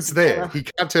 Because it's there. He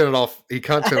can't turn it off. He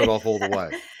can't turn it off all the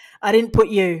way. I didn't put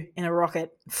you in a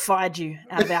rocket, fired you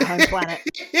out of our home planet.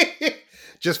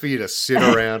 Just for you to sit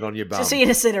around on your bum. Just for you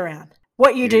to sit around.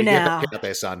 What you do now... Get out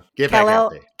there, son. Get back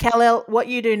out there. Kal-El, what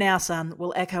you do now, son,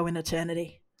 will echo in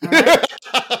eternity. All right?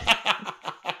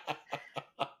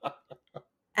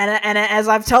 And as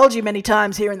I've told you many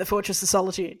times here in the Fortress of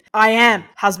Solitude, I am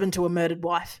husband to a murdered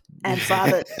wife and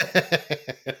father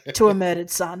to a murdered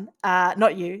son.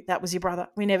 Not you. That was your brother.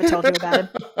 We never told you about him.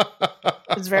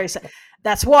 It was very sad.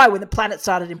 That's why when the planet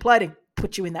started imploding,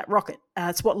 put you in that rocket.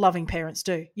 It's what loving parents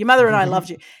do. Your mother and I loved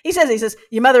you. He says,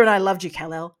 your mother and I loved you,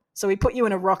 Kal-El. So we put you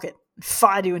in a rocket and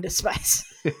fired you into space.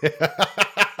 It's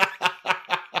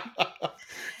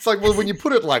like, well, when you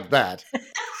put it like that...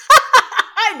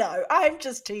 I know. I'm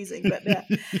just teasing, but yeah.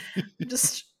 I'm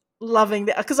just loving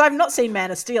that. Because I've not seen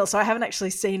Man of Steel, so I haven't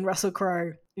actually seen Russell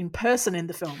Crowe in person in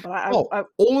the film. But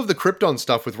all of the Krypton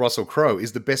stuff with Russell Crowe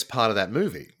is the best part of that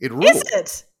movie. It rules. Is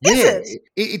it? Yeah, is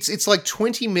it? It's like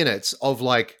 20 minutes of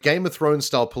like Game of Thrones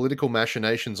style political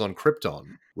machinations on Krypton,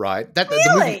 right? That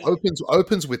really? The movie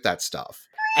opens with that stuff.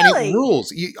 Really? And it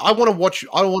rules. I want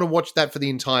to watch that for the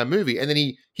entire movie. And then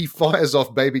he fires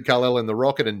off baby Kal-El in the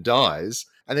rocket and dies.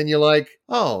 And then you're like,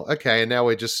 oh, okay. And now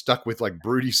we're just stuck with like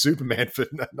broody Superman for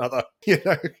another,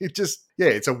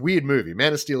 it's a weird movie.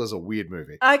 Man of Steel is a weird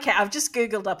movie. Okay. I've just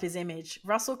Googled up his image.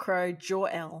 Russell Crowe,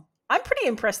 Jor-El. I'm pretty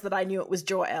impressed that I knew it was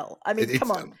Jor-El. I mean,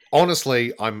 come on.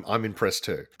 Honestly, I'm impressed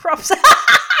too. Props.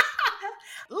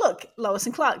 Look, Lois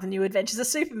and Clark, The New Adventures of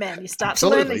Superman. You start to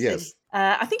learn these things.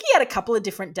 I think he had a couple of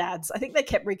different dads. I think they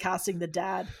kept recasting the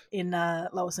dad in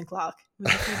Lois and Clark.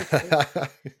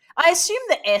 I assume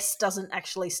the S doesn't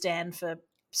actually stand for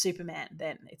Superman.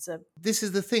 Then This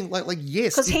is the thing. Like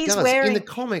yes, because he's does. Wearing... in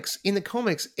the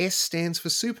comics, S stands for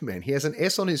Superman. He has an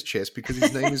S on his chest because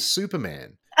his name is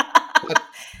Superman.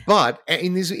 But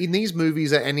in these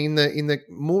movies and in the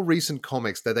more recent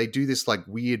comics, that they do this like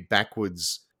weird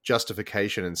backwards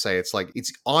justification and say it's like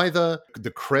it's either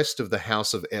the crest of the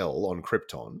House of El on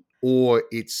Krypton, or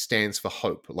it stands for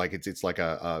hope. Like it's like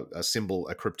a symbol,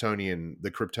 the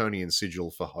Kryptonian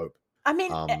sigil for hope. I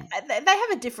mean, they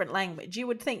have a different language. You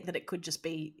would think that it could just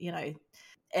be,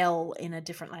 L in a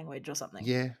different language or something.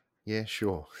 Yeah,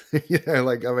 sure. I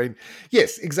mean,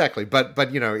 yes, exactly. But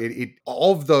it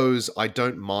of those, I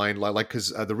don't mind like because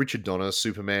the Richard Donner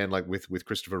Superman, like with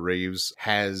Christopher Reeves,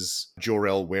 has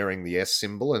Jor-El wearing the S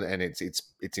symbol, and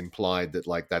it's implied that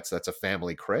like that's a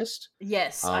family crest.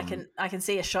 Yes, I can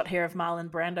see a shot here of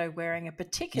Marlon Brando wearing a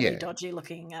particularly dodgy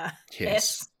looking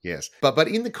S. Yes, but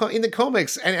in the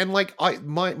comics and like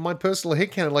my personal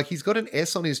headcanon, like he's got an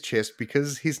S on his chest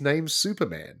because his name's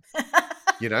Superman.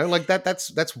 Like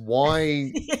that's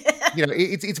why,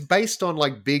 it's based on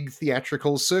like big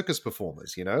theatrical circus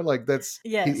performers, like that's,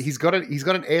 he's got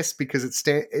an S because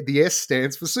the S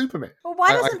stands for Superman. Well,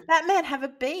 why doesn't Batman have a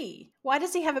B? Why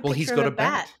does he have a picture of a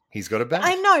bat? He's got a bat.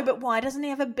 I know, but why doesn't he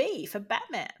have a B for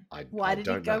Batman? I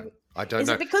don't know. Is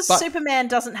it because Superman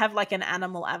doesn't have like an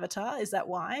animal avatar? Is that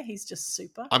why? He's just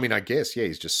super? I mean, I guess, yeah,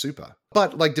 he's just super.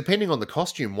 But like, depending on the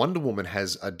costume, Wonder Woman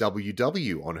has a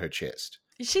WW on her chest.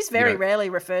 She's very rarely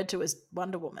referred to as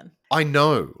Wonder Woman. I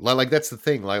know. Like that's the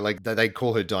thing. Like they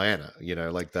call her Diana,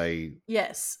 like they...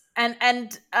 Yes.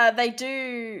 And they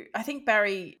do, I think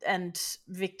Barry and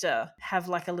Victor have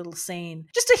like a little scene,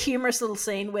 just a humorous little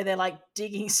scene where they're like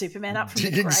digging Superman up from the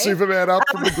grave. Digging Superman up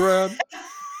from the ground.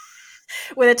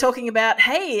 Where they're talking about,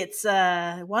 hey, it's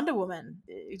Wonder Woman.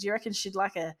 Do you reckon she'd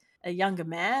like a younger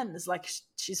man? It's like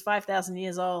she's 5,000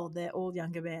 years old. They're all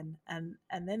younger men, and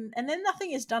then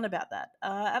nothing is done about that.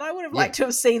 And I would have liked to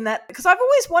have seen that, because I've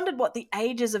always wondered what the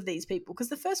ages of these people. Because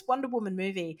the first Wonder Woman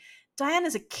movie,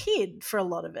 Diana's a kid for a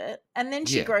lot of it, and then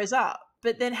she grows up.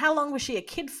 But then, how long was she a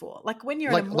kid for? Like when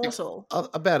you're an immortal,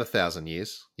 about 1,000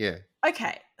 years. Yeah.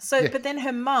 Okay, so but then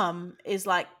her mum is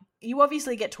like, you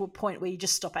obviously get to a point where you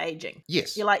just stop aging.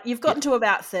 Yes. You're like, you've gotten to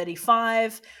about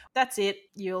 35. That's it.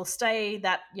 You'll stay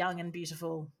that young and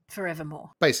beautiful forevermore.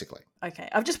 Basically. Okay.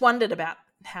 I've just wondered about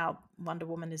how Wonder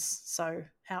Woman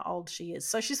how old she is.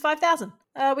 So she's 5,000,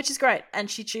 which is great. And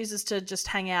she chooses to just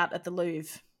hang out at the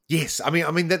Louvre. Yes. I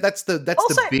mean that's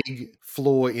the big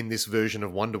flaw in this version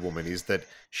of Wonder Woman, is that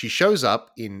she shows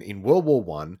up in World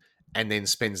War I and then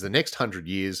spends the next 100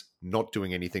 years not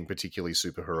doing anything particularly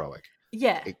super heroic.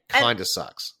 Yeah. It kind of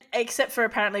sucks. Except for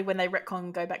apparently when they retcon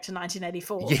and go back to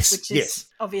 1984, which is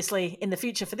obviously in the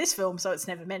future for this film, so it's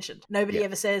never mentioned. Nobody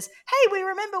ever says, hey, we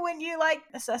remember when you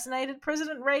assassinated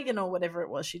President Reagan or whatever it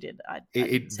was she did.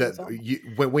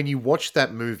 When you watch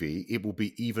that movie, it will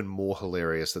be even more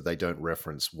hilarious that they don't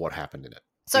reference what happened in it.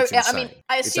 So, I mean,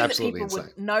 I assume that people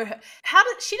would know her.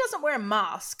 she doesn't wear a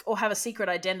mask or have a secret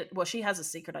identity. Well, she has a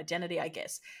secret identity, I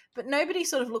guess. But nobody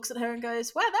sort of looks at her and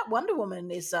goes, wow, that Wonder Woman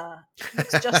is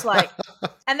looks just like...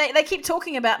 And they keep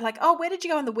talking about like, oh, where did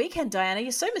you go on the weekend, Diana?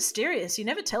 You're so mysterious. You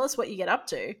never tell us what you get up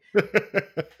to.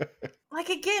 Like,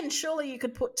 again, surely you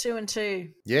could put two and two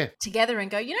together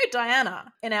and go,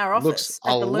 Diana in our office looks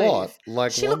at the Louvre, lot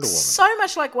like she Wonder looks Woman. So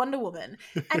much like Wonder Woman.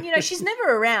 And, she's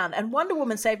never around. And Wonder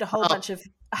Woman saved a whole bunch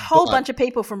of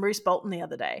people from Bruce Bolton the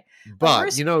other day.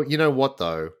 But you know what,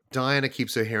 though? Diana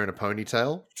keeps her hair in a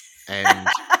ponytail and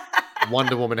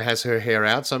Wonder Woman has her hair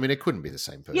out. So, I mean, it couldn't be the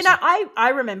same person.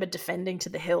 I remember defending to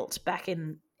the hilt back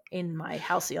in my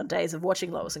halcyon days of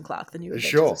watching Lois and Clark, the New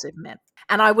Adventures of Superman.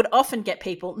 And I would often get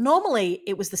people, normally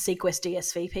it was the Sequest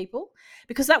DSV people,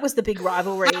 because that was the big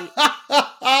rivalry.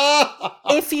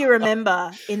 If you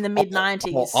remember, in the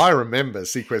mid-90s. Well, I remember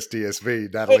Sequest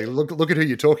DSV, Natalie. Look at who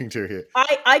you're talking to here.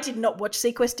 I did not watch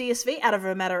Sequest DSV out of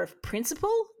a matter of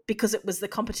principle, because it was the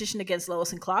competition against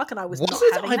Lois and Clark, and I was not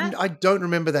having that. I don't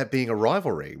remember that being a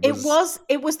rivalry. It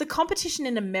was the competition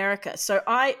in America. So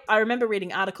I remember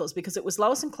reading articles, because it was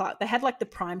Lois and Clark. They had like the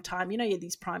prime time, you had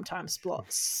these prime time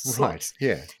slots. Right,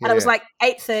 yeah. And it was like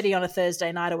 8:30 on a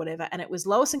Thursday night or whatever, and it was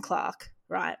Lois and Clark,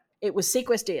 right? It was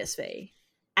Sequest DSV,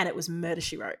 and it was Murder,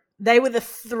 She Wrote. They were the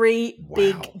three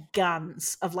big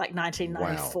guns of like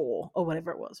 1994 or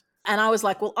whatever it was. And I was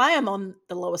like, well, I am on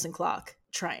the Lois and Clark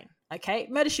train. Okay,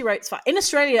 Murder, She Wrote's fine. In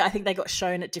Australia, I think they got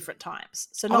shown at different times.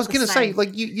 So I was going to say, like,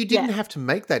 you didn't have to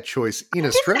make that choice in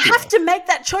Australia. I didn't have to make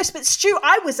that choice, but Stu,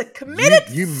 I was a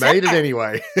committed You made it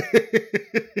anyway.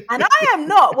 And I am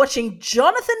not watching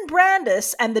Jonathan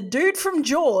Brandis and the dude from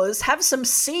Jaws have some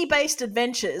sea-based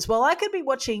adventures, while I could be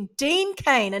watching Dean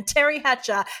Cain and Terry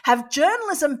Hatcher have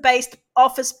journalism-based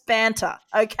office banter,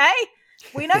 okay?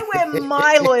 We know where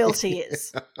my loyalty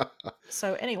is.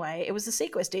 So anyway, it was the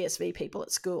Sequest DSV people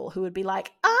at school who would be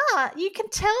like, you can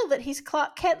tell that he's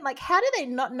Clark Kent. Like, how do they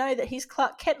not know that he's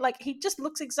Clark Kent? Like, he just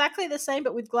looks exactly the same,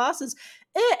 but with glasses.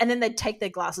 And then they'd take their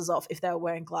glasses off if they were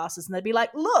wearing glasses. And they'd be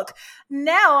like, look,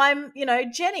 now I'm,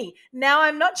 Jenny. Now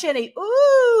I'm not Jenny.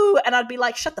 Ooh. And I'd be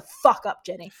like, shut the fuck up,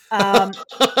 Jenny.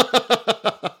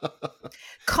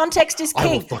 Context is king.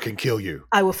 I will fucking kill you.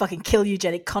 I will fucking kill you,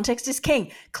 Jenny. Context is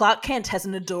king. Clark Kent has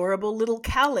an adorable little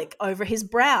cowlick over his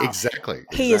brow. Exactly.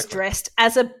 He is dressed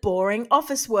as a boring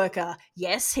office worker.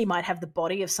 Yes, he might have the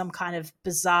body of some kind of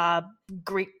bizarre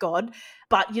Greek god,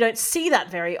 but you don't see that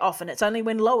very often. It's only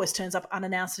when Lois turns up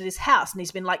unannounced at his house and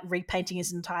he's been like repainting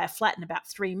his entire flat in about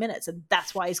 3 minutes, and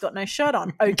that's why he's got no shirt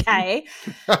on. Okay.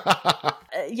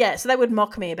 So they would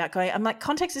mock me about I'm like,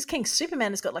 context is king.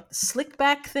 Superman has got like the slick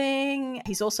back thing.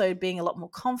 He's also being a lot more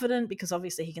confident because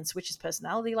obviously he can switch his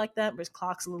personality like that, whereas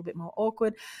Clark's a little bit more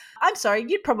awkward. I'm sorry,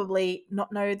 you'd probably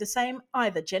not know the same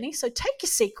either, Jenny. So take your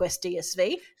Sequest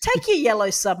DSV, take your yellow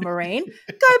submarine,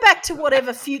 go back to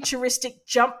whatever futuristic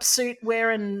jumpsuit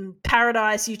wearing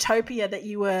paradise utopia that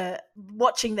you were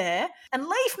watching there, and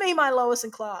leave me my Lois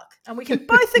and Clark, and we can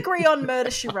both agree on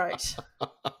Murder, She Wrote,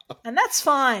 and that's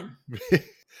fine.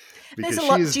 Because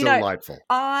she is delightful.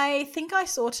 I think I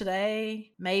saw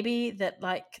today maybe that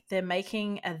like they're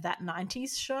making that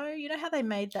 90s show. You know how they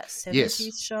made that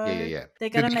 70s show? Yeah. They're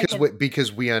going to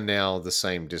because we are now the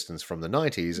same distance from the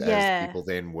 90s as people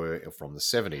then were from the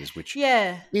 70s, which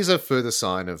is a further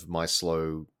sign of my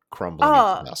slow crumbling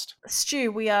into dust.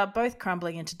 Stu, we are both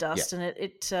crumbling into dust, and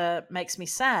it makes me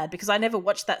sad because I never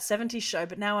watched that 70s show,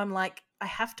 but now I'm like, I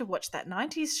have to watch that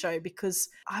 90s show because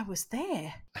I was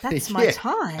there. That's my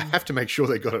time. I have to make sure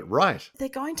they got it right. They're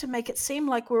going to make it seem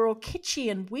like we're all kitschy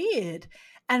and weird,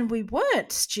 and we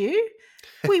weren't, Stu.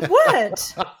 We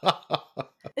weren't.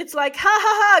 It's like, ha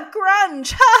ha ha,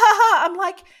 grunge, ha ha ha. I'm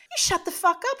like, you shut the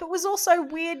fuck up. It was also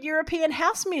weird European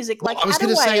house music, like I was going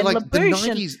to say, like the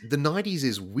LaBouche. the 90s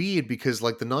is weird because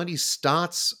like the 90s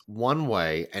starts one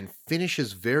way and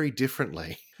finishes very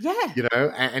differently.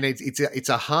 Yeah, and it's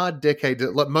a hard decade.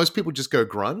 Like most people just go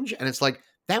grunge, and it's like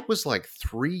that was like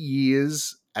 3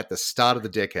 years at the start of the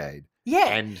decade. Yeah.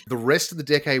 And the rest of the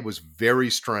decade was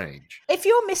very strange. If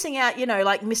you're missing out,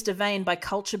 like Mr. Vane by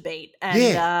Culture Beat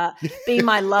and Be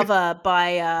My Lover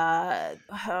by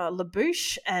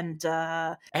LaBouche and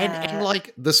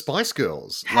like the Spice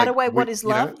Girls. How to Wait, What Is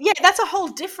Love? Yeah, that's a whole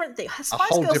different thing.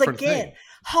 Spice Girls again.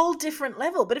 Whole different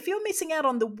level. But if you're missing out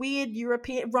on the weird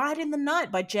European Ride in the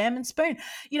Night by Jam and Spoon,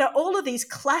 all of these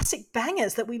classic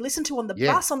bangers that we listen to on the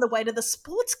bus on the way to the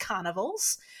sports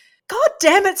carnivals. God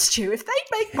damn it, Stu, if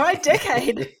they make my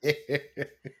decade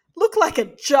look like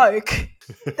a joke,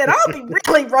 then I'll be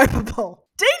really ropeable.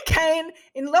 Dean Cain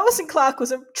in Lois and Clark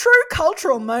was a true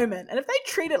cultural moment, and if they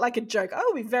treat it like a joke, I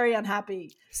will be very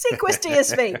unhappy. Sequest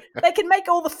DSV, they can make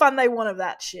all the fun they want of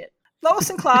that shit.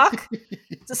 Lois and Clark,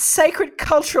 it's a sacred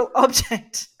cultural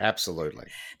object. Absolutely.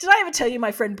 Did I ever tell you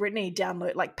my friend Brittany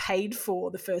paid for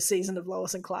the first season of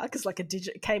Lois and Clark as like it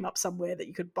came up somewhere that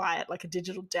you could buy it, like a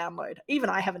digital download.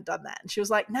 Even I haven't done that. And she was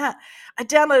like, nah, I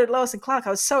downloaded Lois and Clark. I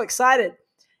was so excited.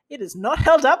 It is not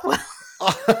held up well.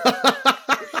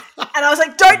 And I was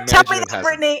like, don't tell me that,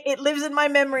 Brittany. It lives in my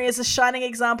memory as a shining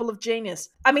example of genius.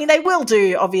 I mean, they will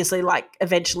do, obviously, like,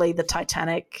 eventually the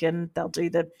Titanic, and they'll do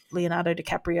the Leonardo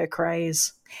DiCaprio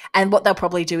craze. And what they'll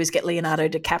probably do is get Leonardo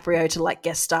DiCaprio to, like,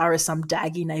 guest star as some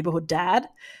daggy neighborhood dad.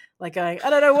 Like going, I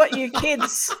don't know what you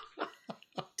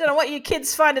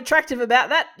kids find attractive about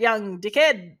that young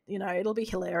dickhead. It'll be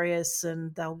hilarious,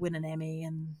 and they'll win an Emmy.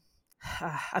 And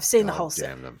I've seen the whole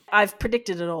set. I've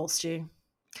predicted it all, Stu.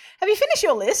 Have you finished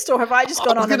your list, or have I just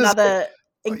gone on another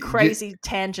crazy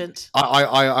tangent?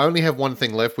 I only have one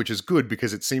thing left, which is good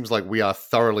because it seems like we are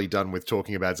thoroughly done with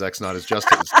talking about Zack Snyder's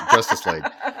Justice League.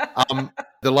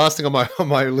 The last thing on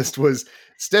my list was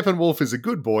Steppenwolf is a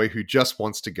good boy who just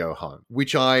wants to go home,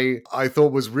 which I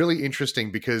thought was really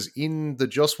interesting because in the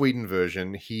Joss Whedon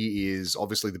version, he is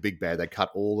obviously the big bad. They cut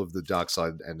all of the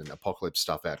Darkseid and Apocalypse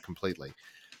stuff out completely.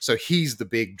 So he's the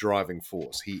big driving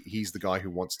force. He's the guy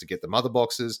who wants to get the mother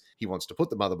boxes. He wants to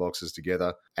put the mother boxes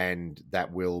together, and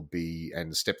that will be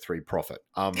step 3 profit.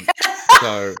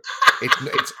 So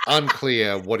it's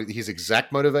unclear what his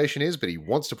exact motivation is, but he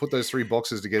wants to put those 3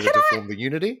 boxes together to form the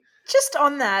Unity. Just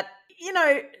on that,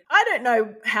 I don't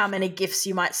know how many gifts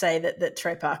you might say that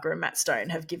Trey Parker and Matt Stone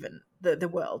have given the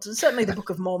world. And certainly the Book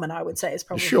of Mormon, I would say, is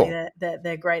probably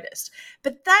their greatest.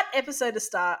 But that episode of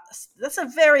that's a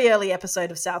very early episode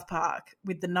of South Park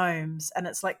with the gnomes, and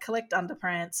it's like collect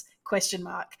underpants, ?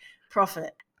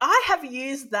 Profit. I have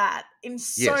used that in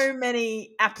so Yes.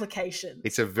 many applications.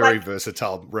 It's a very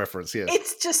versatile reference, yes.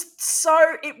 It's just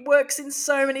so, it works in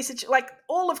so many situations. Like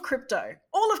all of crypto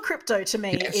to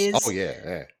me is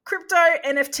crypto,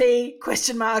 NFT,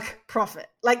 profit.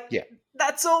 Like,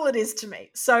 that's all it is to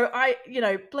me. So I,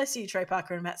 bless you, Trey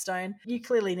Parker and Matt Stone. You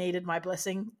clearly needed my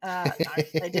blessing. No,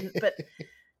 they didn't. But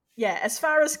yeah, as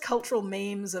far as cultural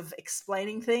memes of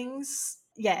explaining things,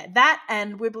 that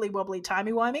and wibbly wobbly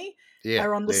timey wimey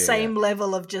are on the same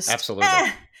level of just absolutely.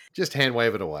 Just hand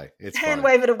wave it away. It's hand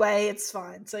wave it away. It's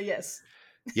fine. So yes.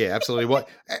 Yeah, absolutely. What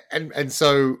and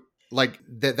so like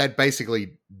that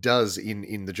basically does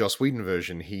in the Joss Whedon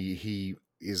version. He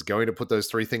is going to put those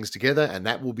three things together, and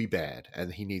that will be bad,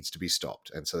 and he needs to be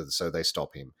stopped. And so they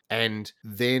stop him. And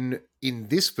then in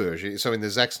this version, so in the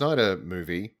Zack Snyder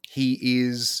movie, he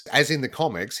is, as in the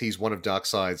comics, he's one of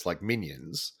Darkseid's like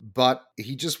minions, but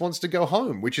he just wants to go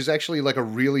home, which is actually like a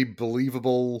really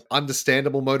believable,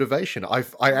 understandable motivation. I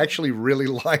actually really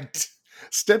liked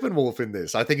Steppenwolf in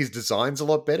this. I think his design's a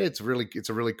lot better. It's a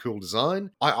really cool design.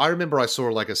 I remember I saw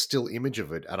like a still image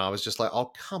of it and I was just like,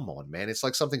 oh, come on, man. It's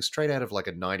like something straight out of like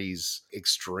a 90s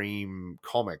extreme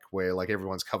comic where like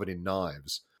everyone's covered in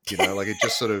knives. Like it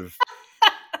just sort of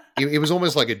it was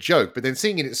almost like a joke, but then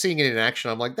seeing it in action,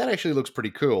 I'm like, that actually looks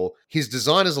pretty cool. His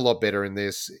design is a lot better in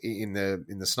this, in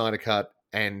the Snyder Cut,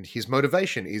 and his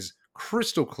motivation is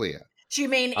crystal clear. Do you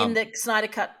mean in the Snyder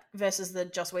Cut versus the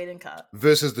Joss Whedon cut?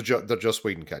 Versus the Joss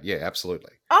Whedon cut, yeah,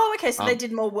 absolutely. Oh, okay, so they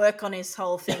did more work on his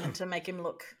whole thing to make him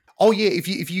look... Oh, yeah,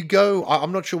 if you go...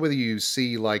 I'm not sure whether you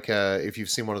see, like, if you've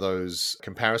seen one of those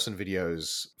comparison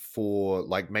videos for,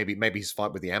 like, maybe his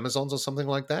fight with the Amazons or something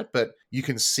like that, but you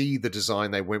can see the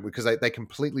design they went with, because they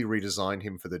completely redesigned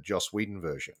him for the Joss Whedon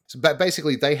version. So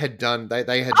basically, they had done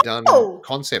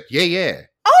concept. Yeah.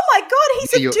 Oh my God,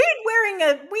 he's a dude wearing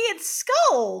a weird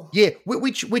skull. Yeah,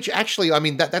 which actually, I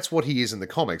mean, that's what he is in the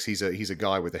comics. He's a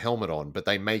guy with a helmet on, but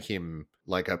they make him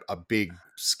like a big,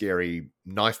 scary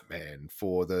knife man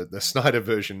for the Snyder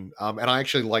version. And I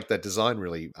actually like that design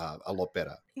really a lot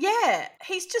better. Yeah,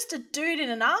 he's just a dude in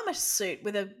an armor suit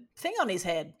with a thing on his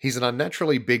head. He's an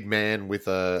unnaturally big man with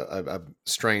a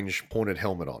strange pointed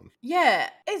helmet on. Yeah,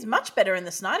 he's much better in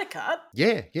the Snyder Cut.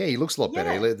 Yeah, he looks a lot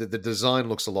better. The design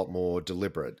looks a lot more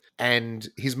deliberate. And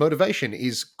his motivation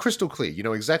is crystal clear. You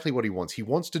know exactly what he wants. He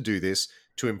wants to do this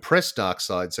to impress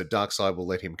Darkseid, so Darkseid will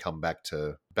let him come back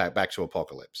to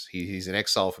Apokolips. He's in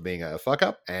exile for being a fuck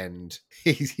up, and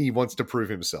he wants to prove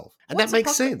himself. And that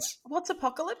makes sense. What's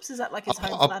Apokolips? Is that like his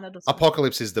home planet or something?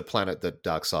 Apokolips is the planet that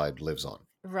Darkseid lives on.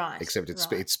 Right. Except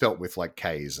it's spelt with like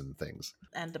K's and things.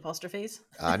 And apostrophes?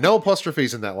 No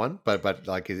apostrophes in that one, but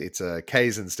like it's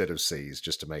K's instead of C's,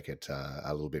 just to make it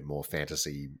a little bit more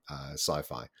fantasy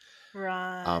sci-fi.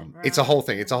 Right, It's a whole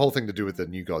thing. It's a whole thing to do with the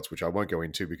New Gods, which I won't go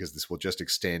into because this will just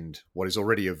extend what is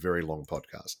already a very long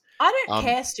podcast. I don't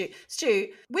care, Stu. Stu,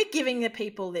 we're giving the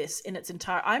people this in its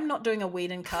entire... I'm not doing a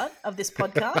Whedon cut of this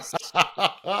podcast.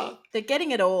 They're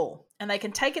getting it all. And they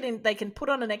can take it in, they can put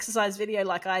on an exercise video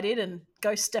like I did and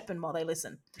go stepping while they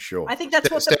listen. Sure. I think that's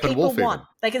what the people want.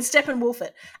 They can step and wolf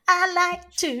it. I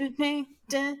like to...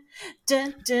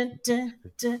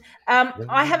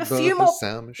 I have a few more...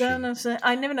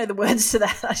 I never know the words to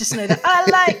that. I just know that. I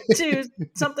like to...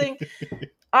 something...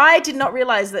 I did not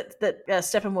realize that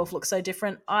Steppenwolf looks so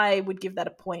different. I would give that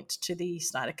a point to the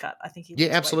Snyder Cut. I think he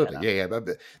looks absolutely. way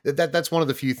better. That's one of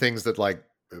the few things that like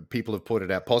people have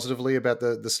pointed out positively about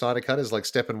the Snyder Cut is like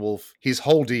Steppenwolf. His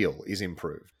whole deal is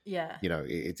improved. Yeah,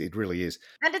 it really is.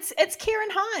 And it's Kieran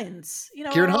Hines.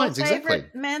 Kieran Hines, exactly.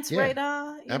 Mance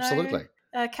Radar. Absolutely.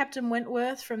 Captain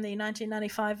Wentworth from the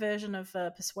 1995 version of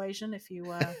Persuasion. If you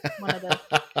one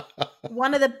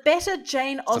of the better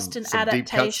Jane Austen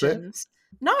adaptations.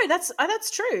 No, that's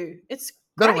true. It's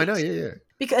great. No, I know, yeah.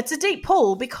 Because it's a deep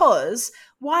pull, because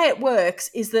why it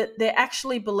works is that they're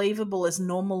actually believable as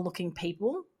normal-looking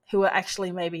people who are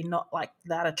actually maybe not like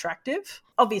that attractive.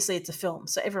 Obviously, it's a film,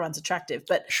 so everyone's attractive,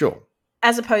 but sure.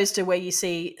 As opposed to where you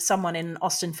see someone in an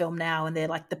Austen film now and they're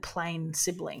like the plain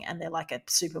sibling and they're like a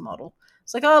supermodel.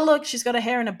 It's like, oh look, she's got her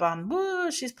hair in a bun.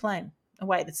 Woo, she's plain. Oh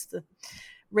wait, it's the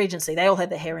Regency. They all had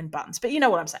their hair in buttons, but you know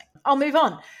what I'm saying. I'll move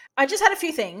on. I just had a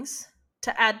few things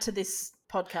to add to this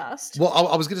podcast. Well,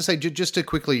 I was going to say, just to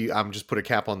quickly just put a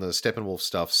cap on the Steppenwolf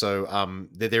stuff. So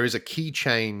there is a key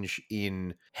change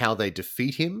in how they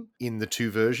defeat him in the two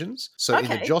versions. So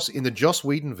in the Joss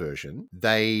Whedon version,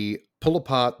 they pull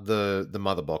apart the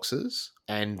mother boxes,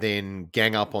 and then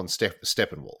gang up on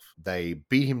Steppenwolf. They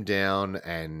beat him down,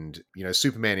 and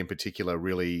Superman in particular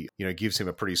really gives him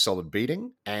a pretty solid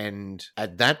beating. And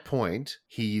at that point,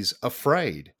 he's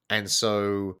afraid, and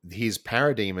so his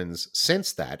parademons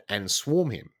sense that and swarm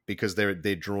him because they're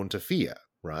drawn to fear,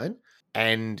 right?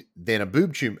 And then a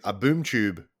boom tube.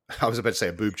 I was about to say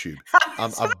a boob tube.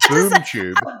 A boom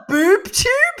tube. A boob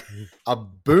tube? A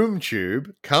boom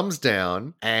tube comes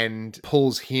down and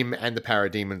pulls him and the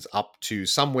parademons up to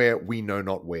somewhere we know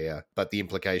not where, but the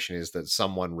implication is that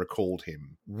someone recalled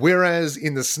him. Whereas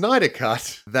in the Snyder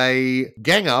Cut, they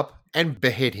gang up and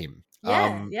behead him.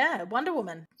 Yeah, Wonder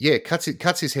Woman. Yeah,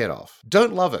 cuts his head off.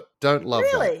 Don't love it. Don't love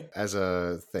Really? that as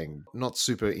a thing. Not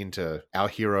super into our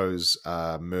heroes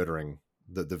murdering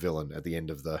the villain at the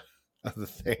end of the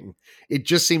thing. It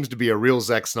just seems to be a real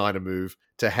Zack Snyder move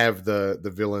to have the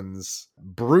villains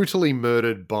brutally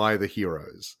murdered by the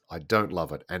heroes. I don't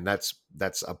love it, and that's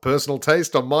a personal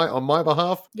taste on my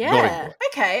behalf. Yeah,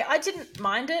 okay, I didn't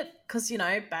mind it because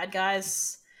bad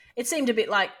guys. It seemed a bit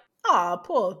like,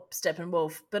 poor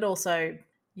Steppenwolf, but also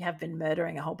you have been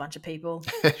murdering a whole bunch of people.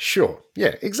 Sure,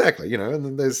 yeah, exactly. And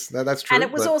then there's that's true. And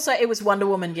it was Wonder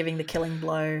Woman giving the killing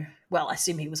blow. Well, I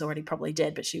assume he was already probably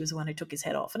dead, but she was the one who took his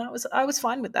head off, and I was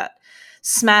fine with that.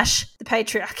 Smash the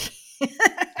patriarchy.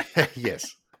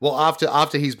 Yes. Well,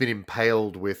 after he's been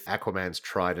impaled with Aquaman's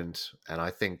trident, and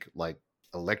I think like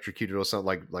electrocuted or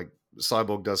something, like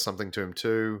Cyborg does something to him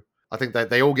too. I think that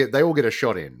they all get a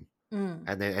shot in,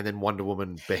 and then Wonder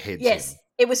Woman beheads him. Yes.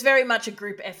 It was very much a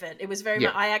group effort. It was very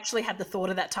much, I actually had the thought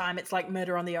at that time, it's like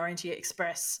Murder on the Orient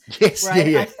Express. Yes, right?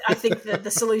 yeah. I think the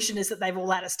solution is that they've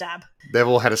all had a stab. They've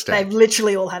all had a stab. They've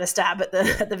literally all had a stab at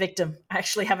the victim. I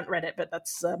actually haven't read it, but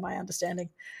that's my understanding.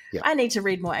 Yeah. I need to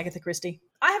read more Agatha Christie.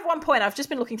 I have one point. I've just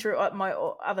been looking through my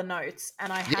other notes,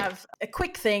 and I have a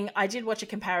quick thing. I did watch a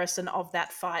comparison of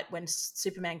that fight when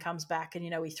Superman comes back and,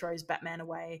 he throws Batman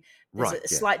away. There's a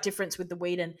slight difference with the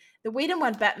Whedon. The Whedon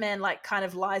one, Batman kind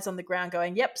of lies on the ground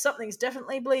going, yep, something's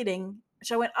definitely bleeding.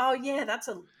 Which I went, oh yeah, that's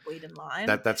a Whedon line.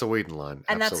 That's a Whedon line.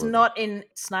 And absolutely. That's not in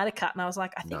Snyder Cut. And I was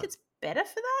like, I think it's better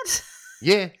for that.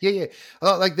 Yeah.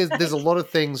 Oh, there's a lot of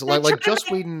things like Joss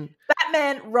Whedon.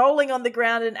 Batman rolling on the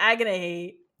ground in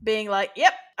agony, being like,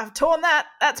 yep, I've torn that.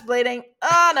 That's bleeding.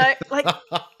 Oh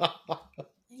no.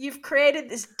 You've created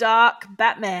this dark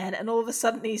Batman, and all of a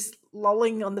sudden he's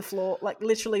lolling on the floor,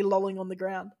 literally lolling on the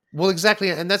ground. Well, exactly,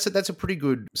 and that's a pretty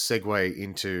good segue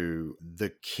into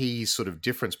the key sort of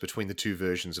difference between the two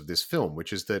versions of this film,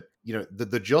 which is that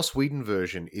the Joss Whedon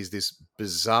version is this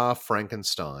bizarre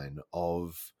Frankenstein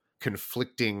of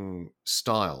conflicting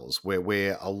styles,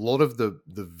 where a lot of the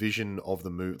vision of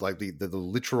the movie, like the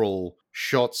literal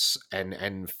shots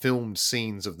and filmed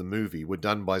scenes of the movie, were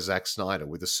done by Zack Snyder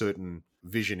with a certain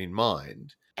vision in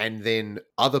mind. And then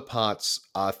other parts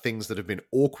are things that have been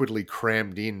awkwardly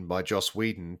crammed in by Joss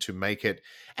Whedon to make it.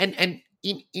 And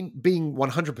in being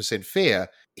 100% fair,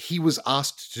 he was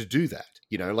asked to do that.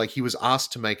 He was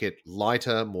asked to make it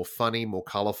lighter, more funny, more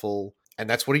colorful. And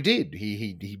that's what he did.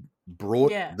 He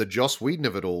brought the Joss Whedon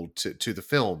of it all to the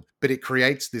film. But it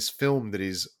creates this film that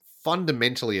is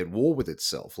fundamentally at war with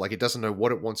itself. It doesn't know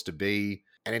what it wants to be.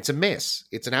 And it's a mess.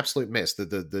 It's an absolute mess.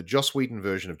 The Joss Whedon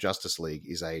version of Justice League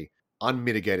is a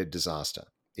unmitigated disaster.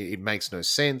 It makes no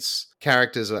sense.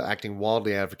 Characters are acting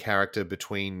wildly out of character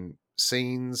between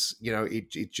scenes.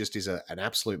 It just is an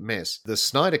absolute mess. The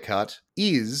Snyder Cut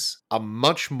is a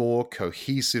much more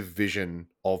cohesive vision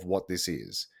of what this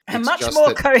is. A much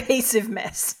more cohesive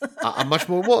mess. A much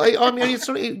more. Well, I mean, it's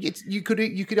not. You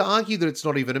could argue that it's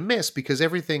not even a mess because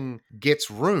everything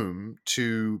gets room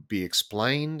to be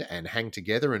explained and hang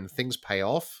together, and things pay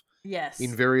off. Yes.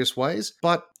 In various ways,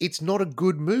 but it's not a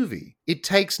good movie. It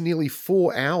takes nearly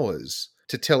 4 hours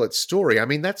to tell its story. I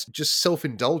mean, that's just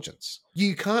self-indulgence.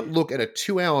 You can't look at a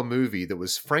 2-hour movie that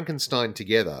was Frankenstein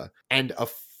together and a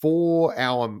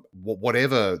 4-hour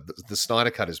whatever the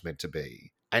Snyder Cut is meant to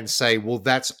be and say, well,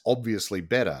 that's obviously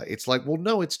better. It's like, well,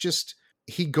 no, it's just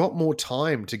he got more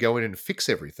time to go in and fix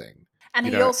everything. And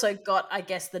he also got, I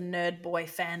guess, the nerd boy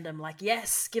fandom,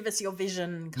 yes, give us your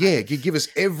vision. Give us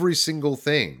every single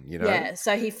thing, Yeah,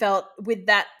 so he felt with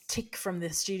that tick from the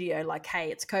studio, hey,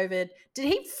 it's COVID. Did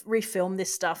he refilm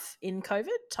this stuff in COVID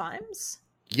times?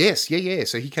 Yes, yeah.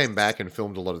 So he came back and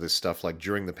filmed a lot of this stuff,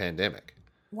 during the pandemic.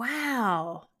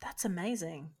 Wow, that's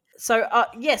amazing. So,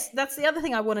 yes, that's the other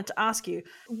thing I wanted to ask you.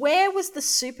 Where was the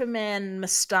Superman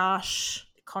moustache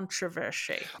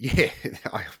controversy?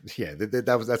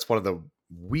 That's one of the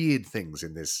weird things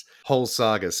in this whole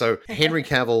saga. So Henry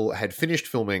Cavill had finished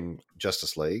filming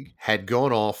Justice League, had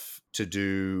gone off to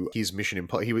do his Mission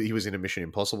Impossible. He was in a Mission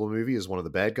Impossible movie as one of the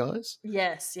bad guys.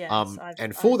 Yes.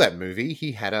 And for that movie,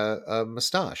 he had a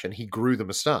mustache, and he grew the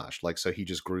mustache. Like, so he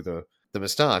just grew the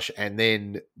mustache. And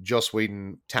then Joss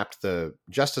Whedon tapped the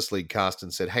Justice League cast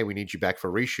and said, "Hey, we need you back for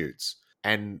reshoots."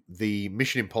 And the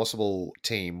Mission Impossible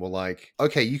team were like,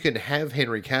 "Okay, you can have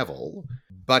Henry Cavill,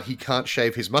 but he can't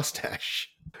shave his mustache."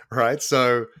 Right?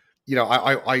 So, you know,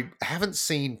 I haven't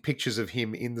seen pictures of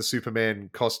him in the Superman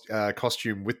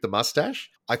costume with the mustache.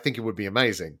 I think it would be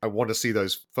amazing. I want to see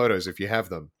those photos. If you have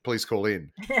them, please call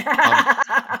in.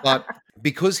 But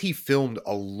because he filmed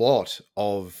a lot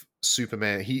of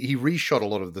Superman, he reshot a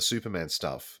lot of the Superman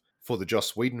stuff for the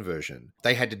Joss Whedon version.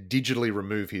 They had to digitally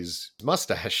remove his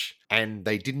mustache, and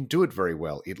they didn't do it very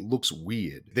well. It looks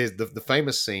weird. There's the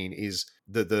famous scene is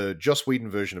the Joss Whedon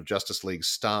version of Justice League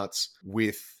starts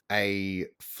with a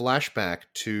flashback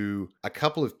to a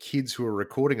couple of kids who are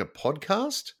recording a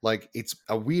podcast. Like, it's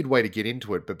a weird way to get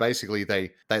into it, but basically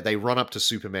they run up to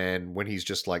Superman when he's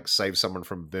just like saved someone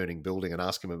from a burning building and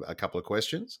ask him a couple of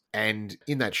questions. And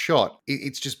in that shot,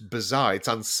 it's just bizarre. It's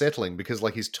unsettling because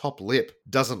like his top lip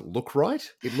doesn't look right.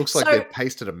 It looks like they've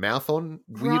pasted a mouth on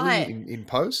weirdly in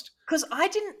post. Because I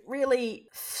didn't really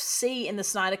see in the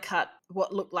Snyder Cut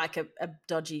what looked like a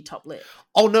dodgy top lip.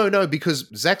 Oh, no, because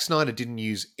Zack Snyder didn't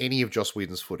use any of Joss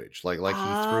Whedon's footage. Like he threw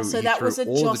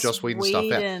all of the Joss Whedon stuff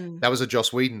out. That was a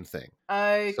Joss Whedon thing.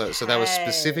 Okay. So that was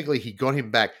specifically, he got him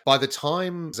back. By the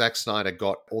time Zack Snyder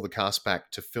got all the cast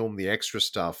back to film the extra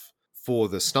stuff for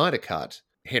the Snyder Cut,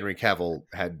 Henry Cavill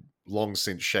had long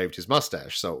since shaved his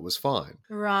mustache, so it was fine.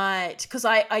 Right, because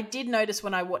I did notice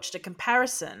when I watched a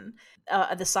comparison,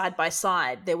 the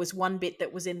side-by-side, there was one bit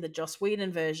that was in the Joss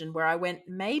Whedon version where I went,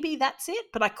 maybe that's it,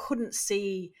 but I couldn't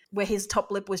see where his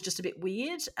top lip was just a bit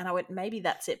weird, and I went, maybe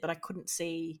that's it, but I couldn't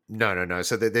see. No.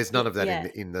 So there's none of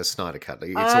that in the Snyder Cut.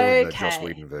 It's all in the Joss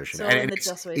Whedon version. And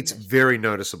it's very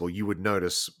noticeable. You would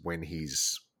notice when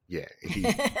it's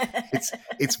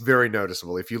very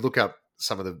noticeable. If you look up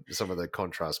some of the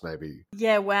contrast, maybe.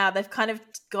 Yeah, wow. They've kind of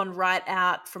gone right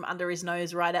out from under his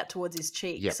nose, right out towards his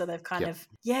cheek. Yep. So they've kind of,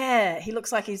 he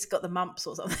looks like he's got the mumps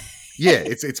or something. Yeah,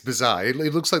 it's bizarre. It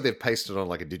looks like they've pasted on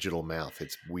like a digital mouth.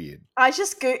 It's weird. I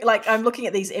just I'm looking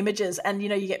at these images, and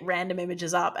you get random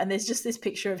images up, and there's just this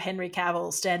picture of Henry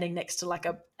Cavill standing next to like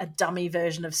a dummy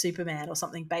version of Superman or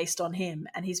something based on him,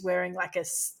 and he's wearing like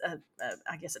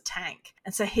I guess a tank,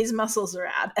 and so his muscles are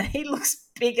out, and he looks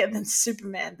bigger than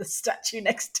Superman, the statue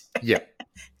next to him. Yeah.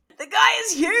 The guy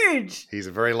is huge. He's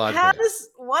a very large man. How does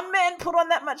one man put on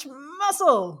that much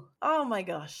muscle? Oh my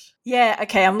gosh. Yeah,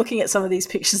 okay, I'm looking at some of these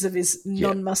pictures of his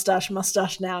non-mustache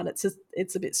mustache now, and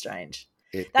it's a bit strange.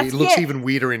 It looks even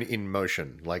weirder in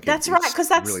motion. Like that's right, because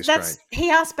that's strange.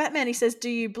 He asked Batman. He says, "Do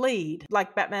you bleed?"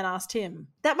 Like Batman asked him.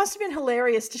 That must have been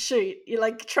hilarious to shoot. You're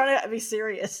like trying to be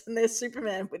serious, and there's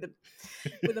Superman with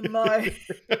a mo.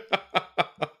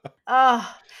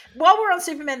 While we're on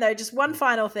Superman, though, just one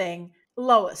final thing.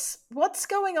 Lois. What's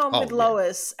going on with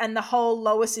Lois and the whole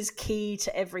Lois is key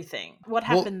to everything? What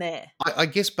happened there? I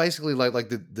guess basically like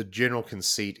the general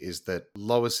conceit is that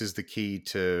Lois is the key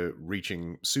to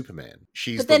reaching Superman.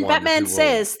 But then Batman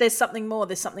says there's something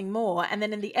more, and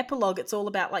then in the epilogue it's all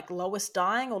about like Lois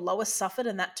dying or Lois suffered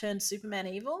and that turned Superman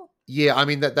evil. Yeah, I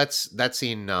mean that's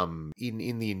in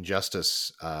the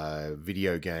Injustice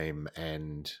video game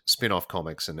and spin-off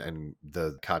comics and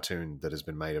the cartoon that has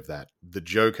been made of that. The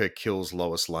Joker kills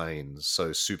Lois Lane,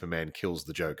 so Superman kills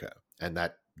the Joker, and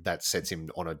that sets him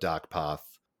on a dark path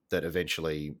that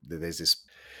eventually there's this.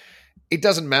 It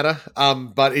doesn't matter,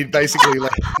 but it basically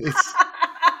like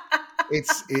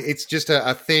it's just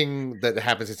a thing that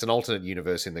happens. It's an alternate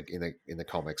universe in the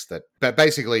comics but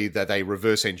basically that they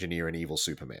reverse engineer an evil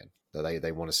Superman.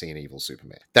 They want to see an evil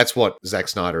Superman. That's what Zack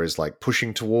Snyder is like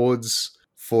pushing towards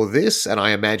for this, and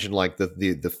I imagine like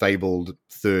the fabled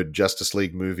third Justice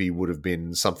League movie would have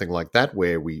been something like that,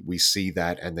 where we see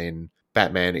that, and then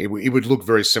Batman. It would look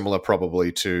very similar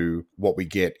probably to what we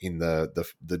get in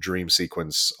the dream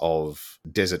sequence of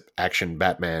desert action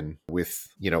Batman with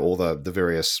all the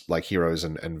various like heroes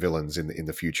and villains in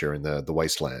the future in the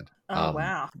wasteland. Oh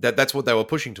wow! That's what they were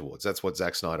pushing towards. That's what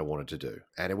Zack Snyder wanted to do,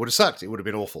 and it would have sucked. It would have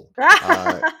been awful.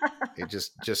 It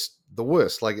just the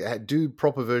worst. Like, do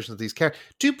proper versions of these characters.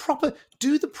 Do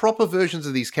the proper versions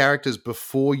of these characters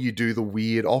before you do the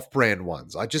weird off-brand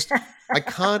ones. I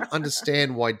can't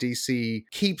understand why DC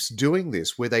keeps doing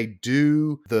this, where they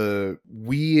do the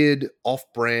weird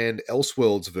off-brand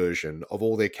Elseworlds version of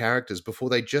all their characters before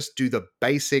they just do the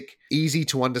basic, easy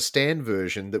to understand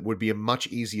version that would be a much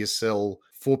easier sell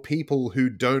for people who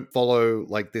don't follow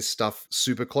like this stuff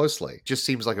super closely. Just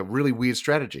seems like a really weird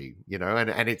strategy,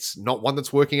 and it's not one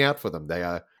that's working out for them. They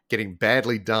are getting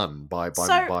badly done by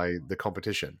the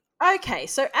competition. Okay,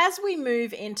 so as we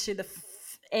move into the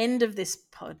end of this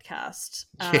podcast,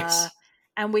 Yes.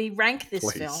 And we rank this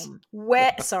film,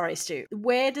 where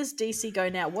does DC go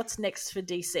now? What's next for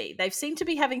DC? They seem to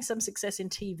be having some success in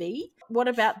TV. What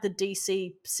about the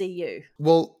DCCU?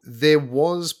 Well, there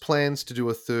was plans to do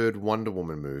a third Wonder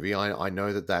Woman movie. I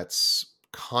know that that's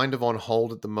kind of on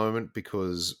hold at the moment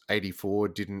because 84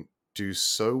 didn't do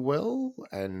so well,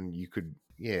 and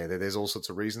there's all sorts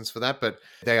of reasons for that, but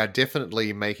they are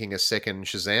definitely making a second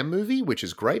Shazam movie, which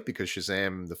is great because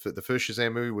Shazam, the first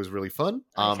Shazam movie was really fun.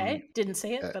 Okay, didn't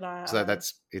see it, but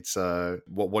it's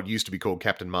what used to be called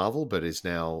Captain Marvel, but is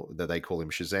now that they call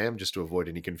him Shazam just to avoid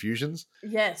any confusions.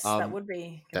 Yes, that would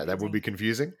be confusing. That would be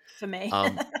confusing for me.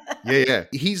 Yeah.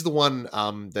 He's the one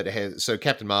that has. So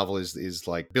Captain Marvel is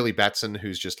like Billy Batson,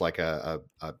 who's just like a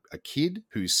kid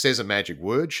who says a magic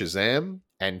word, Shazam,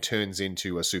 and turns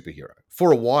into a superhero.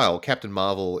 For a while, Captain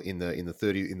Marvel in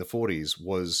the 40s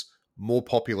was more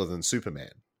popular than Superman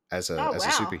as a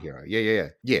superhero.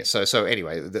 Yeah. So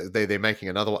anyway, they're making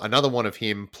another one of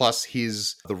him. Plus,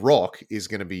 The Rock is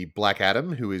going to be Black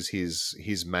Adam, who is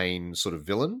his main sort of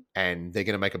villain, and they're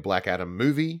going to make a Black Adam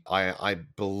movie. I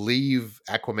believe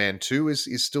Aquaman 2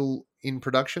 is still in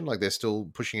production, like they're still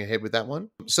pushing ahead with that one.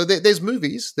 So there's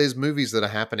movies that are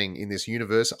happening in this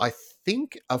universe. I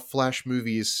think a Flash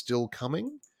movie is still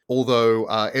coming, although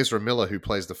Ezra Miller, who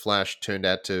plays the Flash, turned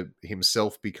out to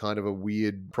himself be kind of a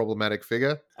weird, problematic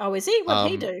figure. Oh, is he? What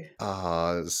did he do?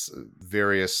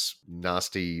 Various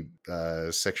nasty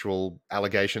sexual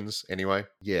allegations. Anyway,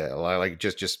 yeah, like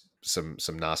just some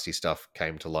nasty stuff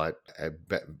came to light.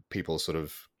 People sort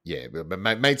of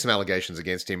made some allegations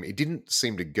against him. It didn't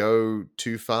seem to go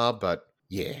too far, but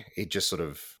yeah, it just sort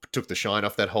of took the shine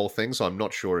off that whole thing. So I'm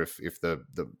not sure if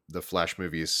the Flash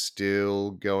movie is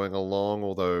still going along,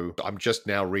 although I'm just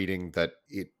now reading that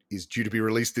it is due to be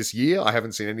released this year. I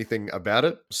haven't seen anything about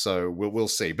it, so we'll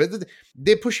see. But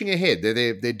they're pushing ahead.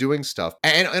 They're doing stuff,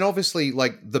 and obviously,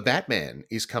 like the Batman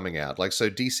is coming out. Like, so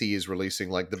DC is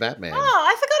releasing like the Batman. Oh,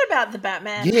 I forgot about the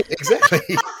Batman. Yeah,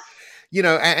 exactly.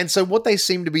 And so what they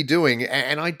seem to be doing,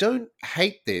 and I don't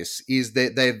hate this, is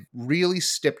that they've really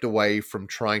stepped away from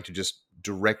trying to just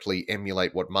directly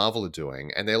emulate what Marvel are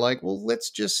doing, and they're like, well, let's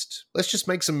just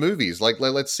make some movies. Like,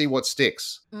 let's see what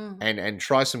sticks, and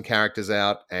try some characters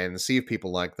out and see if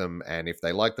people like them, and if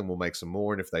they like them, we'll make some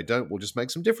more, and if they don't, we'll just make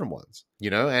some different ones.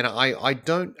 And I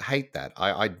don't hate that.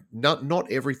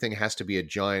 Not everything has to be a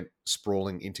giant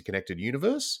sprawling interconnected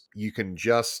universe. You can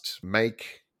just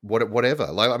make whatever.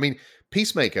 Like, I mean,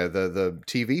 Peacemaker, the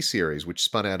TV series, which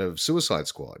spun out of Suicide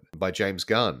Squad by James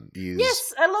Gunn,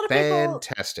 is a lot of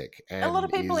fantastic. A lot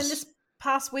of people in this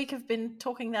past week have been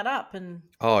talking that up, and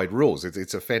it rules.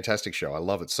 It's a fantastic show. I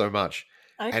love it so much.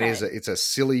 Okay. And it's a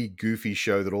silly, goofy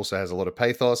show that also has a lot of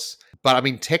pathos. But I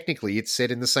mean, technically, it's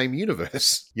set in the same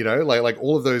universe. Like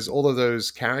all of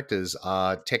those characters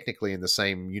are technically in the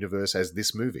same universe as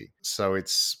this movie. So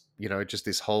it's just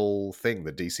this whole thing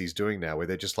that DC's doing now, where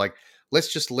they're just like,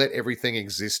 let's just let everything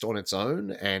exist on its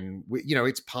own, and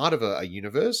it's part of a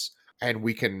universe, and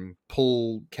we can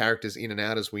pull characters in and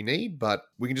out as we need, but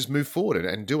we can just move forward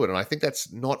and do it. And I think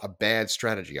that's not a bad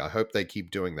strategy. I hope they keep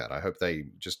doing that. I hope they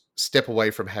just step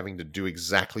away from having to do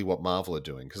exactly what Marvel are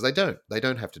doing, because they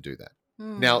don't have to do that.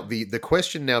 Now, the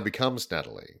question now becomes,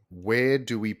 Natalie, where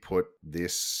do we put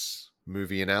this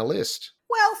movie in our list?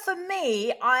 Well, for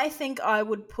me, I think I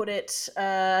would put it,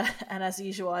 and as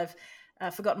usual, I've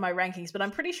forgotten my rankings, but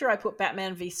I'm pretty sure I put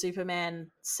Batman v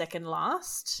Superman second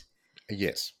last.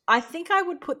 Yes. I think I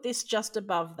would put this just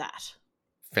above that.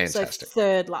 Fantastic. So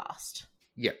third last.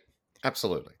 Yeah,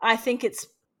 absolutely. I think it's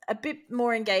a bit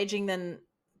more engaging than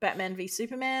Batman v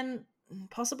Superman,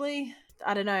 possibly.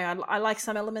 I don't know. I like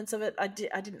some elements of it. I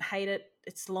didn't hate it.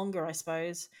 It's longer, I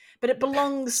suppose. But it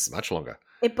belongs... Much longer.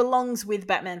 It belongs with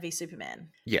Batman v Superman.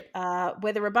 Yeah.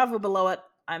 Whether above or below it,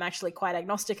 I'm actually quite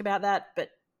agnostic about that. But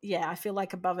yeah, I feel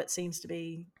like above it seems to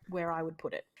be where I would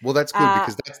put it. Well, that's good,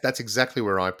 because that's exactly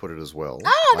where I put it as well.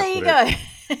 Oh, there you go.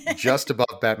 Just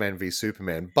above Batman v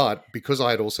Superman. But because I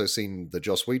had also seen the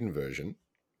Joss Whedon version,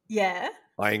 yeah,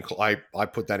 I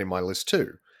put that in my list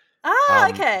too. Ah,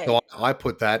 okay. So I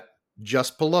put that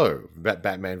just below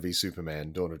Batman v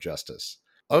Superman, Dawn of Justice.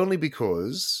 Only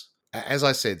because, as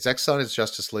I said, Zack Snyder's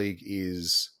Justice League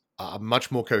is a much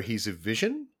more cohesive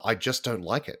vision. I just don't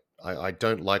like it. I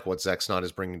don't like what Zack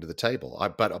Snyder's bringing to the table.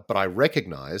 But I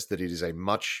recognize that it is a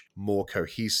much more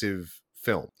cohesive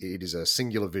film. It is a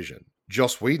singular vision.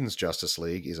 Joss Whedon's Justice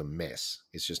League is a mess.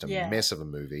 It's just a Yeah. mess of a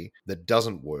movie that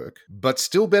doesn't work, but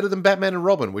still better than Batman and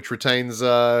Robin, which retains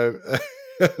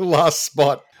last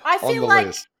spot I on feel the like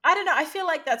list. I don't know. I feel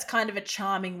like that's kind of a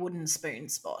charming wooden spoon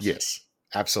spot. Yes,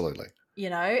 absolutely. You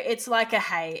know, it's like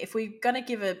hey, if we're gonna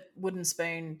give a wooden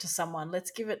spoon to someone,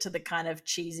 let's give it to the kind of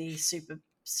cheesy, super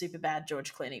bad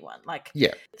George Clooney one. Like,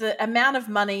 Yeah. the amount of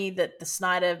money that the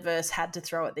Snyderverse had to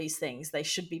throw at these things, they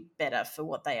should be better for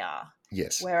what they are.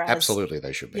 Yes, Whereas, absolutely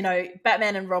they should be. You know,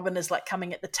 Batman and Robin is like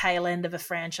coming at the tail end of a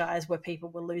franchise where people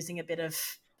were losing a bit of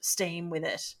steam with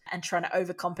it and trying to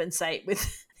overcompensate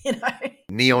with, you know.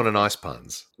 Neon and ice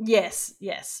puns. Yes,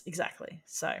 exactly.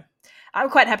 So I'm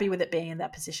quite happy with it being in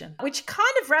that position, which kind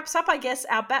of wraps up, I guess,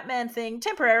 our Batman thing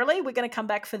temporarily. We're going to come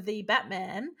back for the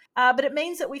Batman, but it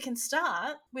means that we can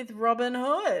start with Robin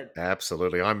Hood.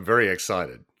 Absolutely. I'm very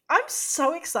excited. I'm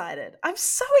so excited.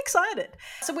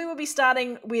 So we will be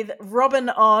starting with Robin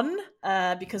On,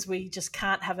 because we just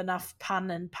can't have enough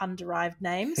pun and pun-derived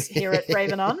names here at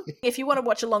Raven On. If you want to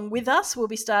watch along with us, we'll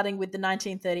be starting with the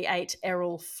 1938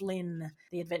 Errol Flynn,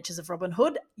 The Adventures of Robin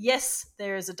Hood. Yes,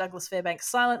 there is a Douglas Fairbanks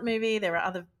silent movie. There are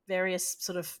other various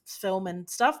sort of film and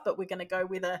stuff, but we're going to go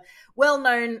with a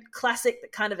well-known classic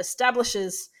that kind of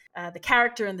establishes the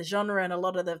character and the genre and a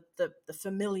lot of the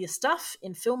familiar stuff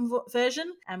in film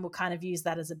version, and we'll kind of use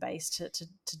that as a base to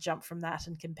jump from that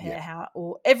and compare how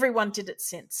everyone did it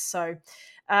since. So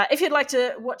if you'd like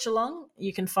to watch along,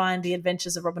 you can find The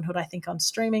Adventures of Robin Hood, I think, on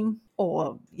streaming,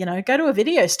 or, you know, go to a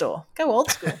video store. Go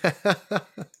old school.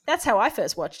 That's how I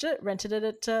first watched it. Rented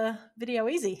it at Video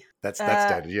Easy. That's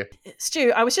dated, yeah.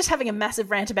 Stu, I was just having a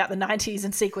massive rant about the 90s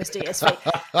and Sequest DSV.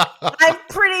 I'm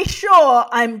pretty sure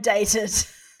I'm dated.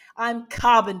 I'm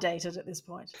carbon dated at this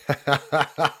point.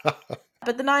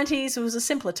 But the 90s was a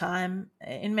simpler time.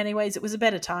 In many ways, it was a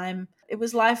better time. It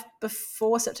was life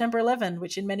before September 11,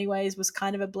 which in many ways was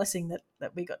kind of a blessing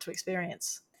that we got to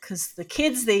experience. Because the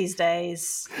kids these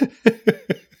days,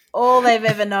 all they've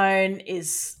ever known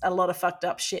is a lot of fucked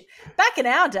up shit. Back in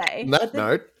our day... On that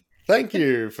note, thank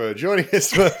you for joining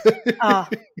us.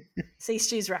 See,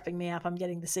 Stu's wrapping me up. I'm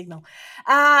getting the signal.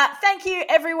 Thank you,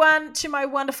 everyone, to my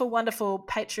wonderful, wonderful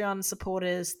Patreon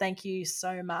supporters. Thank you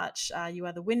so much. You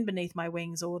are the wind beneath my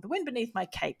wings, or the wind beneath my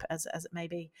cape, as it may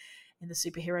be in the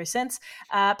superhero sense.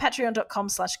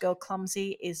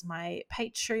 Patreon.com/girlclumsy is my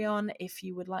Patreon if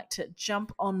you would like to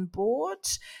jump on board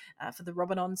for the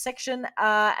Robin On section,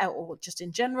 or just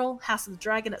in general. House of the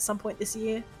Dragon at some point this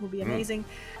year will be amazing.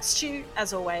 Stu,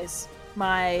 as always,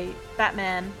 my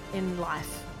Batman in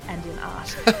life and in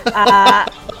art.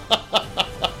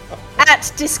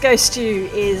 At Disco Stew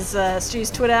is Stu's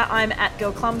Twitter. I'm at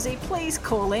Girl Clumsy. Please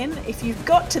call in if you've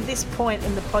got to this point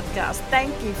in the podcast.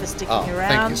 Thank you for sticking around.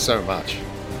 Thank you so much.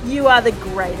 You are the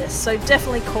greatest. So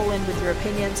definitely call in with your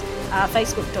opinions.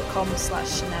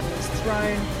 Facebook.com/Natalie's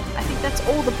Throne. I think that's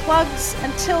all the plugs.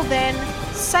 Until then,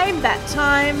 same bat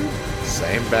time,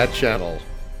 same bat channel.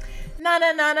 Na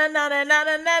na na na na na na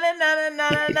na na na na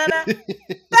na na.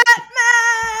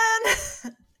 Batman.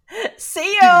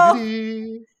 See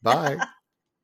you. Bye.